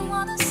what you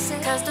wanna say.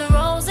 'Cause the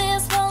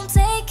roses won't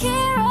take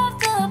care of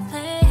the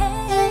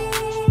pain.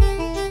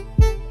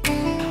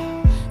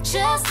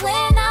 Just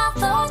when I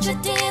thought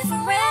you're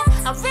different,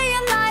 I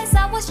realized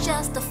I was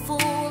just a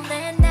fool,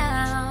 and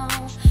now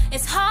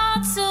it's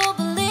hard to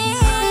believe.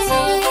 I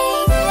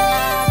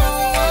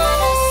don't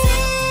wanna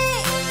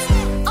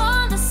sit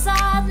on the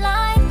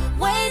sideline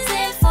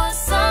waiting for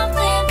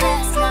something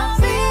that's not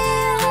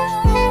real.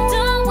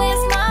 Don't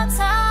waste my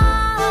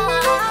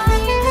time.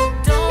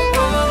 Don't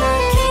wanna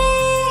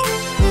keep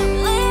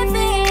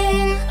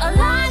living a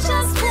lie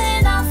just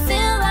when I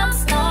feel I'm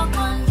stuck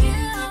on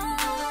you.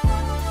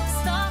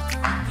 Stuck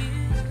on you.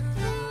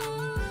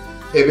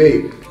 Hey,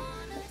 babe.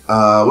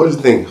 What do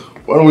you think?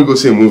 Why don't we go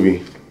see a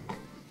movie?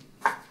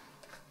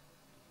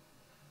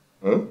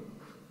 Huh?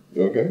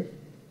 You okay?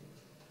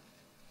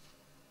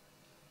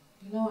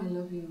 You know I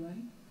love you,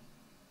 right?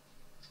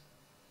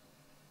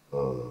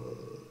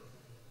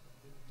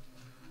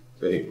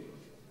 Babe,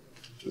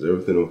 is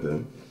everything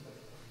okay?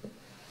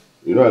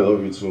 You know I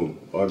love you too,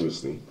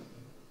 obviously.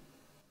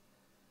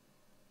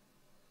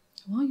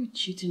 Why are you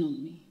cheating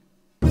on me?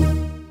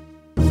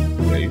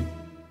 Babe?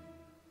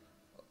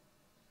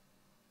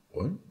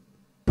 What?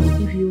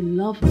 If you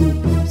love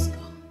me, Oscar,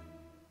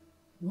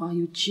 why are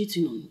you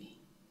cheating on me?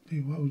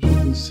 Babe, why would you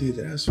even say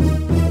that? That's so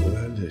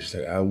outlandish.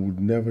 Like, I would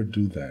never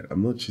do that.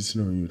 I'm not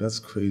cheating on you. That's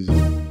crazy.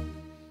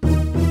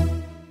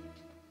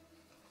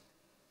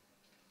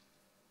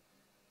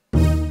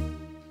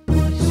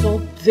 I saw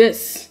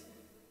this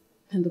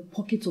in the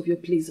pocket of your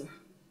blazer.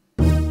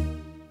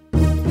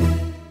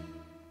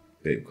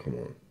 Babe, come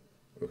on.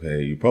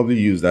 Okay, you probably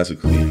used that to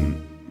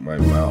clean my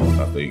mouth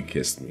after you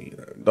kissed me.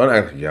 Don't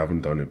act like you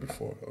haven't done it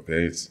before,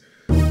 okay? It's...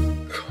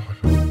 God,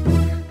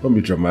 don't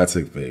be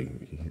dramatic, babe.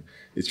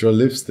 It's your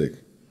lipstick.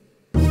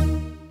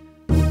 Yeah,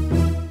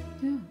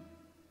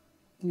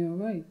 you're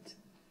right.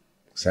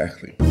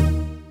 Exactly.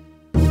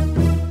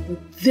 But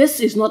this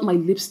is not my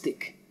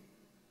lipstick.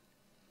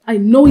 I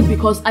know it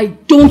because I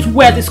don't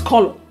wear this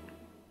color.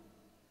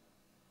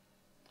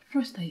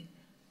 First, I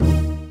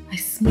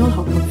smell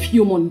her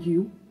perfume on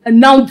you, and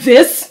now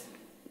this?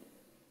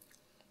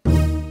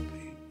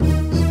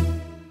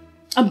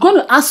 I'm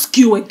gonna ask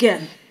you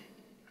again.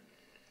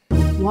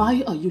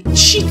 Why are you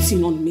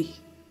cheating on me?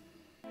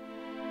 I'm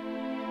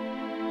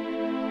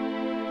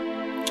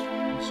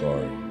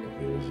sorry.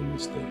 Okay, it was a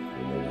mistake.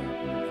 It never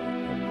happened again. I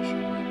promise you.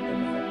 It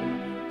never happened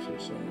again. I'm so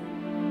sorry.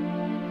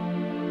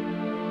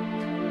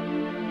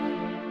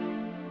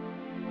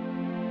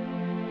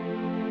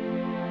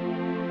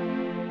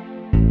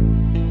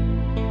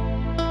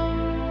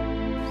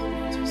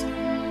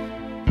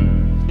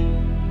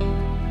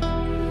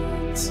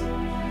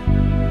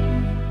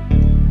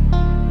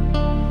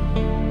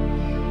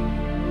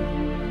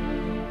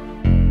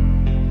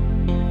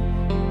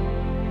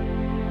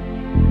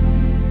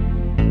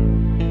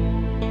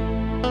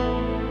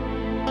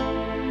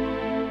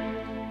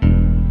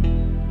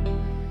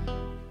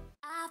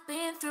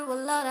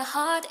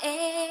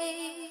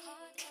 heartache.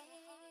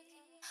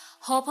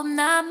 Hope I'm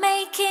not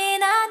making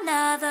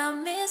another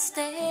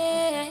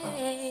mistake.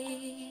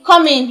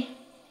 Come in.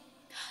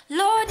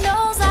 Lord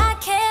knows I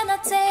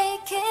cannot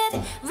take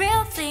it.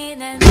 Real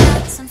thing and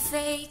not some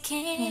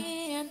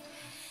faking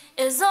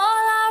is all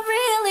I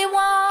really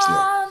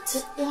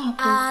want.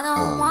 I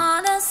don't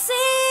wanna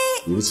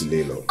see. We need to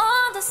lay low.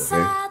 On the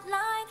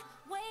sideline.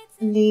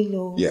 Lay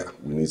low. Yeah,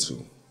 we need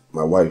to.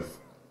 My wife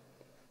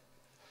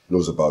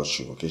knows about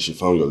you, okay? She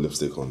found your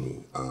lipstick on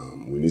me.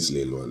 We need to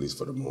lay low, at least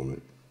for the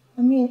moment.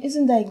 I mean,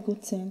 isn't that a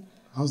good thing?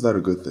 How's that a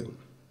good thing?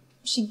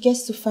 She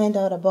gets to find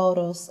out about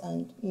us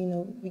and, you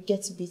know, we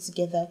get to be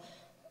together.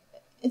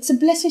 It's a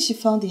blessing she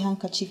found the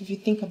handkerchief, if you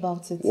think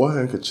about it. What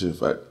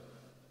handkerchief?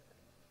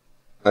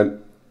 I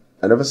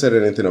never said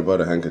anything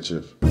about a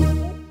handkerchief.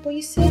 But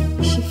you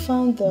said she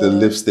found the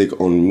lipstick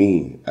on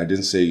me. I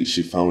didn't say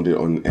she found it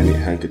on any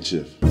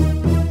handkerchief.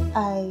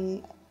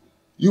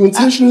 You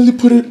intentionally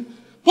put it...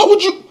 Why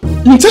would you...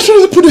 You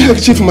intentionally put the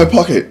handkerchief in my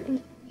pocket.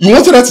 You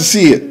wanted her to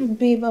see it.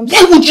 Babe,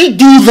 Why would you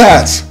do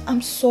that?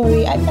 I'm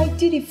sorry. I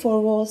did it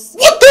for us.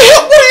 What the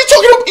hell? What are you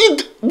talking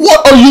about?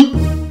 What are you...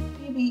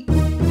 Baby,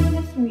 you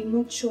left me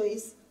no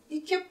choice.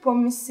 You kept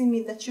promising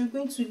me that you're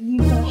going to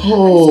leave her.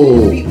 Oh. It's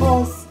going to be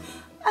us.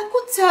 I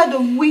got tired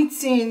of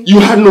waiting. You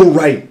had no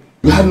right.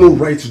 You had no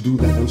right to do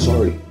that. I'm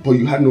sorry. But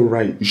you had no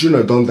right. You shouldn't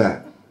have done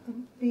that.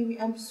 Baby,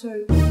 I'm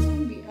sorry.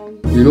 Baby,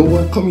 You know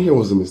what? Coming here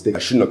was a mistake. I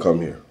shouldn't have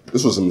come here.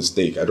 This was a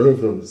mistake. I don't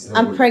even understand.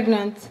 I'm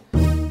pregnant.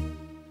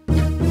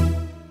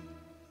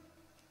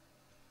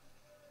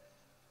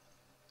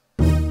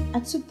 I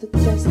took the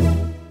test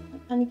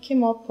and it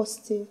came out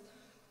positive.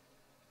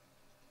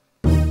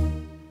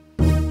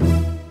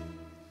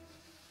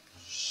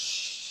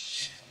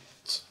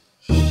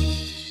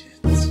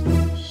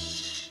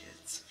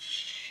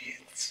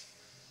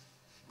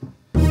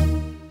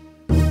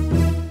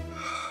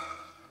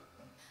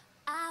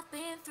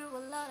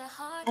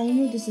 I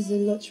know this is a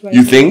lot right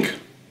You now. think?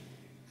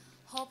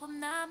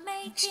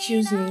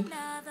 Excuse me.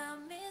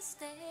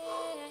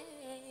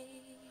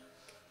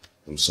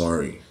 I'm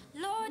sorry.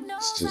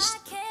 It's just...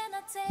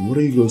 What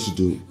are you going to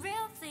do?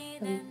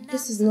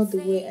 This is not the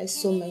way I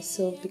saw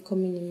myself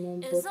becoming a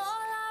mom, but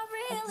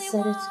I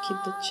decided to keep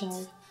the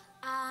child.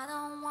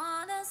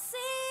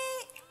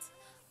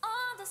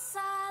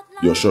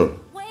 You're sure?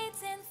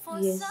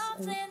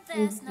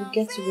 Yes, we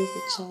get to raise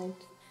the child,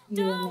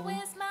 you and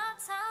I.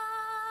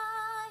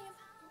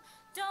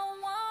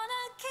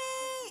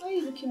 Why are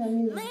you looking at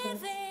me like that?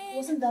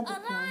 Wasn't that the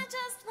plan?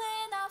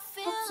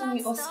 Talk to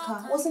me,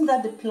 Oscar. Wasn't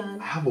that the plan?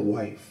 I have a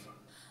wife.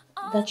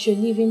 That you're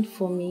leaving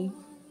for me?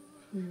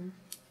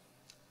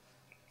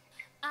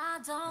 I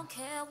don't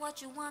care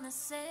what you wanna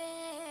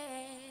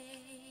say.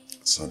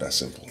 It's not that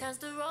simple.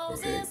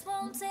 Okay?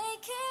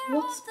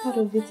 What part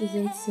of it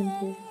isn't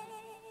simple?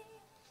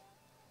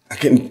 I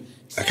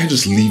can't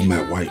just leave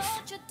my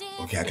wife.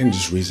 Okay, I can't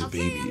just raise a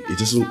baby. It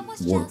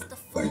doesn't work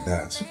like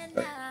that.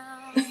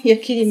 You're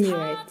kidding me,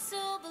 right?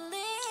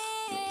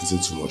 This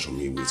is too much on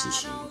me way too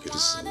soon. Okay,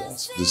 this is a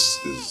lot.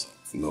 This is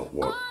not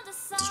what...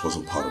 This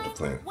wasn't part of the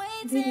plan.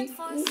 Baby,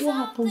 what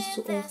happens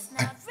to us? I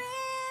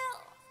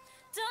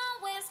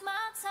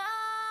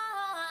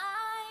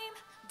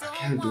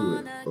can't do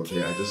it.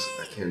 Okay, I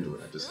can't do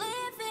it. I just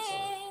can't do it.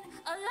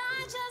 I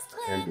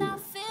can't do it. Okay,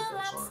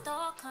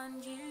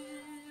 I'm sorry.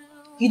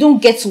 You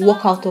don't get to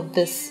walk out of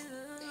this.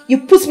 You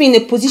put me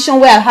in a position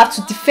where I have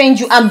to defend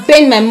you and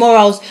bend my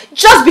morals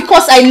just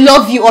because I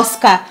love you,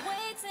 Oscar.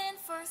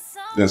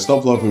 Then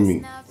stop loving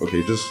me.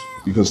 Okay,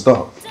 you can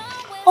stop.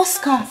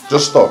 Oscar.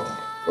 Just stop.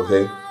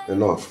 Okay?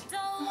 Enough.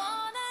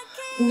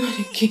 Not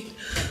again.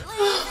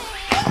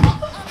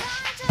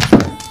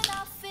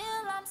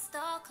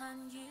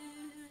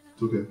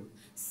 It's okay.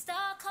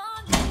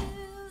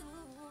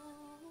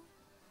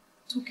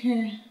 It's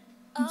okay.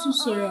 I'm so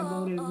sorry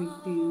about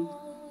everything.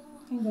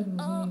 I think that was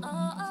really important.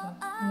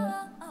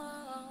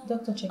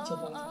 Doctor checked your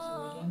vitals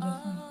already and you're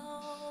fine.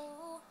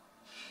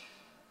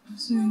 I'm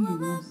sorry you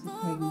lost the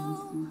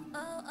pregnancy.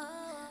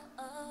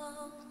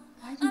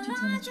 Why didn't you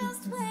tell me to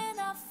be pregnant?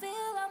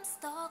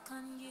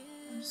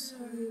 I'm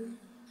sorry.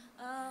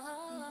 It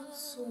was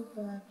so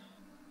bad.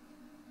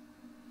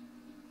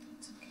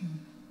 It's okay.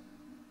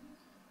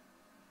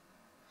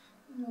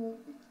 No,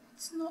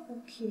 it's not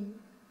okay.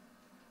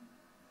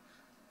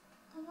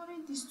 I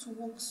wanted this to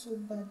work so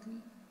badly.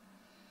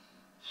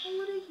 I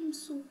wanted him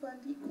so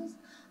badly because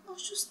I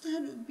was just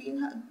tired of being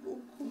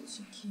heartbroken. It's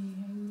okay,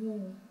 I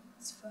know.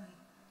 It's fine.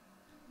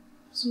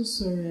 I'm so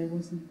sorry I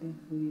wasn't there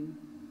for you.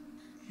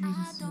 I'm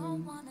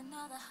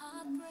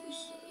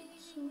really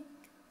sorry.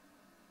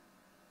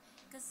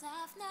 Cause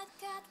I've not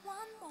got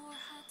one more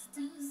heart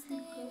to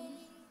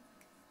stay.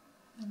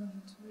 I love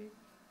you too.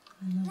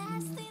 I love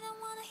Last you. thing I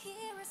wanna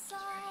hear is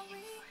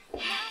sorry.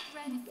 Not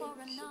ready for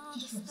another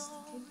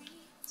story.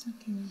 It's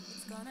okay.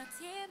 It's gonna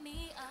tear me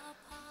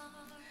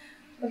apart.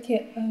 Okay,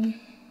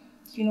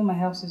 you know my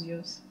house is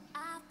yours.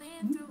 I've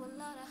been through a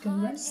lot of You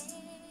can rest.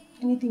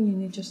 Anything you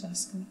need, just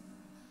ask me.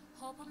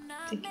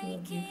 Take care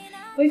of you.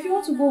 But if you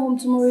want to go home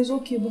tomorrow, it's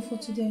okay. But for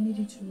today, I need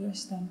you to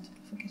rest and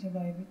forget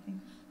about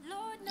everything.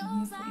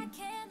 I'm here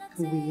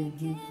for you. For we are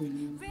here for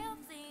you.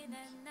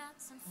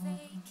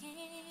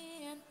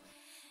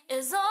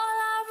 Is all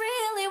I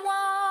really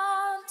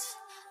want.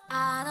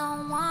 I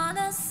don't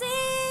wanna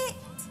sit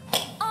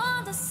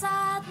on the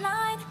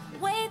sideline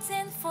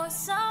waiting for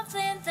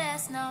something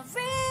that's not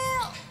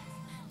real.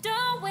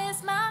 Don't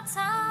waste my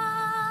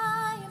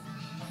time.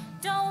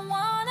 Don't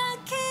wanna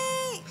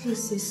keep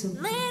Please say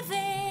something.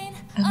 living.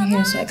 I'm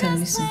here so I can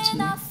listen to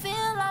you. I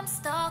feel I'm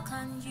stuck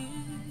on you.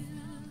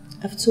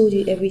 I've told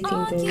you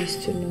everything there is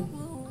to know.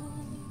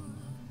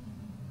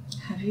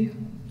 Have you?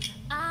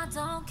 I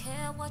don't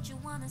care what you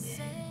wanna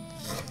say.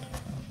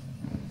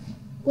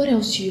 What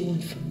else do you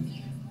want from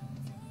me?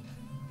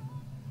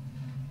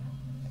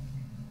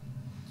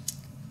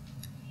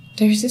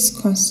 There is this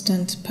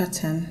constant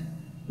pattern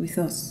with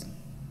us.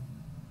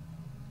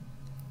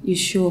 You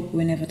show up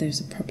whenever there's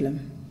a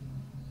problem.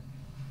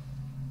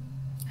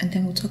 And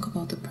then we'll talk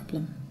about the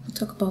problem. We'll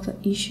talk about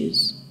the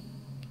issues.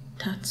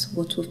 That's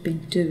what we've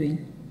been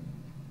doing.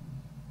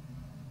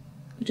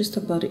 We'll just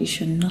talk about the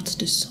issue, not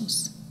the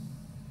source.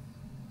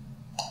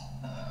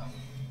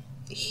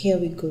 Here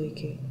we go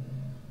again.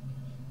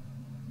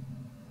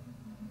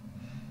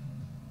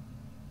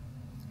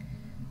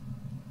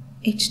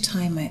 Each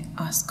time I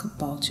ask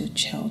about your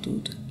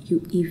childhood,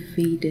 you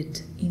evade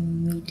it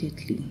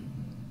immediately.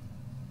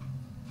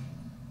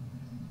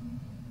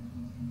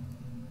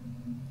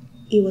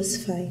 It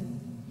was fine.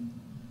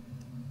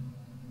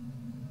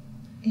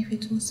 If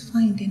it was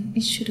fine, then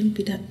it shouldn't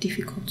be that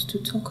difficult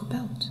to talk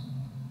about.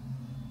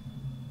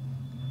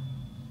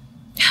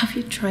 Have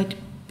you tried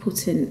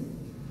putting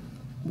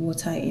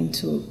water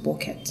into a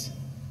bucket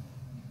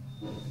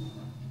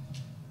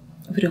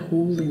with a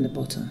hole in the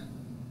bottom?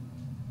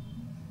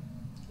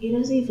 It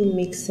doesn't even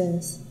make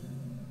sense.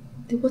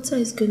 The water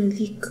is gonna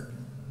leak.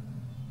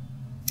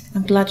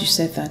 I'm glad you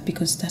said that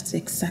because that's the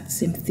exact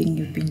same thing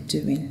you've been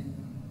doing.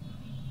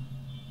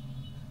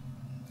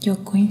 You're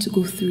going to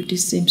go through the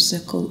same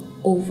circle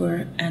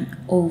over and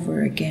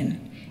over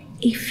again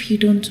if you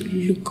don't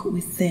look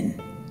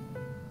within.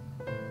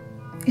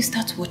 Is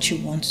that what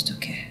you want to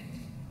care?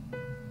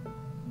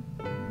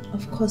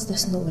 Of course,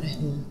 that's not what I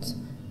want.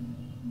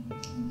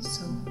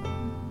 So,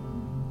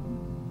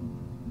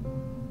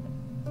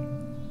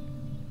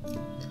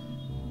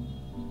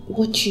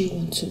 what do you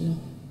want to know?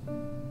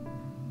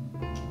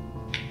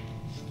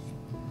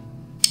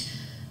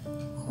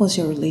 What was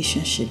your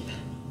relationship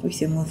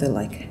with your mother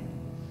like?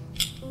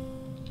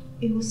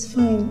 It was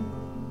fine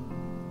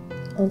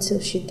until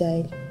she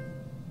died.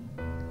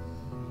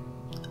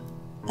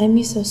 I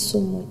miss her so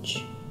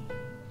much,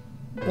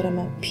 but I'm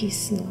at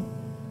peace now.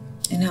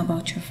 And how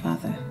about your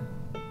father?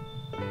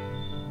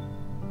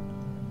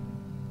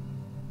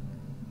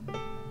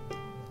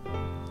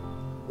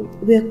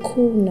 We're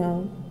cool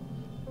now.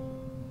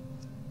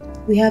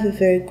 We have a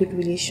very good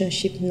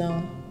relationship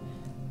now.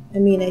 I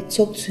mean, I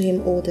talk to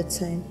him all the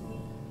time.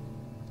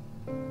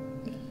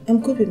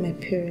 I'm good with my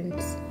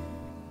parents.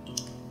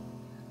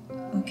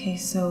 Okay,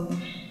 so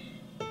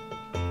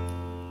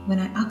when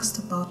I asked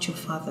about your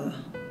father,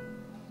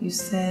 you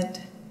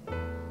said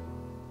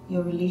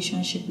your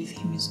relationship with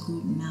him is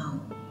good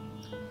now.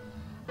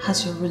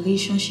 Has your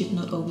relationship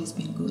not always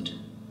been good?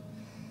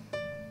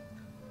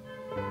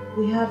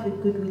 We have a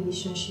good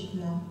relationship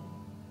now.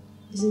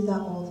 Isn't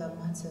that all that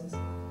matters?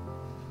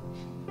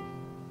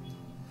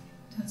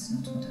 That's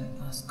not what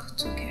I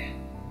asked, okay?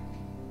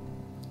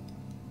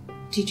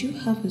 Did you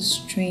have a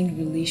strained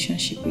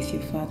relationship with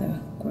your father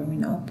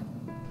growing up?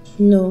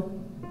 No.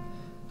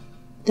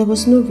 There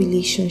was no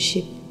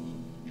relationship.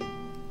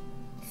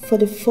 For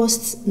the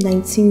first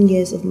 19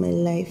 years of my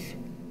life,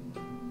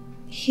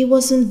 he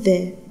wasn't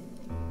there.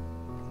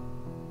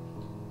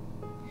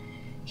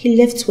 He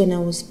left when I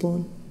was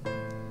born.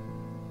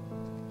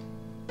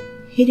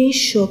 He didn't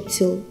show up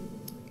till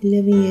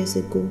 11 years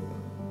ago.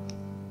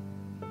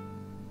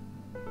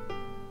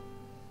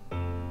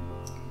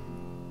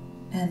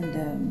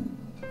 And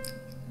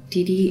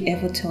did he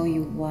ever tell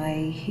you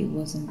why he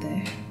wasn't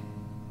there?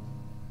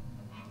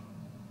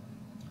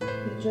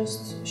 He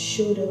just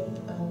showed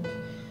up and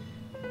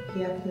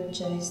he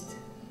apologized.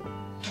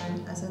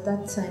 And as at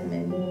that time, my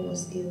mom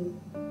was ill,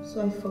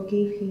 so I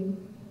forgave him.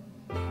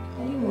 I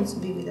didn't want to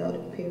be without a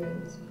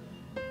parent.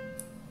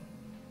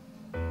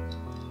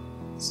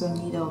 So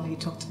neither of you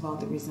talked about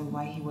the reason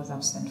why he was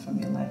absent from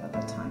your life at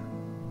that time?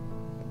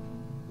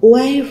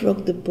 Why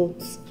rock the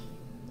boat?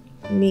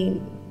 I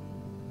mean,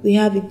 we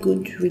have a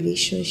good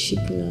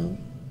relationship now.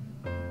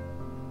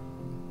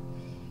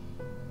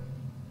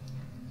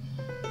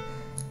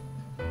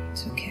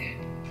 It's okay.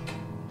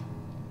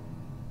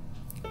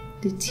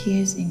 The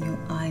tears in your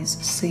eyes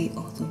say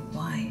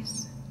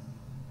otherwise.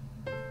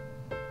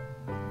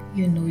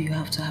 You know you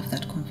have to have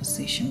that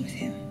conversation with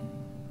him.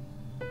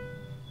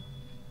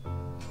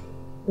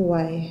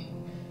 Why?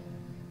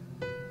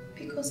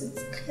 Because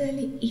it's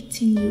clearly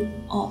eating you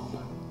up.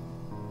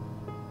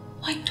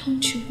 Why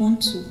don't you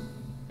want to?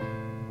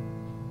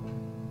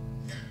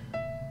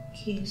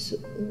 Okay, so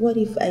what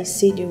if I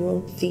say the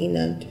wrong thing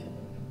and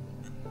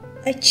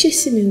I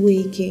chase him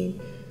away again?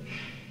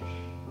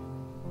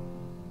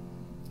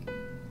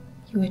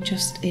 You were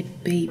just a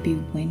baby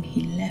when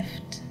he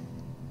left.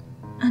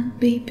 And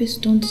babies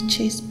don't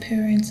chase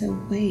parents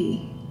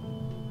away.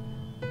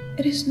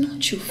 It is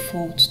not your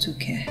fault to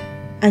care.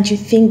 And you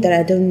think that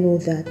I don't know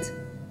that?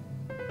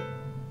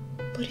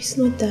 But it's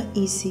not that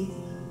easy.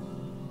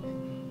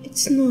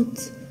 It's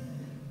not.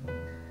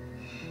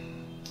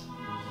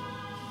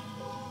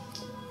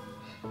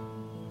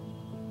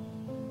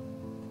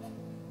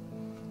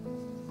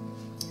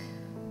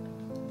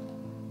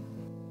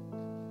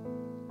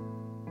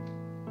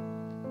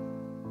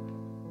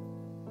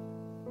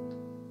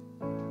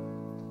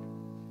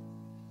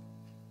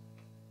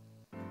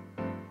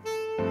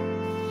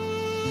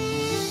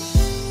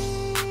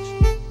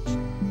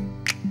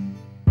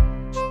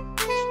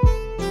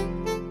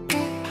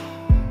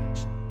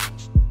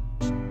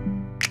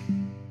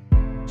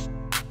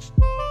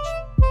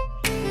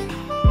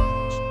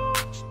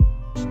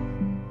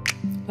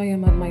 I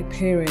am at my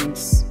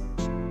parents'.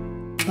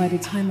 By the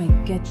time I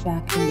get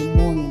back in the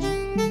morning,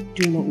 I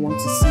do not want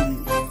to see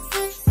you.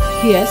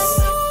 Yes,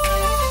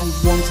 I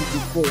want a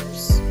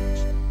divorce.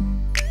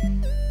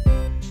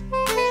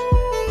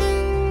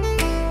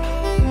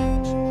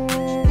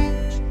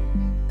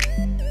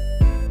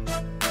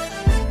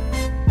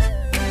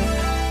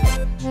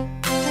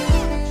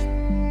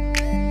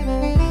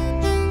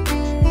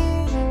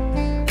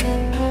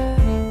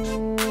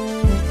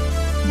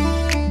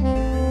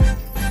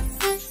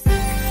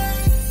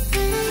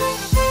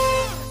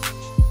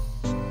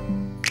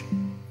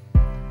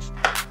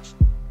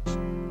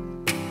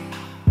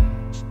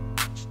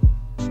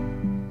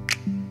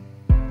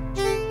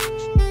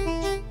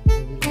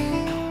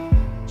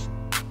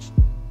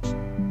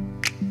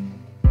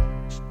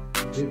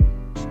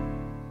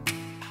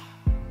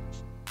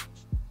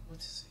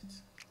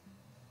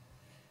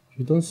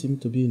 You don't seem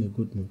to be in a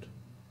good mood.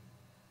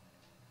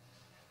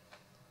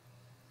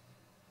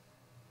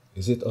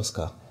 Is it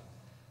Oscar?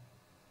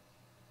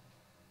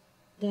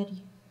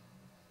 Daddy,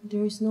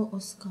 there is no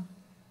Oscar.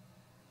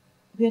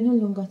 We are no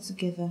longer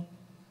together.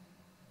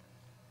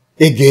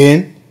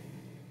 Again?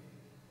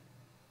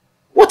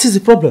 What is the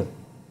problem?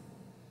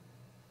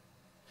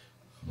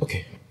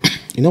 Okay,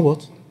 you know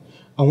what?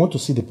 I want to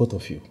see the both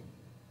of you.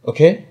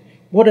 Okay?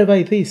 Whatever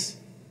it is,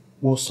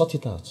 we'll sort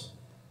it out.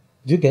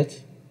 Do you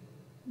get?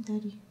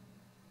 Daddy,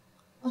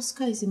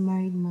 Oscar is a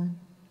married man.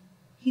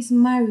 He's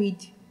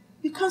married.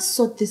 We can't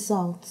sort this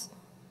out.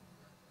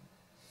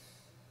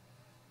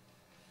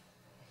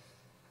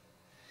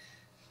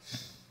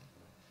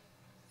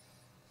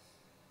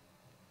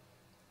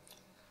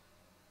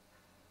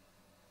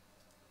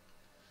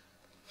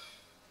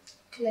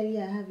 Clearly,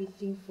 I have a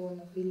thing for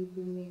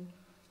unavailable men.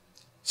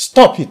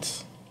 Stop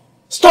it!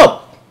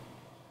 Stop!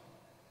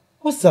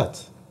 What's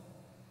that?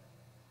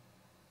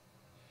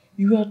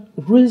 You are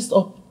raised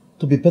up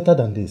to be better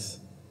than this.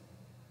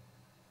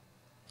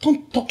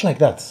 Don't talk like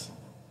that.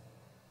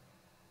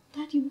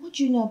 Daddy, what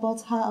do you know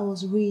about how I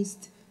was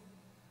raised?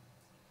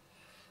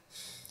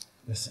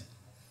 Listen.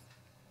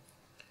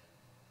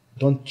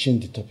 Don't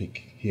change the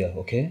topic here,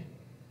 okay?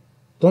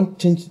 Don't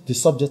change the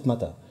subject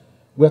matter.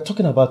 We are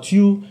talking about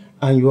you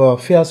and your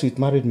affairs with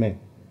married men.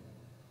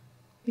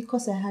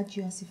 Because I had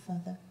you as a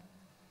father.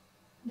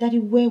 Daddy,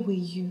 where were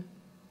you?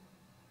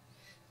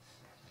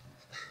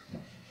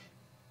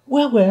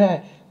 Where were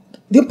I?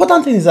 The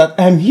important thing is that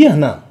I'm here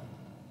now.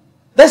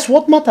 That's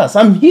what matters.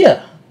 I'm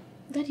here.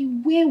 Daddy,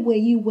 where were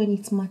you when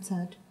it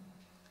mattered?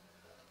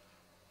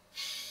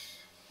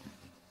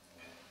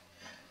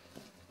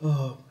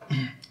 Oh,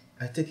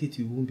 I take it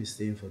you won't be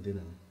staying for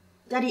dinner.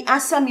 Daddy,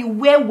 answer me,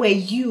 where were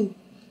you?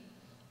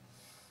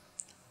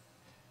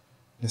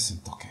 Listen,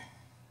 Toke.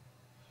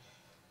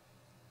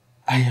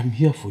 I am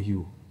here for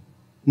you.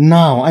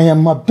 Now, I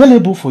am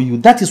available for you.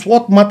 That is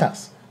what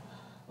matters.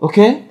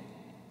 Okay?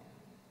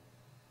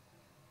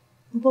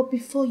 But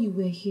before you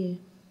were here,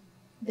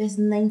 there's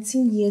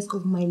 19 years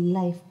of my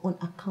life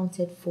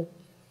unaccounted for.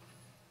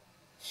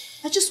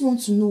 I just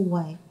want to know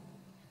why.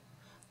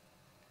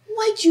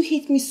 Why do you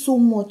hate me so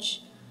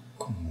much?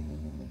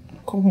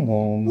 Come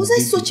on. Was I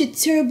such a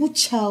terrible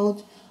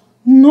child?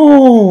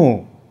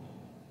 No.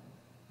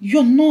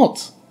 You're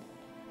not.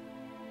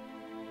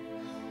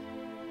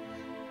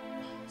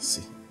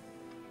 See.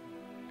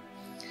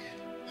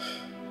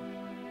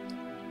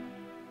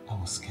 I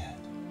was scared.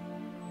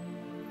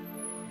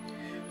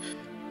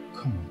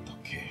 Come on,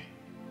 Toke.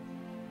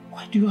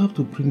 Why do you have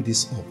to bring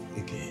this up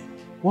again?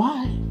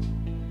 Why?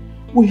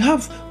 We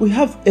have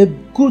a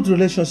good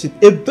relationship,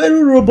 a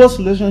very robust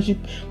relationship,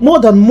 more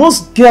than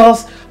most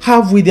girls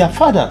have with their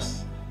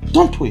fathers,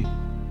 don't we?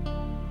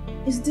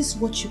 Is this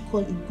what you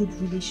call a good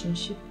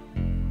relationship?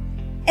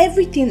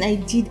 Everything I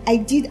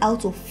did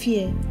out of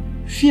fear.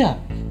 Fear?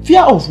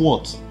 Fear of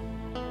what?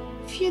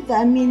 Fear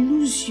that I may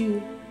lose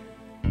you.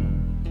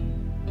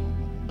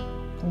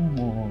 Come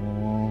on.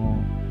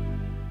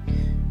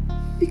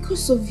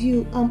 Because of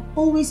you, I'm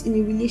always in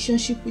a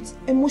relationship with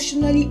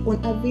emotionally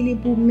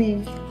unavailable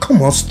men.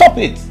 Come on, stop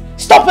it!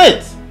 Stop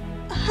it!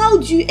 How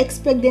do you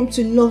expect them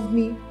to love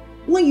me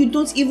when you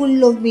don't even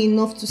love me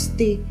enough to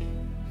stay?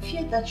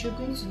 Fear that you're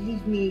going to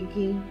leave me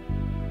again.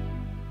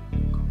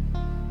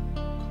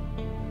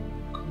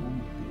 Come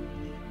on,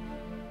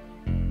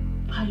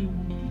 baby. I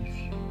won't leave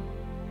you.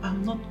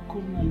 I'm not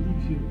gonna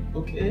leave you,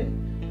 okay?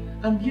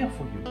 I'm here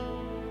for you.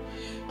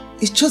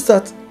 It's just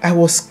that I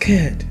was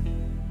scared.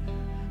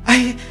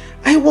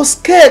 I was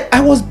scared. I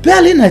was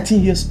barely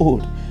 19 years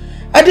old.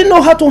 I didn't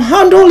know how to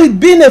handle it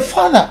being a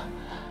father.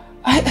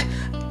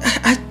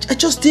 I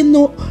just didn't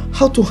know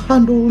how to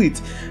handle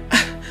it.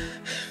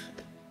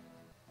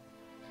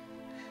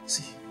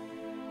 See,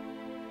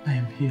 I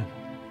am here.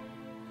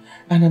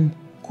 And I'm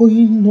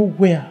going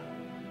nowhere.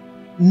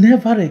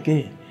 Never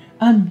again.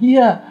 I'm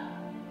here.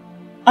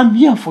 I'm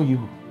here for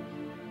you.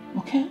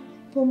 Okay?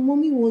 But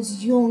mommy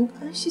was young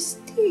and she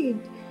stayed.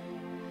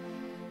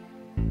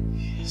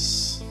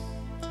 Yes.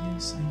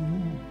 Yes, I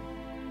know.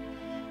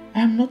 I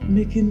am not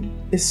making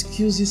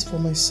excuses for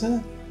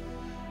myself.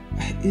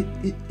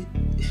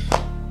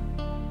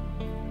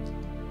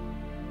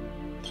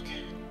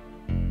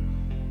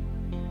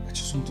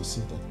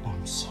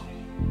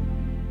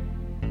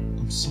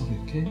 sorry,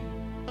 okay?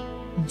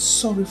 I'm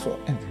sorry for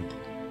everything.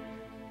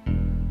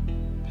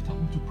 But I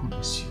want to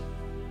promise you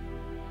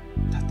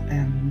that I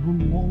am no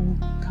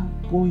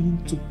longer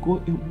going to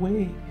go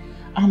away.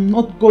 I'm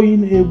not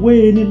going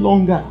away any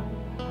longer.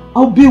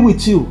 I'll be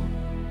with you.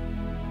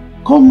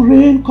 Come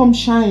rain, come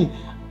shine.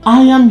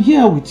 I am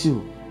here with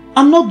you.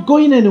 I'm not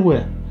going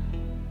anywhere.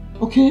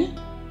 Okay?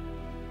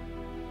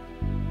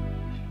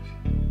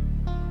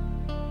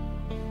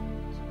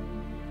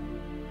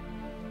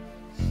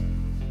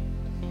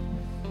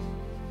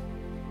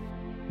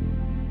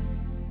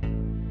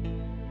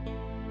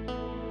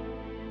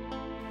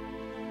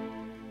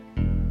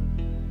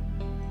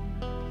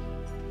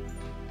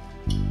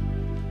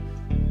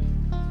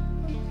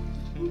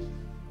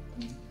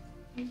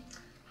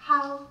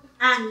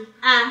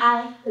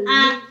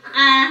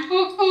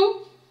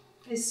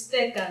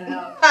 Respect and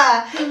help.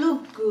 You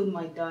look good,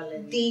 my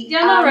darling.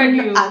 They're not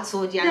ready. I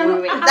told you I'm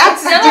not ready.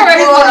 That's they're not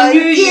ready for the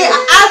new year.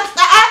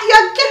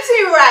 You're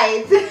getting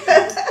right.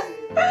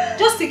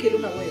 Just take a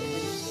look at where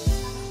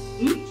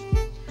you're going.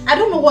 I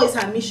don't know what is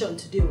her mission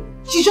to do.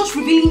 She's just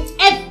revealing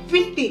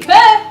everything.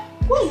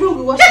 What's wrong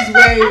with what she's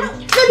wearing?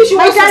 Maybe she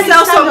wants to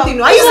sell something.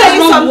 Are you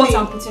selling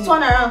something?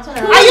 Turn around.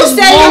 Are you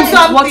selling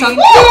something?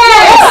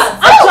 Yes!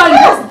 Actually,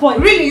 that's the point.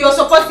 Really, you're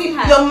supporting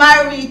her? You're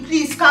married.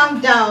 Please calm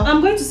down.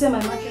 I'm going to sell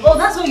my market. Oh,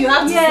 that's what you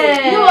have to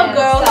say. You know what,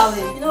 girls?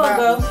 Darling. You know what,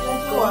 girls?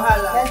 Let's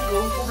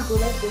go.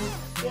 Let's go.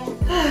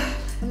 Yeah.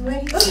 I'm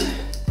ready.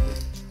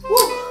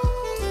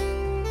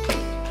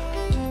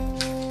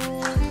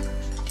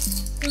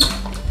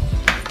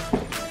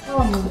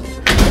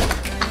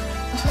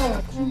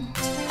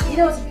 You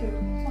know what's cute?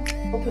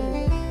 Open the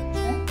door.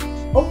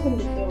 Huh? Open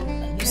the door.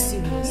 Are you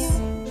serious?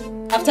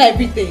 Yeah. After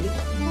everything?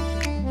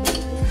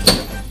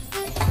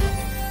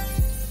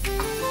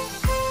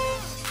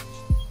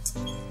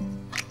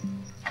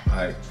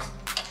 Hi.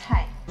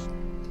 Hi.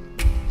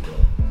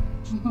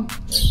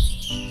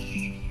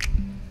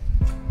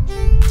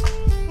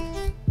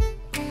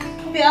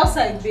 I'll be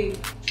outside, babe.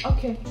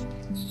 Okay.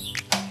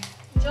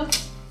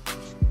 Just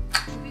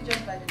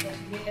by the door.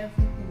 Lay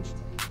everything to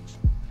me.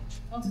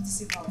 I wanted to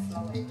see how a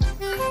flower is.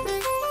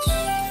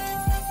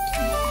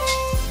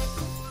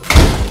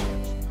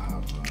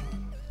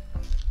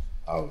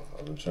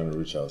 I've been trying to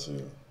reach out to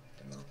you,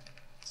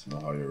 to know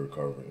how your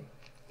recovery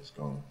is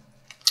going.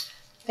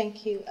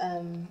 Thank you.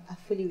 I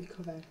fully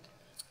recovered.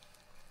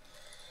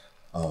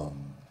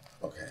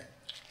 Okay.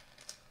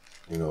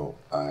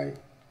 I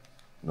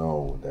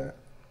know that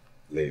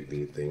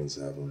lately things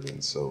haven't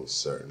been so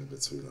certain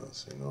between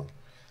us, And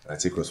I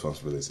take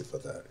responsibility for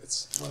that.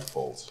 It's my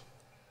fault.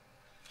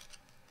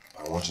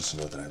 I want you to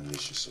know that I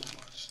miss you so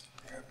much.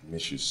 I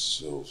miss you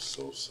so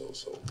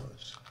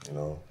much,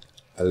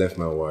 I left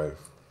my wife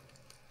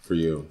for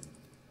you.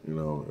 It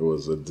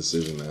was a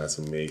decision I had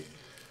to make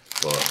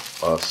for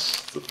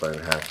us to find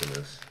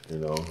happiness,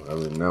 now I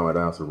don't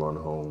have to run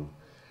home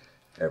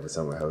every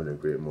time we're having a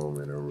great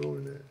moment and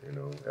ruin it,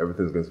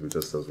 Everything's going to be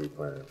just as we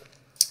planned.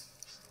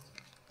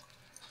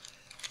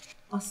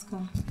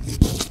 Oscar.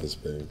 Yes,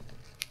 babe.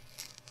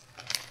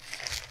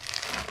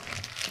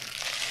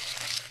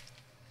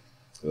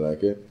 You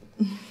like it?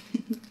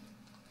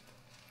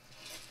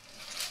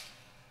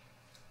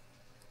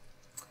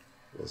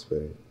 Yes,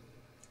 babe.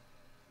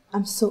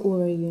 I'm so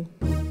over you.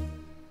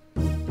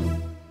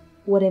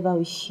 Whatever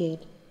we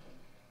shared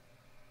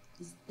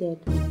is dead.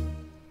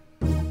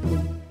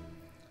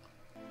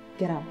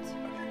 Get out.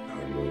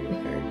 I know you're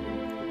angry,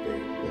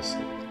 babe.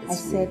 Listen. I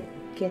said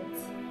get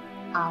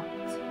out.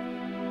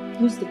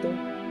 Use the door.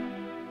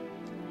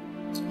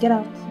 Get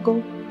out.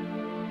 Go.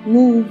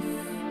 Move.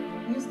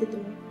 Use the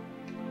door.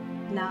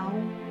 Now.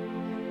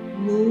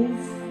 Move.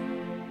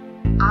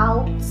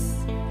 Out.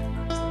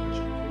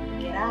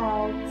 Get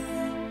out.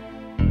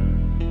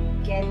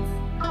 Get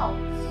out.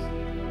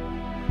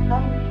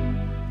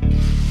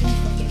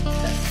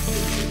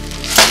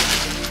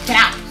 Get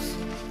out.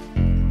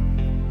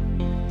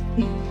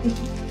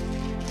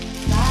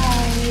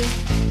 Bye.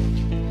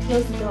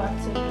 Close the door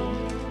after me.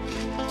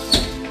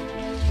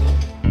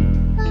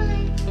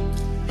 Bye.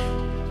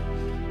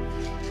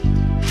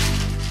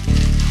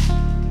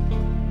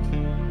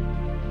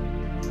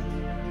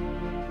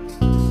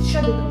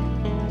 Shut the door.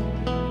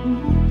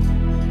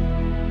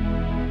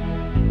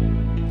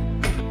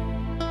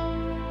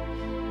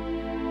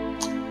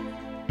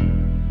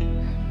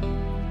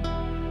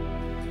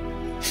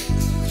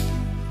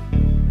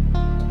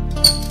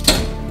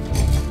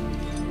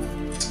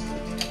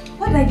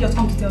 Your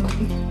tongue to tell me.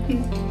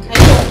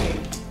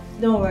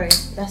 Don't worry,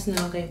 that's no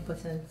longer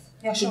important.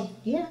 Yeah, sure.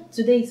 Yeah,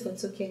 today is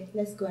what's okay.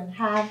 Let's go and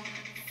have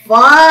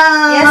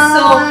fun. Yes,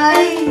 so.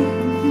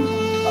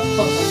 Of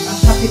course, I'm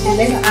happy for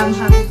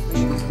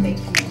you. Thank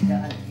you, my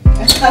God.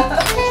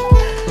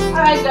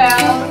 Alright,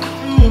 girl.